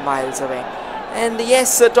miles away. And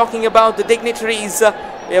yes, talking about the dignitaries,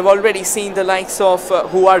 we have already seen the likes of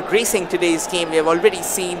who are gracing today's game. We have already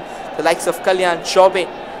seen the likes of Kalyan Chaube,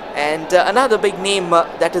 and another big name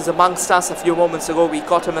that is amongst us. A few moments ago we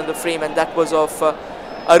caught him in the frame, and that was of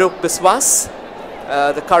Arup Biswas,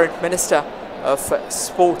 the current Minister of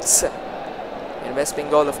Sports in West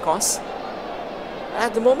Bengal, of course.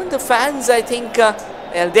 At the moment the fans, I think,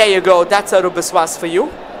 well, there you go, that's Arup Biswas for you.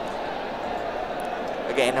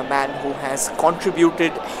 Again, a man who has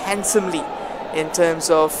contributed handsomely in terms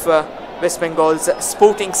of West Bengal's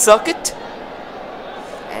sporting circuit,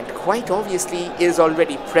 and quite obviously is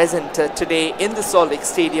already present today in the Salt Lake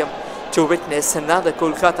Stadium to witness another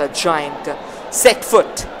Kolkata giant set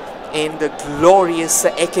foot in the glorious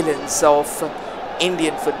echelons of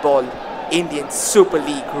Indian football, Indian Super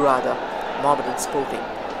League rather, Mohammedan Sporting.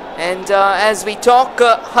 And as we talk,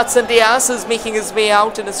 Hudson Diaz is making his way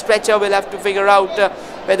out in a stretcher. We'll have to figure out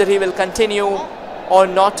whether he will continue or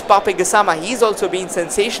not. Pape Gassama, he's also been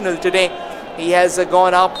sensational today. He has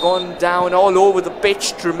gone up, gone down, all over the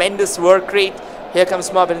pitch. Tremendous work rate. Here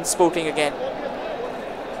comes Mohammedan Sporting again.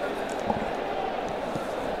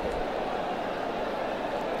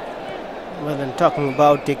 Well, and talking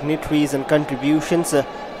about dignitaries and contributions,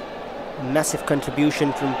 massive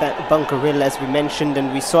contribution from Bunkerville, as we mentioned,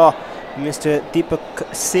 and we saw Mr.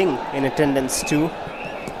 Deepak Singh in attendance too.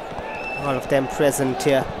 All of them present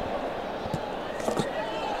here,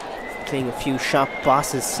 playing a few sharp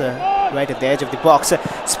passes right at the edge of the box.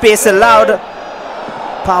 Space allowed,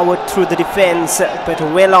 powered through the defense, but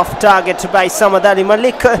well off target by Samad Ali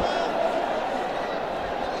Malik.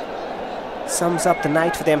 Sums up the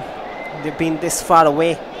night for them. They've been this far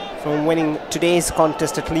away from winning today's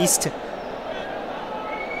contest at least.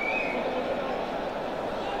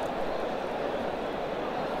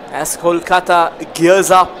 As Kolkata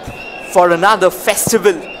gears up for another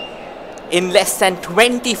festival in less than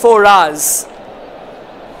 24 hours.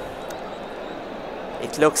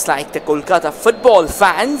 It looks like the Kolkata football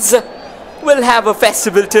fans will have a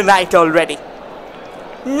festival tonight already.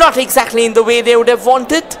 Not exactly in the way they would have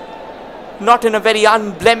wanted, not in a very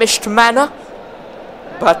unblemished manner,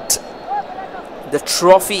 but the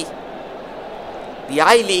trophy, the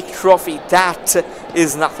I-League trophy, that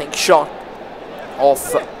is nothing short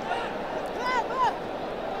of,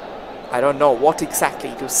 I don't know what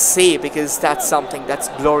exactly to say, because that's something that's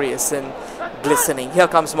glorious and glistening. Here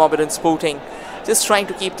comes Mohammedan Sporting, just trying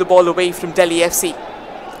to keep the ball away from Delhi FC.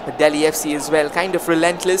 But Delhi FC as well, kind of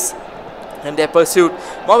relentless in their pursuit.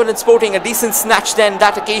 Mohammedan Sporting, a decent snatch then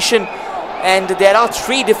that occasion. And there are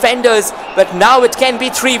 3 defenders, but now it can be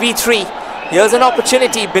 3v3. Here's an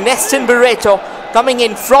opportunity. Benestin Barreto coming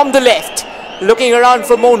in from the left, looking around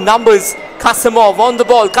for more numbers. Kasimov on the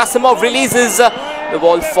ball. Kasimov releases the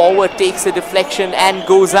ball forward, takes a deflection and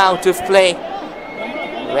goes out of play.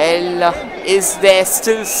 Well, is there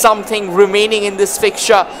still something remaining in this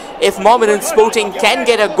fixture? If Mohammedan Sporting can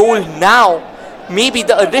get a goal now, maybe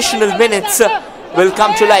the additional minutes will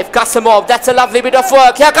come to life. Kasimov, that's a lovely bit of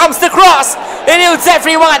work. Here comes the cross. Eludes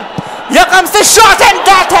everyone. Here comes the shot, and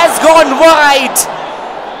that has gone wide.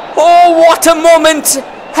 Oh, what a moment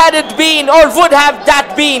had it been, or would have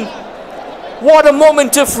that been. What a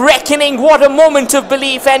moment of reckoning, what a moment of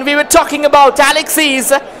belief. And we were talking about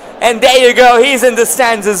Alexis, and there you go, he's in the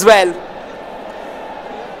stands as well.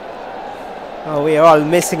 Oh, we are all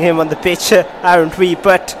missing him on the pitch, aren't we?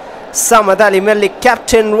 But Samad Ali Malik,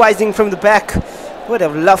 captain, rising from the back. Would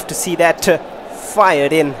have loved to see that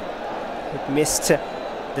fired in. It missed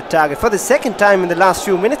the target. For the second time in the last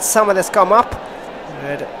few minutes, Samad has come up.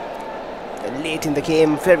 But late in the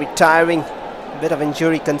game, very tiring. A bit of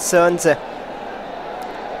injury concerns.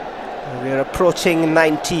 We're approaching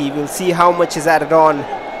 90. We'll see how much is added on.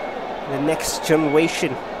 The next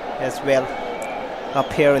generation as well.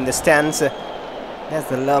 Up here in the stands. There's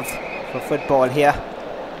the love for football here.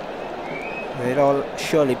 They'll all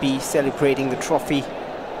surely be celebrating the trophy.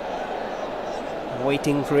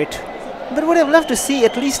 Waiting for it. But would have loved to see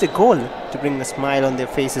at least a goal to bring a smile on their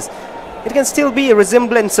faces. It can still be a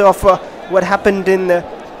resemblance of what happened in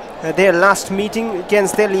their last meeting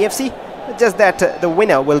against Delhi FC. Just that the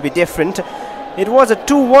winner will be different. It was a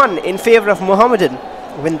 2-1 in favour of Mohammedan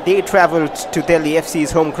when they travelled to Delhi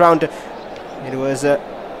FC's home ground. It was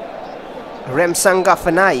Remsanga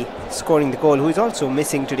Fanai scoring the goal, who is also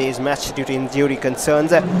missing today's match due to injury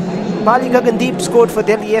concerns. Bali Gagandeep scored for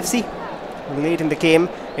Delhi FC late in the game.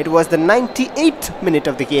 It was the 98th minute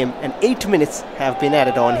of the game, and 8 minutes have been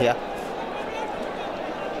added on here.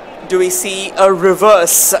 Do we see a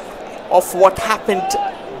reverse of what happened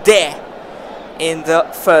there in the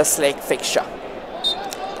first leg fixture?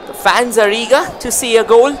 The fans are eager to see a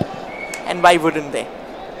goal, and why wouldn't they?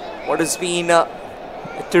 What has been a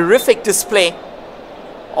terrific display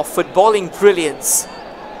of footballing brilliance.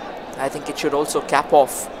 I think it should also cap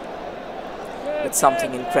off with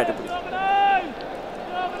something incredible.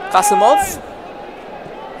 Kasimov,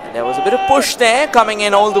 and there was a bit of push there coming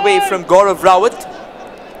in all the way from Gaurav Rawat,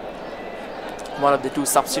 one of the two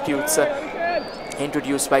substitutes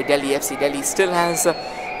introduced by Delhi FC. Delhi still has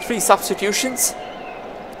 3 substitutions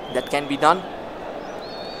that can be done.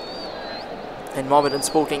 And Mohammedan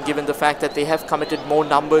Sporting, given the fact that they have committed more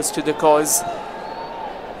numbers to the cause,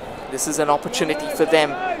 this is an opportunity for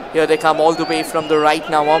them. Here they come all the way from the right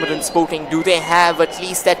now, Mohammedan Sporting. Do they have at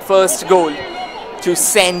least that first goal to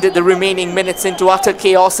send the remaining minutes into utter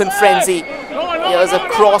chaos and frenzy? Here's a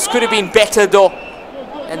cross, could have been better though.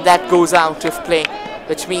 And that goes out of play,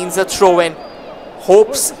 which means a throw-in.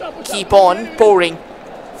 Hopes keep on pouring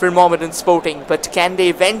for Mohammedan Sporting, but can they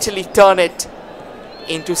eventually turn it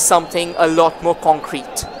into something a lot more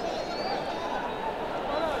concrete?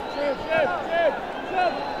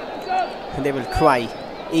 And they will try.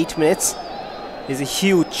 8 minutes is a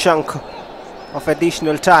huge chunk of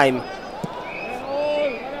additional time.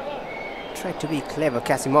 Tried to be clever,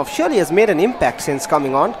 Kasimov. Surely has made an impact since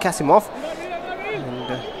coming on, Kasimov.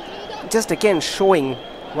 And just again showing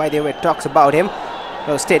why there were talks about him.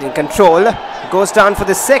 Oh, stayed in control. Goes down for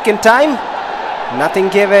the second time. Nothing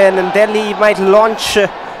given, and Delhi might launch a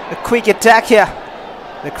quick attack here.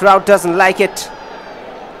 The crowd doesn't like it.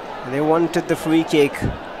 They wanted the free kick.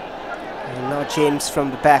 And now James from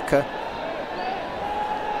the back.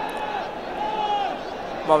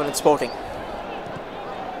 Mohammedan Sporting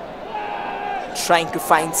trying to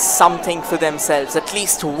find something for themselves, at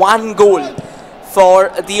least one goal for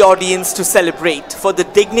the audience to celebrate, for the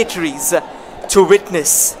dignitaries to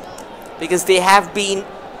witness, because they have been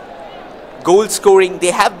goal scoring,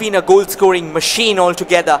 they have been a goal scoring machine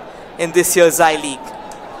altogether in this year's I-League.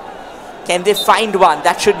 Can they find one?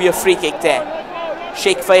 That should be a free kick there.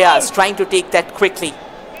 Sheikh Fayaz trying to take that quickly.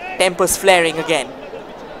 Tempers flaring again.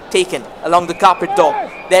 Taken along the carpet though.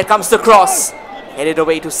 There comes the cross. Headed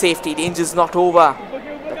away to safety. Danger's not over.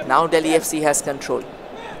 But now Delhi FC has control.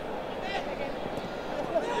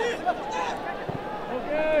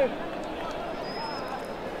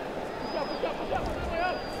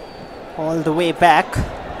 All the way back.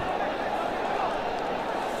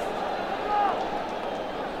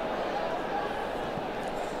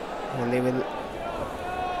 And they will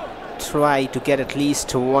try to get at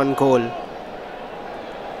least one goal.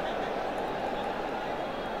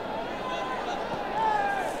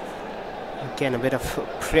 Again, a bit of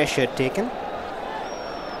pressure taken.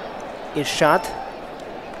 Irshad.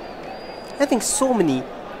 I think so many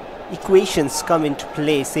equations come into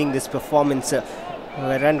play seeing this performance.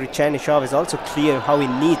 Where Randy Chainishov is also clear how he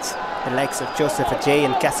needs the likes of Joseph Ajay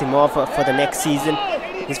and Kasimov for the next season.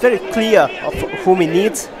 He's very clear of whom he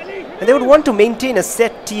needs. and they would want to maintain a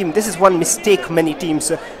set team. This is one mistake many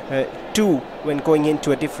teams do when going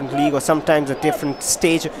into a different league or sometimes a different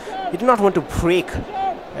stage. You do not want to break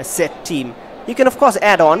a set team. You can of course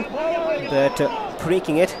add on, but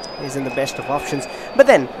breaking it isn't the best of options. But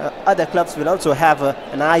then other clubs will also have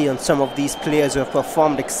an eye on some of these players who have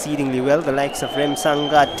performed exceedingly well, the likes of Rem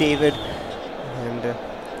Sangha, David and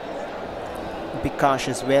Bikash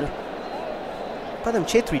as well. Padam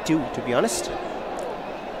Chetri too, to be honest.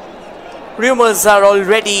 Rumours are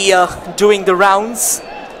already doing the rounds,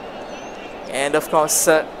 and of course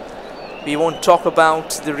we won't talk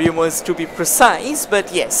about the rumours to be precise,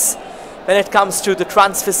 but yes, when it comes to the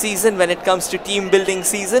transfer season, when it comes to team building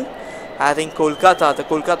season, I think the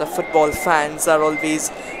Kolkata football fans are always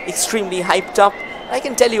extremely hyped up. I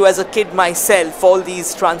can tell you as a kid myself, all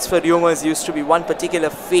these transfer rumours used to be one particular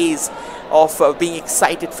phase of being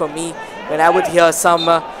excited for me when I would hear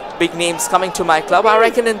some big names coming to my club. I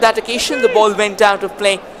reckon in that occasion the ball went out of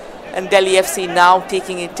play, and Delhi FC now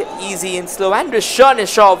taking it easy and slow. Andris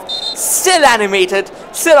Chernyshov still animated,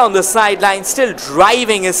 still on the sideline, still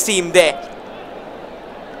driving his team there.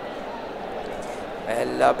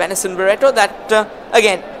 Well, Benison Barreto, that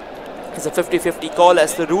again is a 50-50 call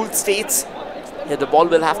as the rule states. Here the ball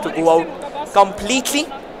will have to go out completely.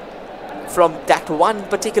 From that one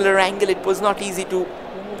particular angle, it was not easy to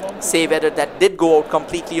say whether that did go out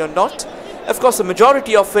completely or not. Of course, the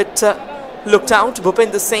majority of it looked out.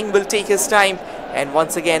 Bhupinder Singh will take his time, and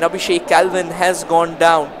once again Abhishek Calvin has gone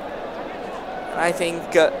down. I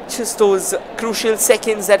think just those crucial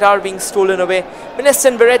seconds that are being stolen away.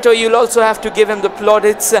 Benison Barreto, you'll also have to give him the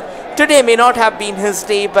plaudits. Today may not have been his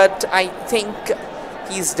day, but I think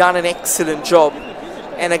he's done an excellent job.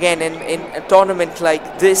 And again, in a tournament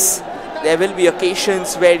like this, there will be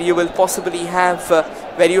occasions where you will possibly have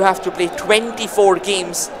where you have to play 24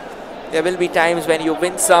 games. There will be times when you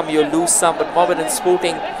win some, you lose some, but Mohammedan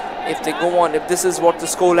Sporting, if they go on, if this is what the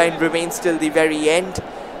scoreline remains till the very end,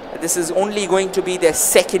 this is only going to be their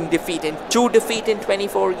second defeat, and 2 defeats in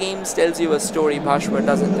 24 games tells you a story, Bhashwar,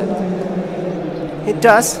 doesn't it? It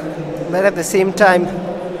does, but at the same time,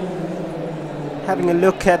 having a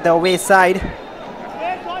look at the away side,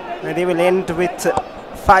 they will end with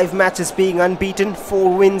 5 matches being unbeaten,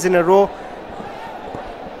 4 wins in a row,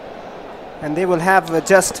 and they will have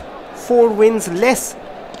just 4 wins less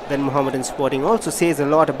than Mohammedan Sporting. Also says a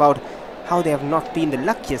lot about how they have not been the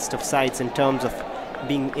luckiest of sides in terms of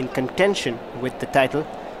being in contention with the title.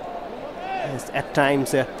 As at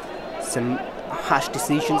times some harsh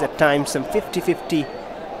decisions, at times some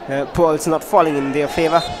 50-50 balls not falling in their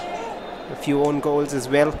favour, a few own goals as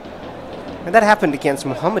well, and that happened against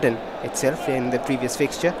Mohammedan itself in the previous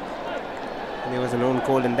fixture. There was an own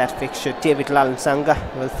goal in that fixture. David Lal Sangha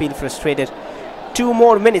will feel frustrated. 2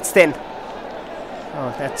 more minutes then.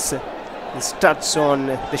 Oh, that's the studs on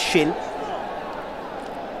the shin.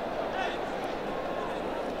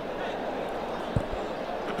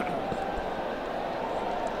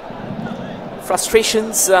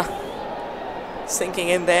 Frustrations sinking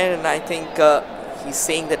in there, and I think he's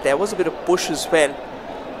saying that there was a bit of push as well.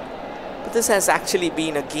 But this has actually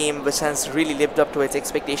been a game which has really lived up to its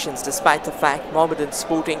expectations, despite the fact Mohammedan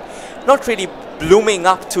Sporting not really blooming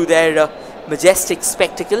up to their majestic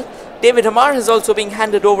spectacle. David Hamar has also been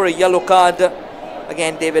handed over a yellow card.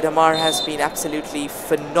 Again, David Hamar has been absolutely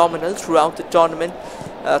phenomenal throughout the tournament.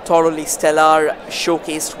 Thoroughly stellar,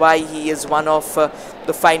 showcased why he is one of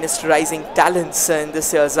the finest rising talents in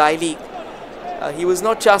this year's I-League. He was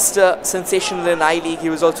not just sensational in I-League, he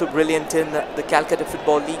was also brilliant in the Calcutta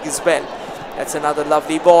Football League as well. That's another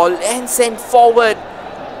lovely ball and sent forward.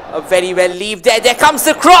 A very well leave there. There comes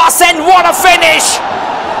the cross, and what a finish!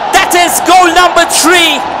 That is goal number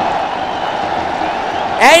 3.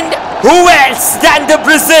 And who else than the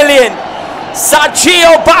Brazilian,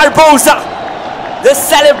 Sergio Barbosa? The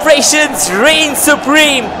celebrations reign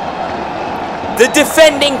supreme. The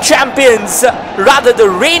defending champions, rather the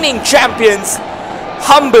reigning champions,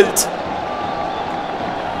 humbled.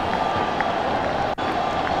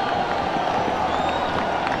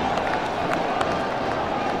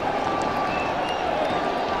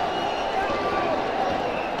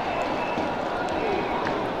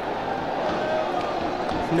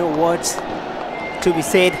 No words to be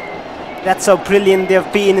said. That's how brilliant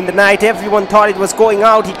they've been in the night. Everyone thought it was going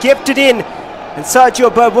out. He kept it in. And Sergio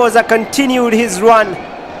Barbosa continued his run.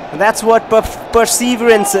 And that's what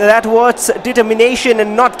perseverance, that what determination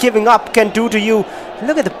and not giving up can do to you.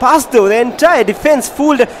 Look at the pass though. The entire defense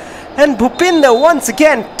fooled. And Bhupinder once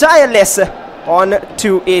again tireless on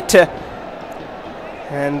to it.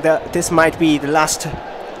 And this might be the last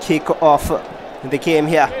kick off the game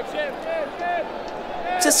here.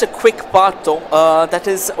 Just a quick part though, that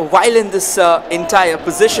is, while in this entire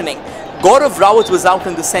positioning, Gaurav Rawat was out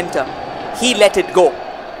in the centre. He let it go.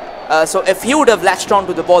 So if he would have latched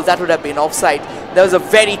onto the ball, that would have been offside. That was a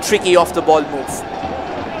very tricky off-the-ball move.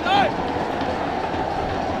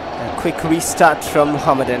 A quick restart from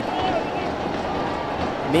Mohammedan.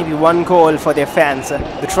 Maybe one goal for their fans.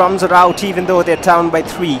 The drums are out even though they're down by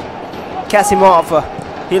 3.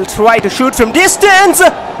 Kasimov, he'll try to shoot from distance.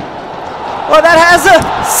 Oh, that has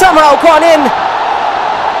somehow gone in.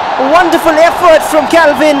 A wonderful effort from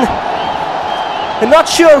Calvin. I'm not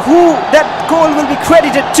sure who that goal will be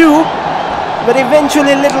credited to, but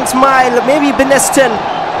eventually a little smile. Maybe Beneston,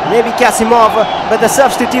 maybe Kasimov, but the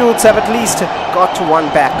substitutes have at least got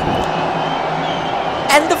one back.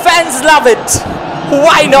 And the fans love it.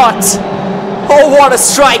 Why not? Oh, what a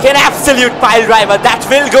strike, an absolute pile driver. That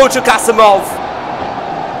will go to Kasimov.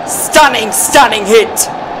 Stunning, stunning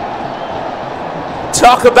hit.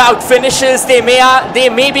 Talk about finishes, they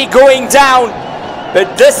may be going down,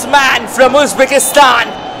 but this man from Uzbekistan,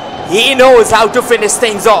 he knows how to finish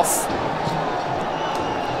things off.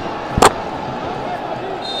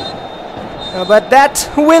 But that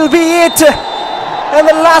will be it. And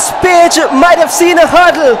the last page might have seen a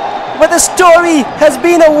hurdle, but the story has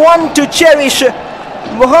been a one to cherish.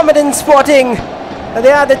 Mohammedan Sporting,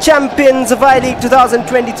 they are the champions of I-League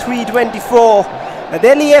 2023-24.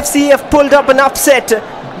 Delhi FC have pulled up an upset,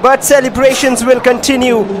 but celebrations will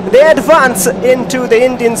continue. They advance into the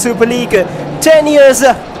Indian Super League. 10 years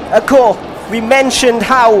ago, we mentioned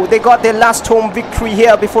how they got their last home victory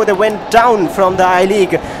here before they went down from the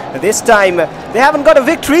I-League. This time, they haven't got a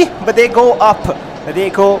victory, but they go up. They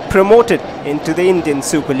go promoted into the Indian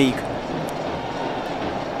Super League.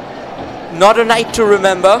 Not a night to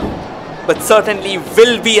remember, but certainly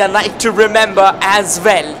will be a night to remember as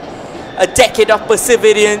well. A decade of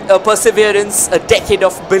perseverance, a decade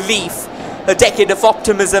of belief, a decade of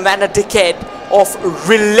optimism, and a decade of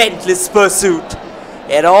relentless pursuit.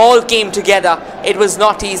 It all came together. It was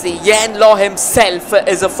not easy. Yan Law himself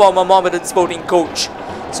is a former Mohammedan Sporting coach,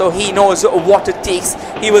 so he knows what it takes.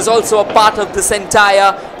 He was also a part of this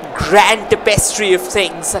entire grand tapestry of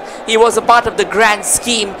things. He was a part of the grand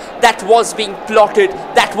scheme that was being plotted,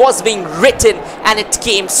 that was being written, and it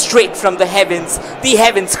came straight from the heavens. The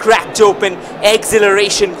heavens cracked open,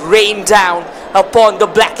 exhilaration rained down upon the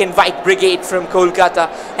black and white brigade from Kolkata.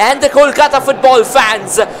 And the Kolkata football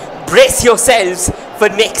fans, brace yourselves for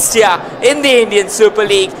next year in the Indian Super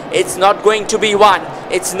League. It's not going to be 1,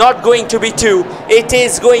 it's not going to be 2, it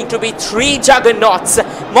is going to be 3 juggernauts.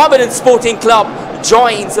 Mohammedan Sporting Club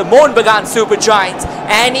joins the Mohammedan Super Giants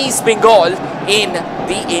and East Bengal in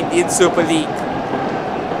the Indian Super League.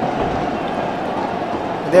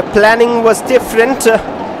 Their planning was different.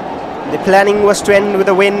 The planning was to end with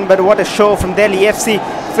a win, but what a show from Delhi FC.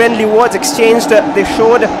 Friendly words exchanged. They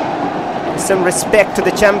showed some respect to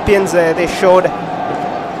the champions. They showed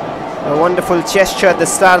a wonderful gesture at the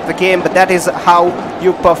start of the game, but that is how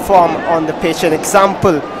you perform on the pitch. An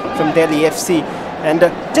example from Delhi FC. And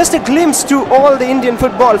just a glimpse to all the Indian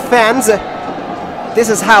football fans. This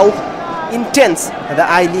is how intense the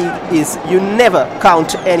I-League is. You never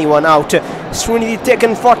count anyone out. Srinidhi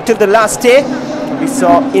Tekken fought till the last day. We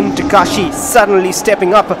saw Intakashi suddenly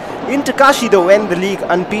stepping up. Intakashi though went the league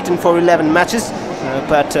unbeaten for 11 matches.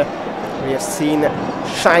 But we have seen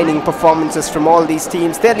shining performances from all these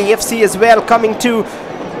teams. Delhi FC as well coming to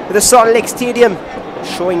the Salt Lake Stadium,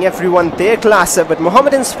 showing everyone their class. But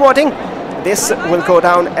Mohammedan Sporting, this will go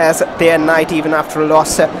down as their night even after a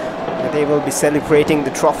loss. They will be celebrating the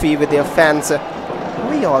trophy with their fans.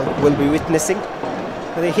 We all will be witnessing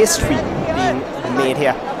the history being made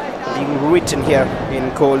here, being written here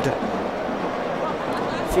in gold.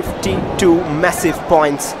 52 massive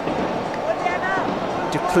points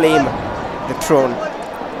to claim the throne.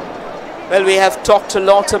 Well, we have talked a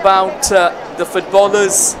lot about the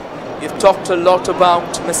footballers. We've talked a lot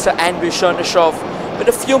about Mr. Andriy Chernyshov, but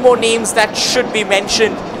a few more names that should be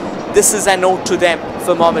mentioned. This is a note to them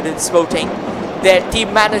for Mohammedan Sporting. Their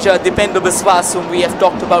team manager Dipendra Biswas, whom we have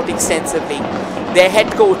talked about extensively. Their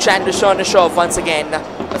head coach Andriy Chernyshov, once again.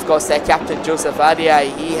 Of course, their captain Joseph Adiai,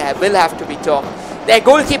 he will have to be talked. Their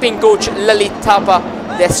goalkeeping coach Lalit Thapa.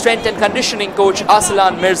 Their strength and conditioning coach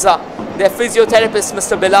Arsalan Mirza. Their physiotherapist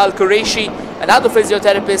Mr. Bilal Qureshi. Another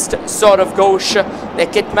physiotherapist Saurav Ghosh. Their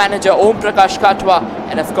kit manager Om Prakash Katwa.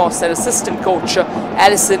 And of course their assistant coach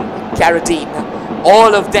Alison Carradine.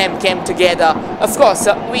 All of them came together. Of course,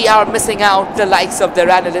 we are missing out the likes of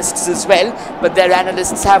their analysts as well, but their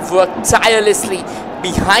analysts have worked tirelessly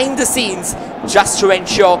behind the scenes just to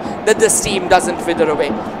ensure that this team doesn't wither away.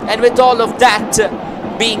 And with all of that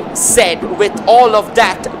being said, with all of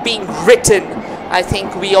that being written, I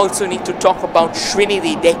think we also need to talk about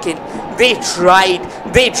Srinidhi Deccan. They tried,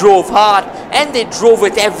 they drove hard, and they drove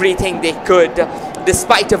with everything they could.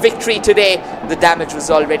 Despite a victory today, the damage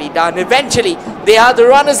was already done. Eventually, they are the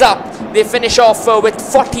runners-up. They finish off with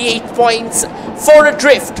 48 points, 4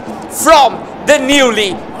 adrift from the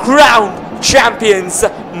newly crowned champions,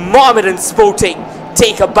 Mohammedan Sporting.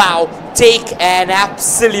 Take a bow, take an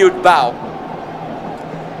absolute bow.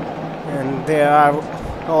 And there are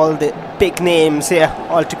all the big names here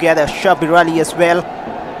all together. Shabir Ali as well,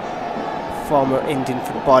 former Indian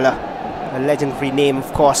footballer, a legendary name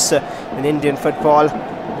of course in Indian football.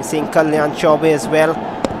 We're seeing Kalyan Chaubey as well,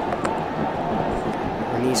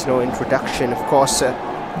 and needs no introduction of course,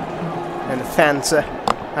 and the fans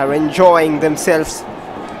are enjoying themselves.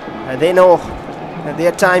 They know that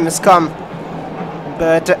their time has come,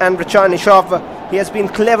 but Andrei Charnishov, he has been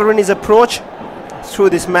clever in his approach.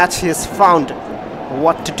 Through this match he has found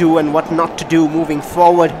what to do and what not to do moving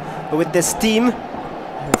forward with this team.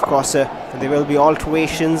 Of course there will be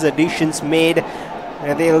alterations, additions made.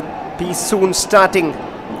 They'll be soon starting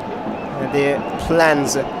their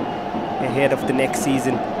plans ahead of the next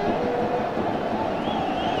season.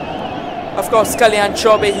 Of course, Kalyan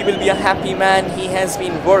Chaubey, he will be a happy man. He has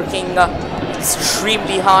been working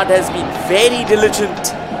extremely hard, has been very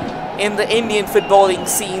diligent in the Indian footballing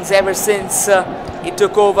scenes ever since he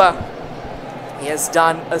took over. He has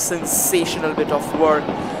done a sensational bit of work.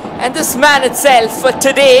 And this man itself,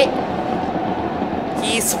 today,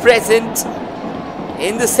 he is present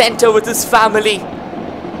in the center with his family.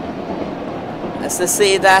 As to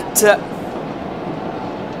say that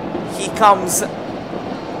he comes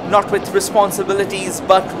not with responsibilities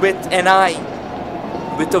but with an eye,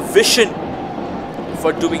 with a vision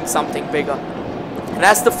for doing something bigger. And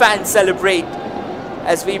as the fans celebrate,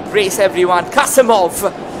 as we brace everyone,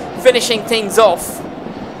 Kasimov finishing things off.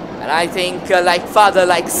 And I think like father,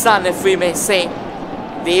 like son, if we may say,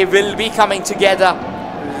 they will be coming together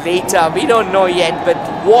later. We don't know yet, but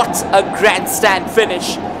what a grandstand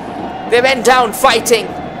finish. They went down fighting,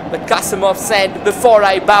 but Kasimov said, before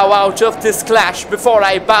I bow out of this clash, before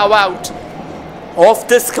I bow out of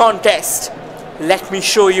this contest, let me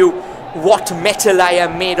show you what metal I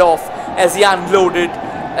am made of, as he unloaded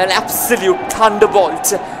an absolute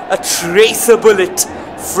thunderbolt, a tracer bullet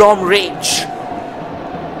from range.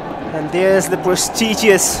 And there's the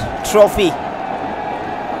prestigious trophy,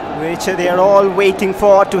 which they are all waiting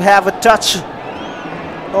for to have a touch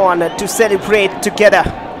on, to celebrate together.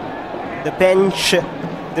 The bench,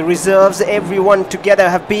 the reserves, everyone together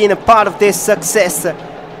have been a part of this success.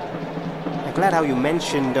 I'm glad how you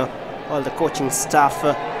mentioned all the coaching staff,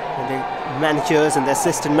 and the managers and the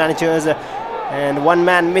assistant managers, and one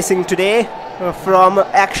man missing today from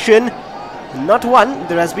action. Not one,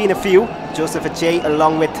 there has been a few. Joseph Ajay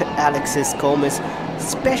along with Alexis Gomez.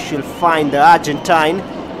 Special find, the Argentine.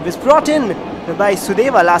 He was brought in by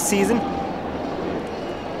Sudeva last season.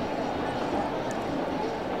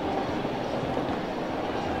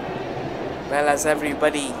 Well, as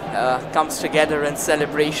everybody comes together in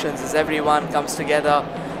celebrations, as everyone comes together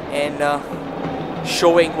in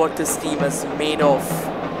showing what this team is made of,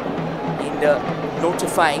 in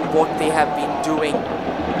notifying what they have been doing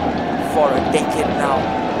for a decade now,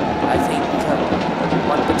 I think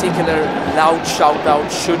one particular loud shout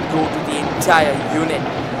out should go to the entire unit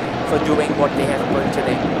for doing what they have done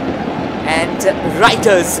today. And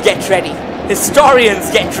writers, get ready.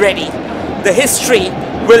 Historians, get ready. The history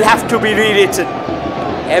will have to be rewritten.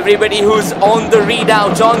 Everybody who's on the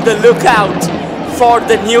readout, on the lookout for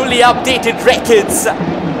the newly updated records,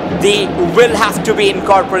 they will have to be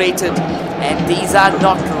incorporated. And these are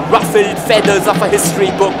not ruffled feathers of a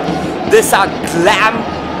history book. These are glam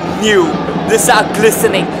new. These are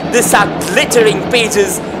glistening. These are glittering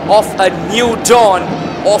pages of a new dawn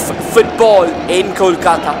of football in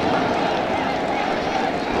Kolkata.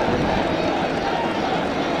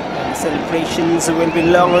 Celebrations will be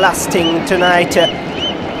long-lasting tonight.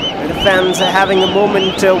 The fans are having a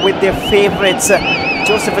moment with their favourites.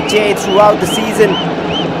 Joseph Ajay throughout the season.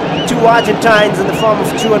 Two Argentines in the form of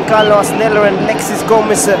Juan Carlos Neller and Alexis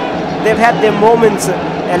Gomez. They've had their moments.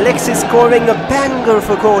 Alexis scoring a banger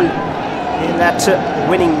for goal in that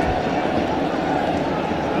winning.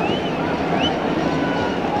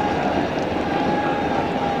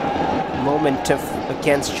 Moment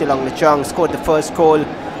against Shillong Lechong, scored the first goal.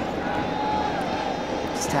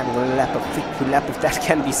 Having a lap of victory lap, if that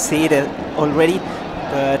can be said already,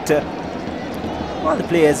 but all the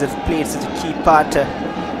players have played such a key part.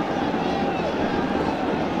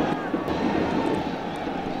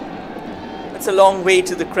 It's a long way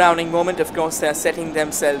to the crowning moment. Of course, they're setting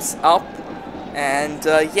themselves up. And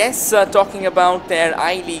yes, talking about their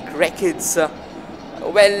I-League records,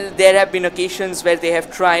 well, there have been occasions where they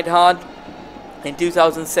have tried hard. In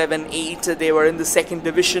 2007-8, they were in the second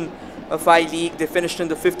division of I-League. They finished in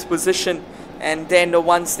the 5th position. And then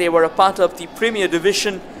once they were a part of the Premier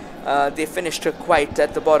Division, they finished quite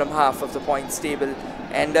at the bottom half of the points table.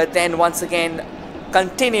 And then once again,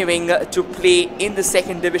 continuing to play in the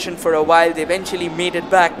second division for a while, they eventually made it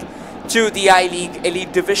back to the I-League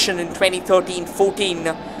Elite Division in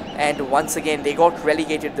 2013-14. And once again, they got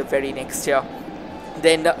relegated the very next year.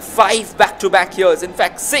 Then 5 back-to-back years, in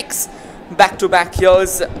fact 6 back-to-back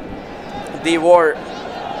years, they were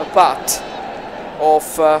a part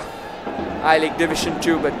of I-League Division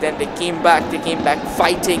 2, but then they came back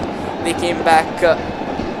fighting, they came back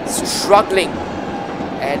struggling,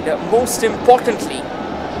 and most importantly,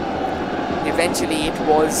 eventually it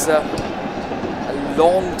was a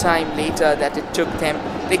long time later that it took them.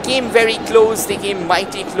 They came very close, they came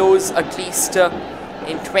mighty close, at least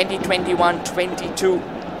in 2021-22,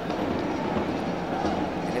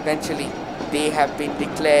 and eventually they have been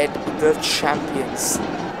declared the champions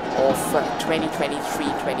of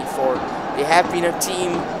 2023-24. They have been a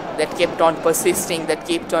team that kept on persisting, that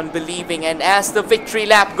kept on believing, and as the victory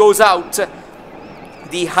lap goes out,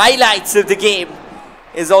 the highlights of the game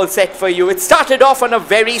is all set for you. It started off on a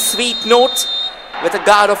very sweet note with a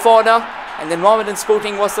guard of honor, and then Mohammedan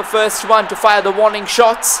Sporting was the first one to fire the warning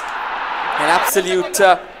shots. An absolute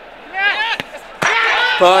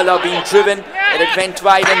Perla being driven, and it went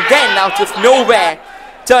wide, and then out of nowhere,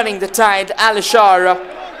 turning the tide, Alishar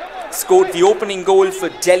scored the opening goal for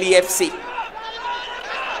Delhi FC.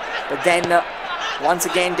 But then once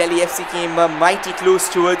again Delhi FC came mighty close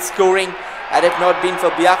towards scoring. Had it not been for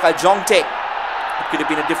Biaka Jongte, it could have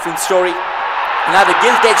been a different story. Another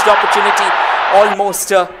gilt-edged opportunity,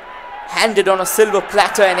 almost handed on a silver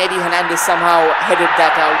platter, and Eddie Hernandez somehow headed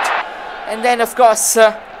that out. And then of course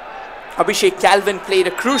Abhishek Calvin played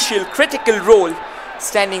a crucial, critical role,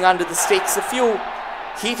 standing under the sticks. A few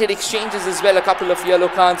heated exchanges as well, a couple of yellow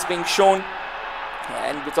cards being shown,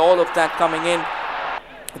 and with all of that coming in,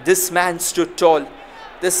 this man stood tall,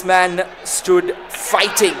 this man stood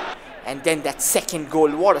fighting. And then that second goal,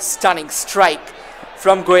 what a stunning strike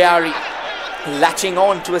from Goyari, latching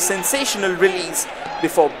on to a sensational release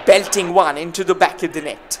before belting one into the back of the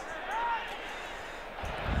net.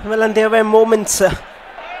 Well, and there were moments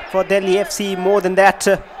for Delhi FC, more than that,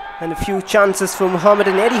 and a few chances for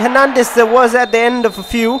Mohammedan. Eddie Hernandez was at the end of a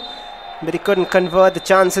few, but he couldn't convert the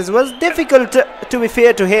chances. It was difficult to be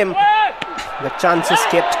fair to him. The chances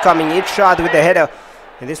kept coming. Irshad with the header,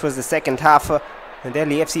 and this was the second half. And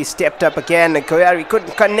Delhi FC stepped up again, and Goyari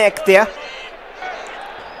couldn't connect there.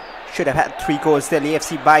 Should have had 3 goals, Delhi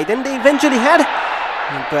FC, by then. They eventually had,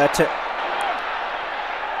 but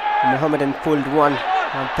Mohammedan pulled one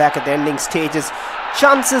back at the ending stages.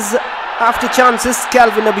 Chances after chances.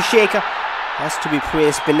 Calvin Abhishek has to be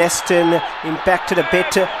praised. Beneston impacted a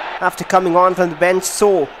bit after coming on from the bench.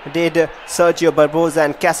 So did Sergio Barbosa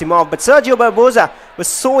and Kasimov. But Sergio Barbosa was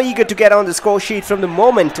so eager to get on the score sheet from the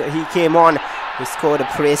moment he came on. He scored a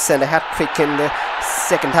brace and a hat-trick in the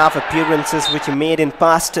second half appearances which he made in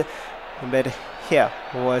past. But here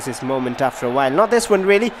was his moment after a while. Not this one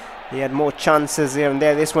really. He had more chances here and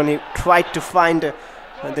there. This one he tried to find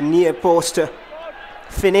the near post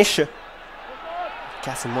finish.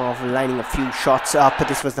 Kasimov lining a few shots up.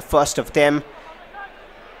 This was the first of them.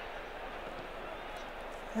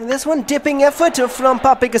 And this one dipping effort from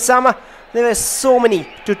Papi Kasama. There were so many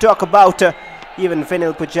to talk about. Even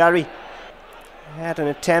Vinil Pujari had an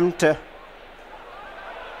attempt. And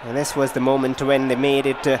this was the moment when they made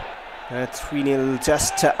it 3-0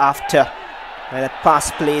 just after that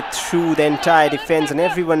pass played through the entire defense, and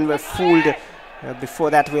everyone were fooled. Before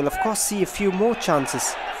that, we'll of course see a few more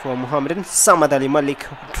chances for Mohammedan. Samad Ali Malik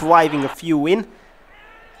driving a few in.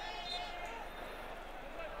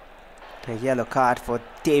 A yellow card for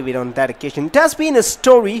David on that occasion. It has been a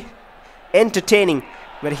story, entertaining,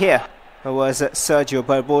 but here was Sergio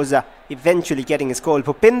Barbosa eventually getting his goal.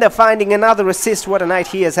 Pupinder finding another assist. What a night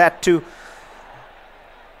he has had too.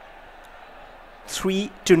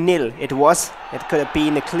 3-0 it was. It could have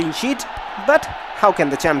been a clean sheet, but how can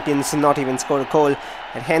the champions not even score a goal?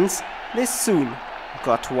 And hence they soon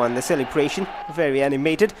got one. The celebration very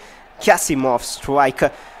animated. Kasimov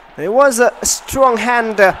striker. There was a strong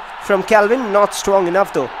hand from Calvin, not strong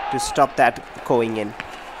enough though to stop that going in.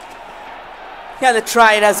 Yeah, they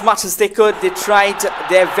tried as much as they could. They tried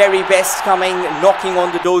their very best, coming, knocking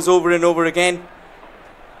on the doors over and over again.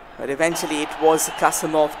 But eventually it was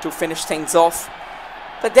Kasimov to finish things off.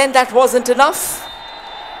 But then that wasn't enough,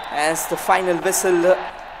 as the final whistle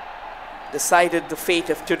decided the fate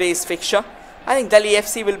of today's fixture. I think Delhi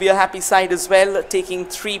FC will be a happy side as well, taking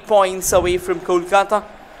 3 points away from Kolkata,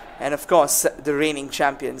 and of course the reigning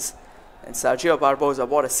champions. And Sergio Barbosa,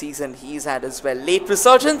 what a season he's had as well. Late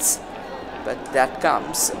resurgence, but that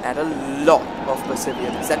comes at a lot of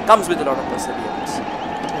perseverance. That comes with a lot of perseverance.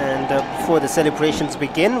 And before the celebrations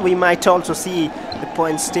begin, we might also see the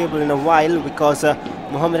points table in a while, because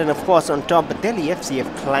Mohammedan, of course, on top, but Delhi FC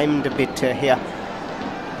have climbed a bit here.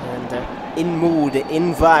 And in mood,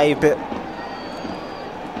 in vibe,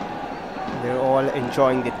 they're all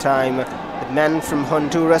enjoying the time. The man from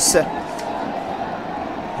Honduras,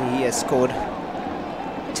 he has scored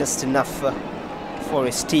just enough for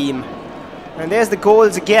his team. And there's the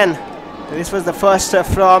goals again. This was the first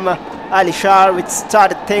from Ali Shah, which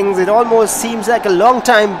started things. It almost seems like a long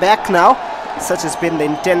time back now. Such has been the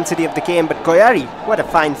intensity of the game. But Goyari, what a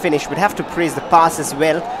fine finish. We'd have to praise the pass as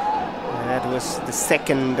well. That was the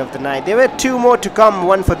second of the night. There were 2 more to come.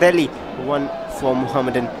 One for Delhi, one for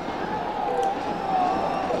Mohammedan.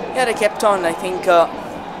 Yeah, they kept on. I think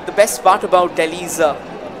the best part about Delhi's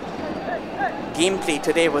gameplay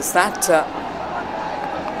today was that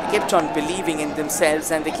they kept on believing in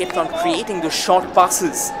themselves, and they kept on creating the short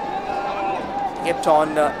passes. They kept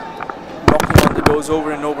on knocking on the doors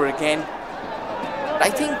over and over again. But I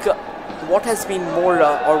think what has been more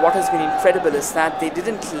or what has been incredible is that they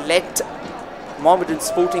didn't let Mohammedan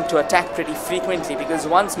Sporting to attack pretty frequently, because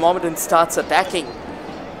once Mohammedan starts attacking,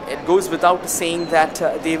 it goes without saying that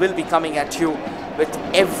they will be coming at you with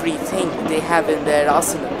everything they have in their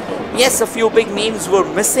arsenal. Yes, a few big names were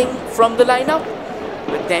missing from the lineup,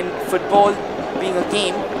 but then football being a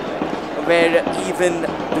game where even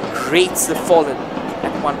the greats have fallen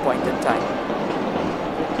at one point in time.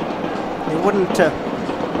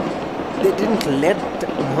 They didn't let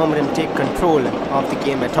Mohammedan take control of the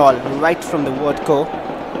game at all, right from the word go.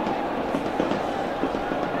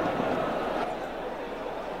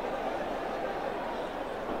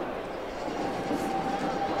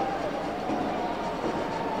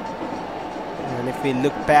 And if we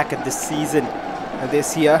look back at the season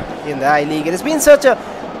this year in the I-League, it has been such a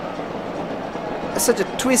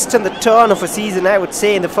twist and the turn of a season, I would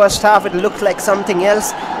say. In the first half it looked like something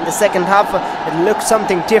else, in the second half it looked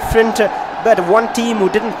something different, but one team who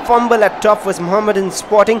didn't fumble at top was Mohammedan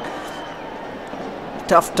Sporting.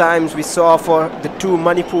 Tough times we saw for the 2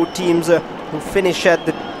 Manipur teams who finish at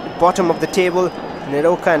the bottom of the table.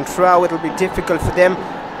 Neroka and Trau, it will be difficult for them.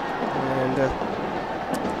 And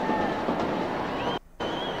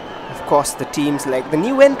of course the teams like the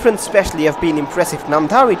new entrants especially have been impressive.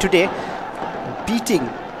 Namdhari today beating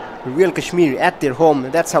Real Kashmir at their home.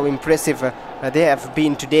 That's how impressive they have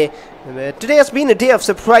been today. Today has been a day of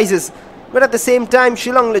surprises, but at the same time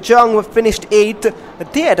Shillong Lechong, who finished 8th,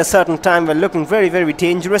 they at a certain time were looking very, very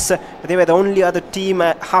dangerous. They were the only other team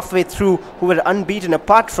halfway through who were unbeaten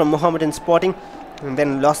apart from Mohammedan Sporting, and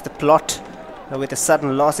then lost the plot with a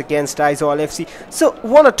sudden loss against Aizawl FC. So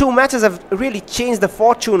 1 or 2 matches have really changed the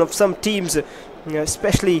fortune of some teams,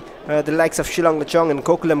 especially the likes of Shillong Lechong and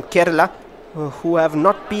Gokulam Kerala, who have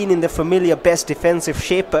not been in the familiar best defensive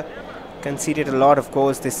shape. Conceded a lot of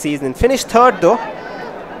goals this season. Finished 3rd though.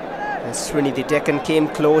 Srinidhi Deccan came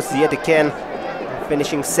close yet again,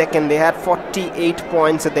 finishing 2nd. They had 48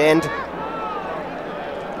 points at the end.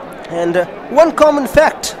 And one common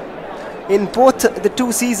fact in both the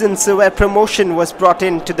 2 seasons where promotion was brought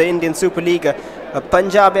into the Indian Super League,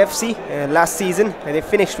 Punjab FC last season, they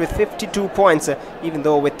finished with 52 points, even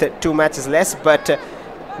though with 2 matches less, but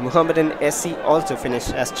Mohammedan SC also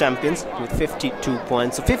finished as champions with 52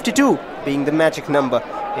 points. So 52 being the magic number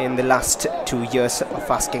in the last 2 years of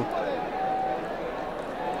asking.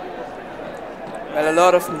 Well, a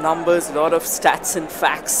lot of numbers, a lot of stats and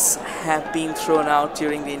facts have been thrown out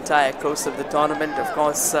during the entire course of the tournament. Of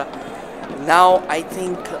course, now I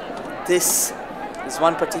think this is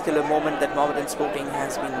one particular moment that Mohammedan Sporting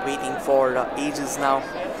has been waiting for ages now.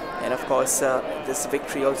 And of course, this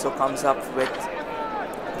victory also comes up with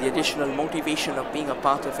the additional motivation of being a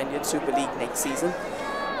part of Indian Super League next season.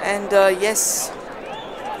 And yes,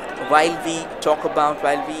 while we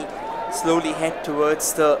slowly head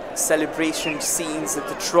towards the celebration scenes of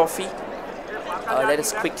the trophy, let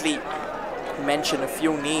us quickly mention a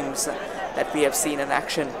few names that we have seen in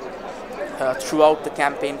action throughout the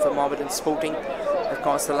campaign for Mohammedan Sporting. Of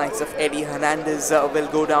course, the likes of Eddie Hernandez will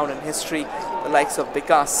go down in history. The likes of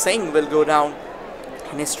Vikas Singh will go down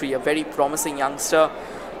in history, a very promising youngster.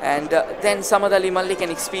 And then Samad Ali Malik, an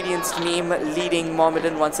experienced name, leading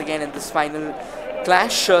Mohammedan once again in this final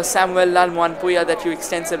clash. Samuel Lal Mwanpuya, that you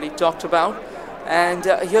extensively talked about. And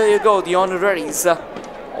here you go, the honoraries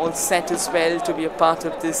all set as well to be a part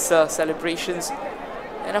of this celebrations.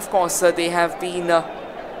 And of course, they have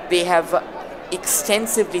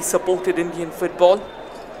extensively supported Indian football.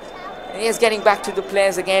 And yes, getting back to the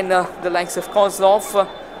players again, the likes of Kozlov,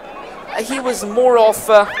 he was more of,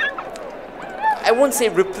 I won't say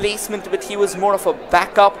replacement, but he was more of a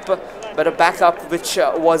backup, but a backup which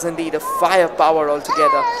was indeed a firepower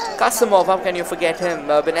altogether. Kasimov, how can you forget him?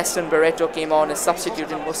 Beneston Barreto came on as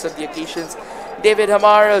substitute in most of the occasions. David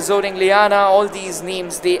Hamar, Zoding Liana, all these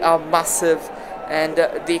names, they are massive, and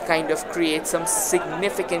they kind of create some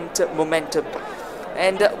significant momentum.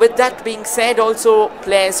 And with that being said, also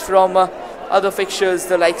players from other fixtures,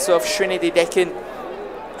 the likes of Srinidhi Deccan,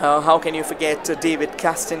 how can you forget David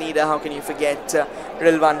Castaneda, how can you forget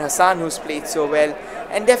Rilwan Hassan, who's played so well.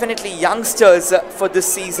 And definitely youngsters for this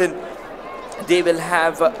season, they will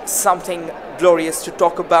have something glorious to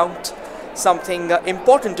talk about, something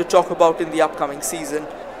important to talk about in the upcoming season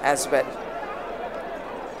as well.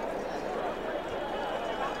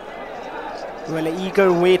 Well, an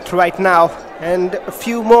eager wait right now, and a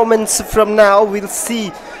few moments from now we'll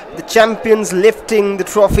see the champions lifting the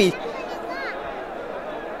trophy.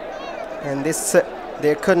 And this,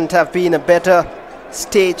 there couldn't have been a better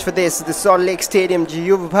stage for this, the Salt Lake Stadium,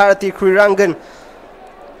 Yuva Bharati Krirangan.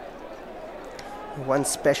 One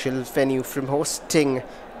special venue from hosting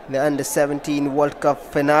the Under-17 World Cup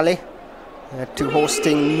finale to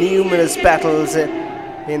hosting numerous battles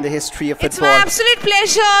in the history of football. It's my absolute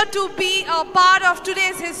pleasure to be a part of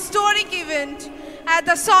today's historic event at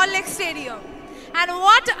the Salt Lake Stadium. And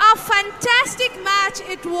what a fantastic match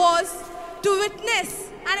it was to witness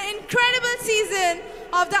an incredible season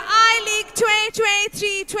of the I-League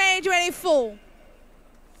 2023-2024.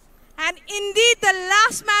 And indeed, the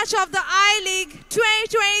last match of the I-League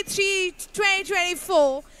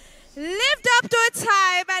 2023-2024 lived up to its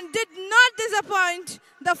hype and did not disappoint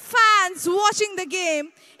the fans watching the game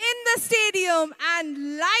in the stadium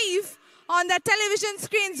and live on the television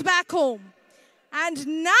screens back home. And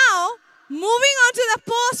now, moving on to the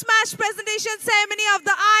post-match presentation ceremony of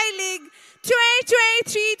the I-League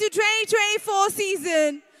 2023-2024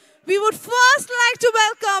 season, we would first like to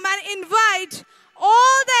welcome and invite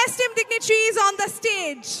all the esteemed dignitaries on the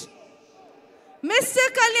stage. Mr.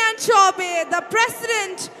 Kalyan Chaube, the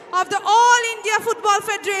President of the All India Football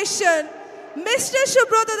Federation, Mr.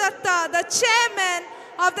 Subrata Datta, the Chairman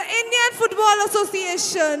of the Indian Football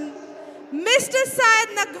Association, Mr. Syed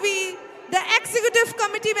Naqvi, the Executive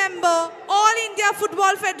Committee Member, All India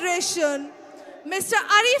Football Federation, Mr.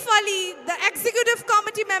 Arif Ali, the Executive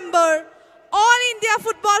Committee Member, All India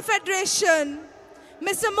Football Federation,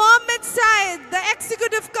 Mr. Mohammed Syed, the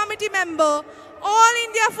Executive Committee Member, All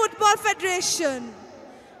India Football Federation,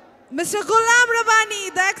 Mr. Ghulam Rabani,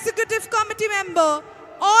 the Executive Committee Member,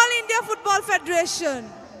 All India Football Federation,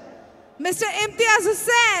 Mr. Imtiaz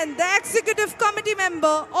Hussain, the Executive Committee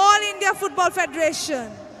Member, All India Football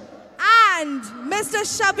Federation, and Mr.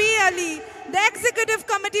 Shabir Ali, the Executive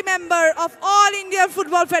Committee Member of All India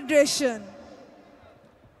Football Federation.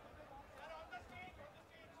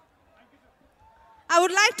 I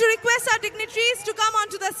would like to request our dignitaries to come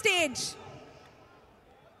onto the stage.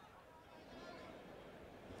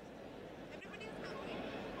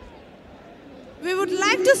 We would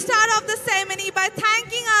like to start off the ceremony by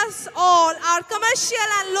thanking us all, our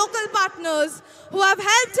commercial and local partners who have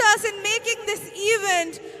helped us in making this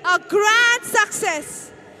event a grand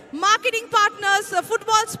success. Marketing partners, the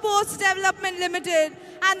Football Sports Development Limited,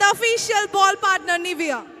 and the official ball partner,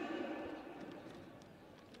 Nivea.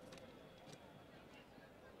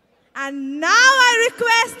 And now I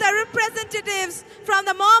request the representatives from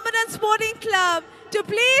the Mohammedan Sporting Club to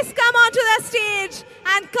please come onto the stage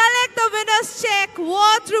and collect the winner's check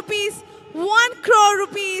worth ₹1 crore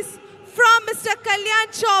from Mr. Kalyan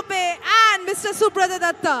Chaube and Mr. Subrata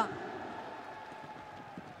Datta.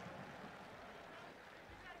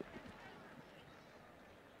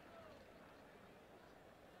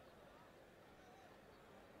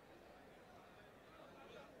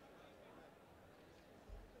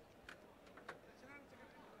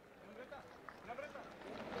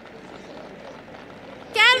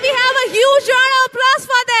 Can we have a huge round of applause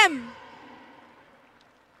for them?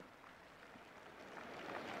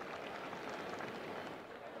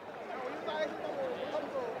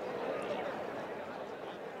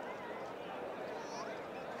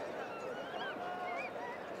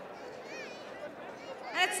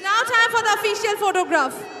 And it's now time for the official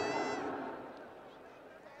photograph.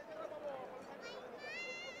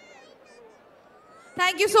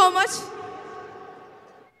 Thank you so much.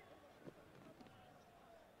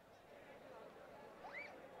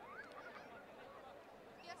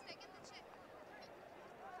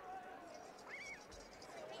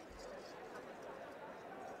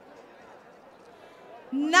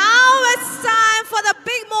 Now it's time for the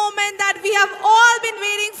big moment that we have all been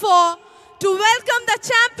waiting for, to welcome the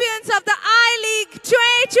champions of the I-League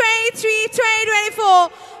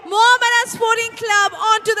 2023-2024 Mohammedan Sporting Club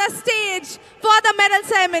onto the stage for the medal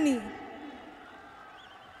ceremony.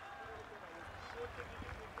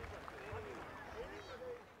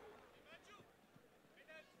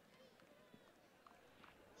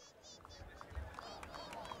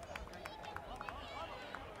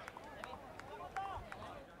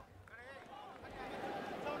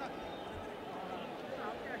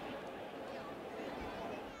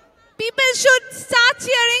 People should start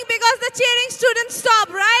cheering because the cheering students stop,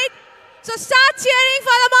 right? So start cheering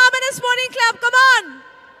for the Mohammedan Sporting Club, come on!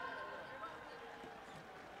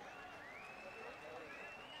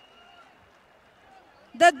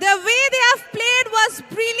 The way they have played was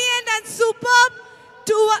brilliant and superb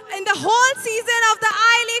in the whole season of the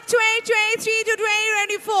I-League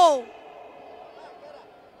 2023-2024.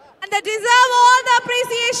 And they deserve all the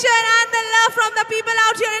appreciation and the love from the people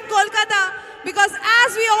out here in Kolkata. Because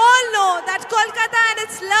as we all know, that Kolkata and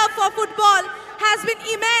its love for football has been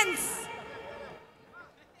immense.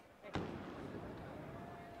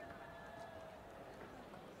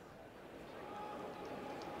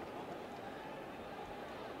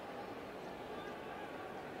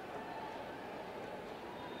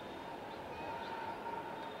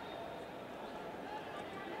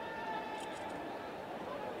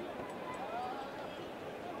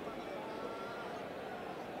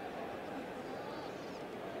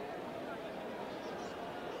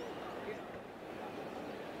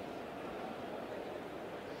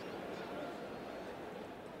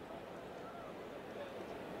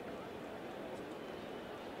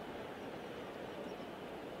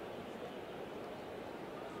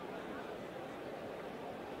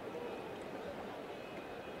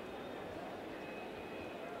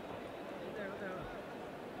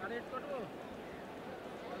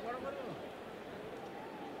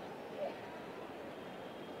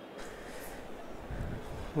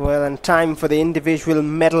 Well, and time for the individual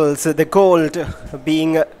medals, the gold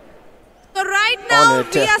being So right now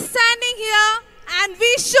honored. we are standing here and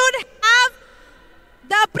we should have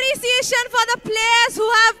the appreciation for the players who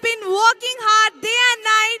have been working hard day and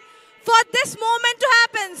night for this moment to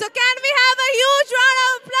happen. So can we have a huge round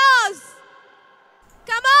of applause?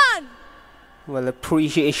 Come on! Well,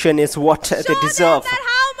 appreciation is what they Show deserve. them that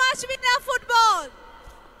how much we love football.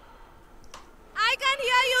 I can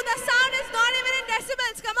hear you. The sound is not even in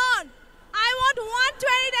decibels. Come on. I want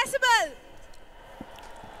 120 decibel.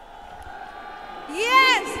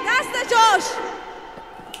 Yes, that's the Josh.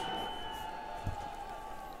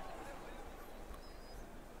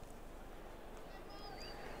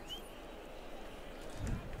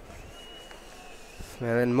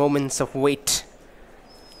 Well, in moments of wait,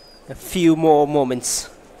 a few more moments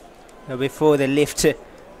before they lift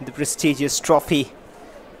the prestigious trophy.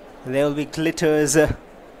 There will be glitters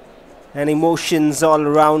and emotions all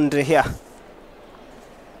around here.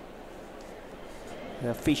 The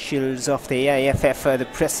officials of the AIFF, the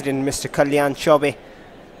president, Mr. Kalyan Chaube,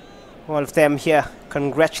 all of them here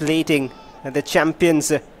congratulating the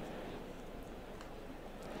champions.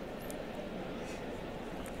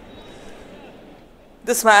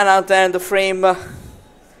 This man out there in the frame,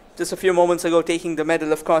 just a few moments ago taking the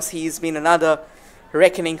medal, of course, he's been another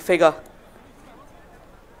reckoning figure.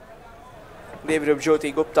 David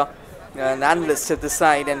Jyoti Gupta, an analyst at the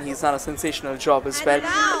side, and he's done a sensational job as well. In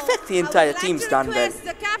fact, the entire team's done well.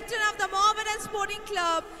 The captain of the Mohammedan Sporting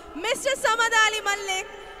Club, Mr. Samad Ali Malik,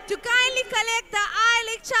 to kindly collect the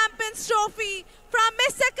I-League Champions Trophy from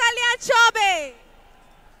Mr. Kalyan Chaube.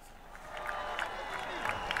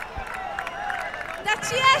 The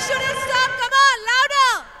cheers shouldn't stop. Come on,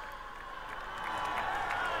 louder.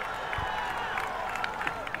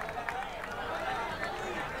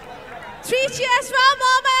 Three cheers from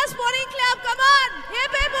Mohammedan Sporting Club. Come on.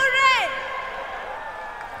 Hip hip hooray.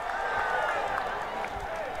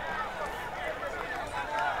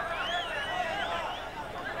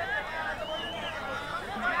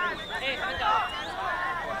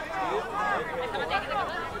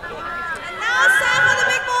 And now it's time for the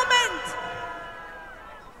big moment.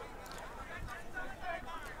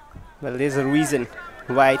 Well, there's a reason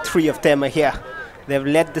why three of them are here. They've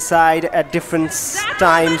led the side at different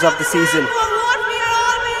times of the season. For what we are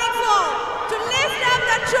all waiting for, to lift up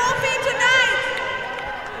the trophy tonight.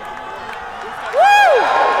 Woo!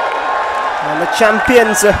 And the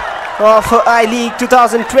champions of I-League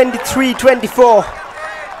 2023-24,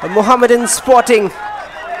 Mohammedan Sporting,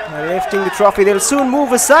 are lifting the trophy. They'll soon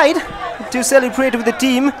move aside to celebrate with the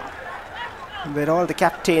team. with all the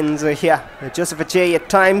captains here. Joseph Ajay at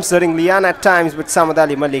times, Zaring Lian at times, with Samad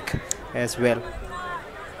Ali Malik as well.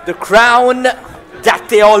 The crown that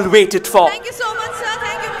they all waited for. Thank you so much, sir.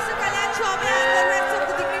 Thank you, Mr. Kalyan Chaubey and the rest of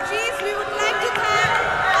the dignitaries. We would like to thank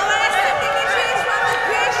our esteemed dignitaries from the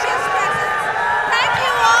gracious presence. Thank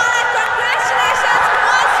you all and congratulations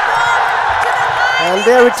once more to the And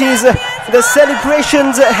there it is, the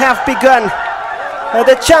celebrations have begun.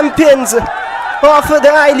 The champions of the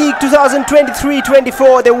I-League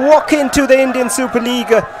 2023-24, they walk into the Indian Super League.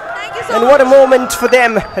 Thank you so And much. what a moment for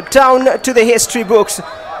them, down to the history books.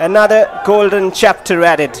 Another golden chapter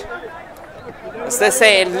added. As they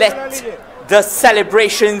say, let the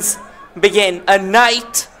celebrations begin. A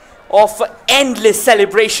night of endless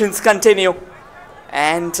celebrations continue.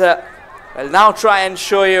 And I'll now try and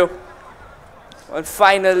show you one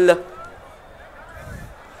final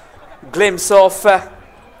glimpse of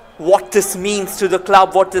what this means to the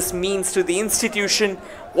club, what this means to the institution,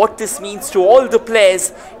 what this means to all the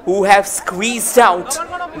players who have squeezed out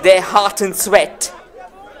their heart and sweat.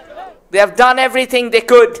 They have done everything they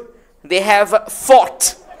could. They have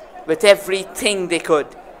fought with everything they could.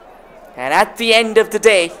 And at the end of the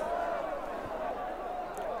day,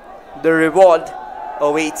 the reward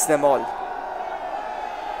awaits them all.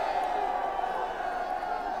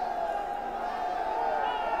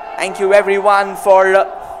 Thank you everyone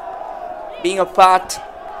for being a part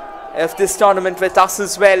of this tournament with us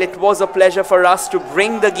as well. It was a pleasure for us to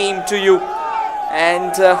bring the game to you.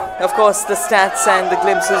 And of course the stats and the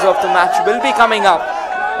glimpses of the match will be coming up.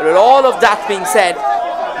 But with all of that being said,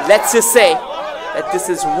 let's just say that this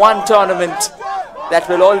is one tournament that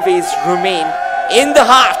will always remain in the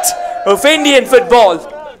heart of Indian football.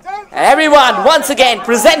 And everyone, once again,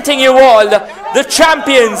 presenting you all the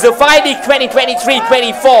champions of I-League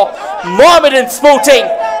 2023-24, Mohammedan Sporting,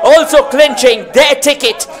 also clinching their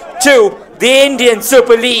ticket to the Indian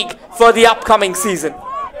Super League for the upcoming season.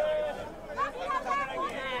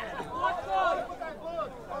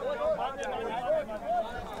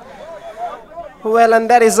 Well, and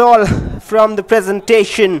that is all from the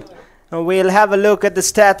presentation. We'll have a look at the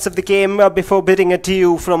stats of the game before bidding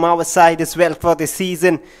adieu from our side as well for this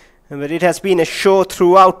season. But it has been a show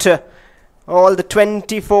throughout all the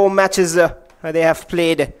 24 matches they have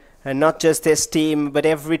played. And not just this team, but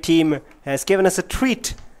every team has given us a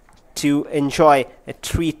treat to enjoy, a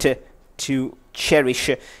treat to cherish.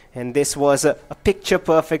 And this was a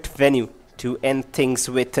picture-perfect venue to end things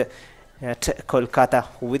with at Kolkata,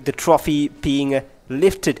 with the trophy being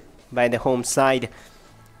lifted by the home side.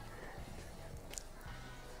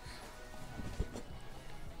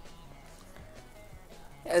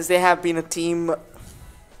 As they have been a team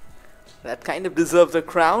that kind of deserve the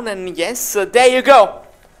crown. And yes, there you go.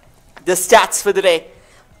 The stats for the day.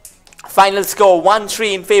 Final score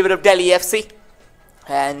 1-3 in favor of Delhi FC.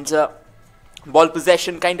 And ball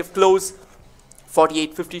possession kind of close.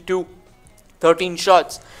 48-52. 13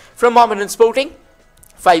 shots from Mohammedan Sporting.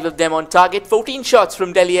 5 of them on target. 14 shots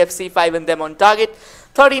from Delhi FC. 5 of them on target.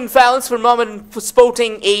 13 fouls from Mohammedan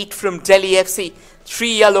Sporting. 8 from Delhi FC.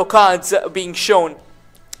 3 yellow cards being shown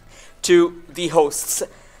to the hosts.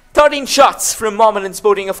 13 shots from Mohammedan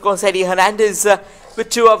Sporting. Of course, Eddie Hernandez with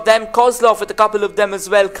 2 of them. Kozlov with a couple of them as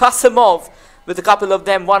well. Kasimov with a couple of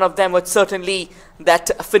them. One of them was certainly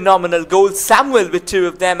that phenomenal goal. Samuel with 2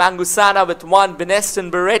 of them. Angusana with 1.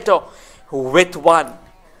 Beneston Barreto with 1.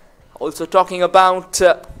 Also talking about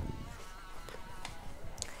the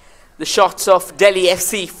shots of Delhi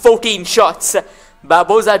FC. 14 shots.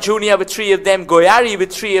 Barboza Jr. with 3 of them, Goyari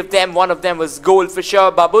with 3 of them, 1 of them was goal for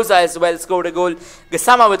sure. Barboza as well scored a goal.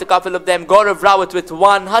 Gasama with a couple of them, Gaurav Rawat with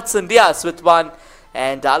 1, Hudson Diaz with 1,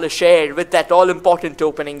 and Al-Ashair with that all-important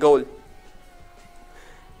opening goal.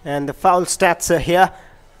 And the foul stats are here.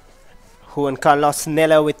 Juan Carlos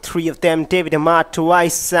Nella with 3 of them, David Amar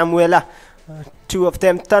twice, Samuela 2 of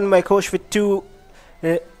them, Tanmay Ghosh with 2,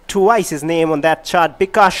 twice his name on that chart,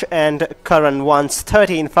 Bikash and Karan once.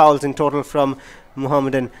 13 fouls in total from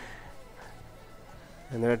Mohammedan.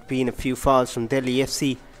 And there had been a few fouls from Delhi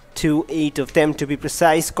FC, 8 of them to be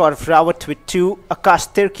precise. Gaurav Rawat with 2,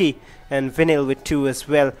 Akash Tirki and Vinil with 2 as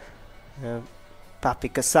well.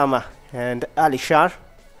 Papi Kasama and Alishar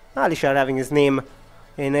having his name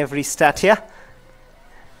in every stat here.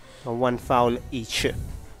 1 foul each.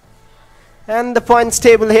 And the points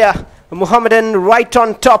table here, Mohammedan right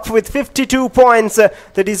on top with 52 points.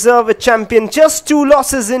 They deserve a champion. Just 2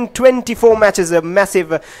 losses in 24 matches, massive.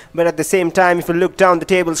 But at the same time, if you look down the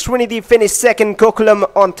table, Srinidhi finished second,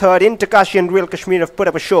 Gokulam on third. Intakashi and Real Kashmir have put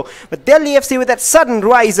up a show. But Delhi FC with that sudden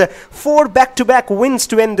rise, 4 back-to-back wins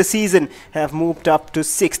to end the season, have moved up to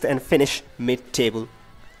 6th and finish mid-table.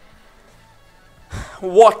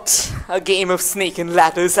 What a game of snake and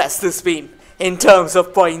ladders has this been in terms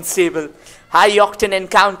of points table. High octane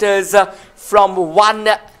encounters from one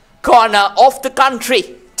corner of the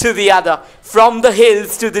country to the other, from the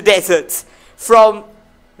hills to the deserts, from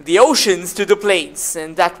the oceans to the plains.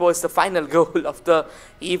 And that was the final goal of the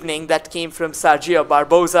evening that came from Sergio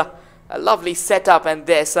Barbosa. A lovely setup, and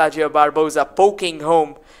there Sergio Barbosa poking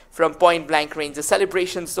home from point blank range. The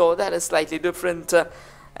celebrations though, that is slightly different,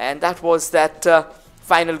 and that was that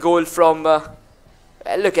final goal from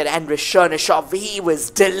look at Andrei Chernyshov. He was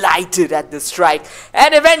delighted at the strike,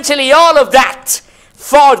 and eventually all of that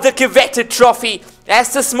for the coveted trophy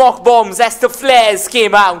as the smoke bombs, as the flares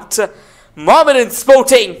came out. Mohammedan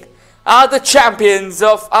Sporting are the champions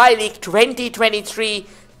of I-League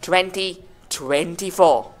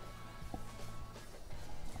 2023-2024.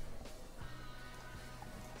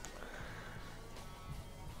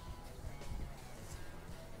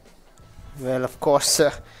 Well, of course,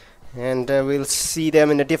 and we'll see them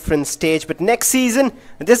in a different stage. But next season,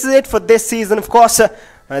 this is it for this season, of course.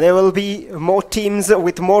 There will be more teams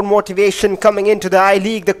with more motivation coming into the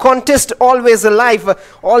I-League. The contest always alive,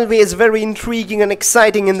 always very intriguing and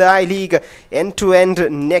exciting in the I-League. End-to-end,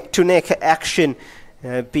 neck-to-neck action.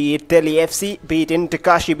 Be it Delhi FC, be it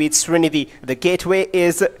Intakashi, be it Srinathi. The gateway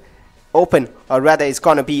is open, or rather is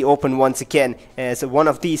going to be open once again, as one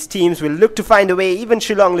of these teams will look to find a way. Even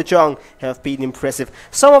Shillong Lechong have been impressive.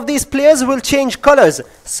 Some of these players will change colors,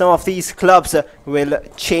 some of these clubs will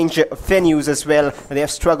change venues as well. They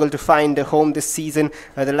have struggled to find a home this season.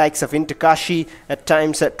 The likes of Intakashi, at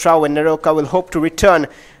times Trau and Naroka will hope to return,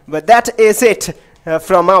 but that is it.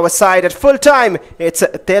 From our side at full time, it's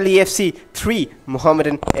Delhi FC 3,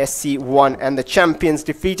 Mohammedan SC 1, and the champions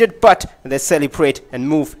defeated, but they celebrate and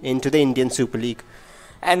move into the Indian Super League.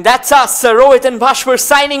 And that's us, Rohit and Bhashwar,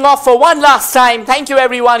 signing off for one last time. Thank you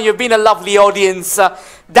everyone, you've been a lovely audience.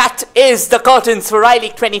 That is the curtains for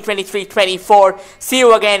I-League 2023-24. See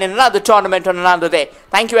you again in another tournament on another day.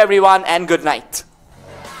 Thank you everyone, and good night.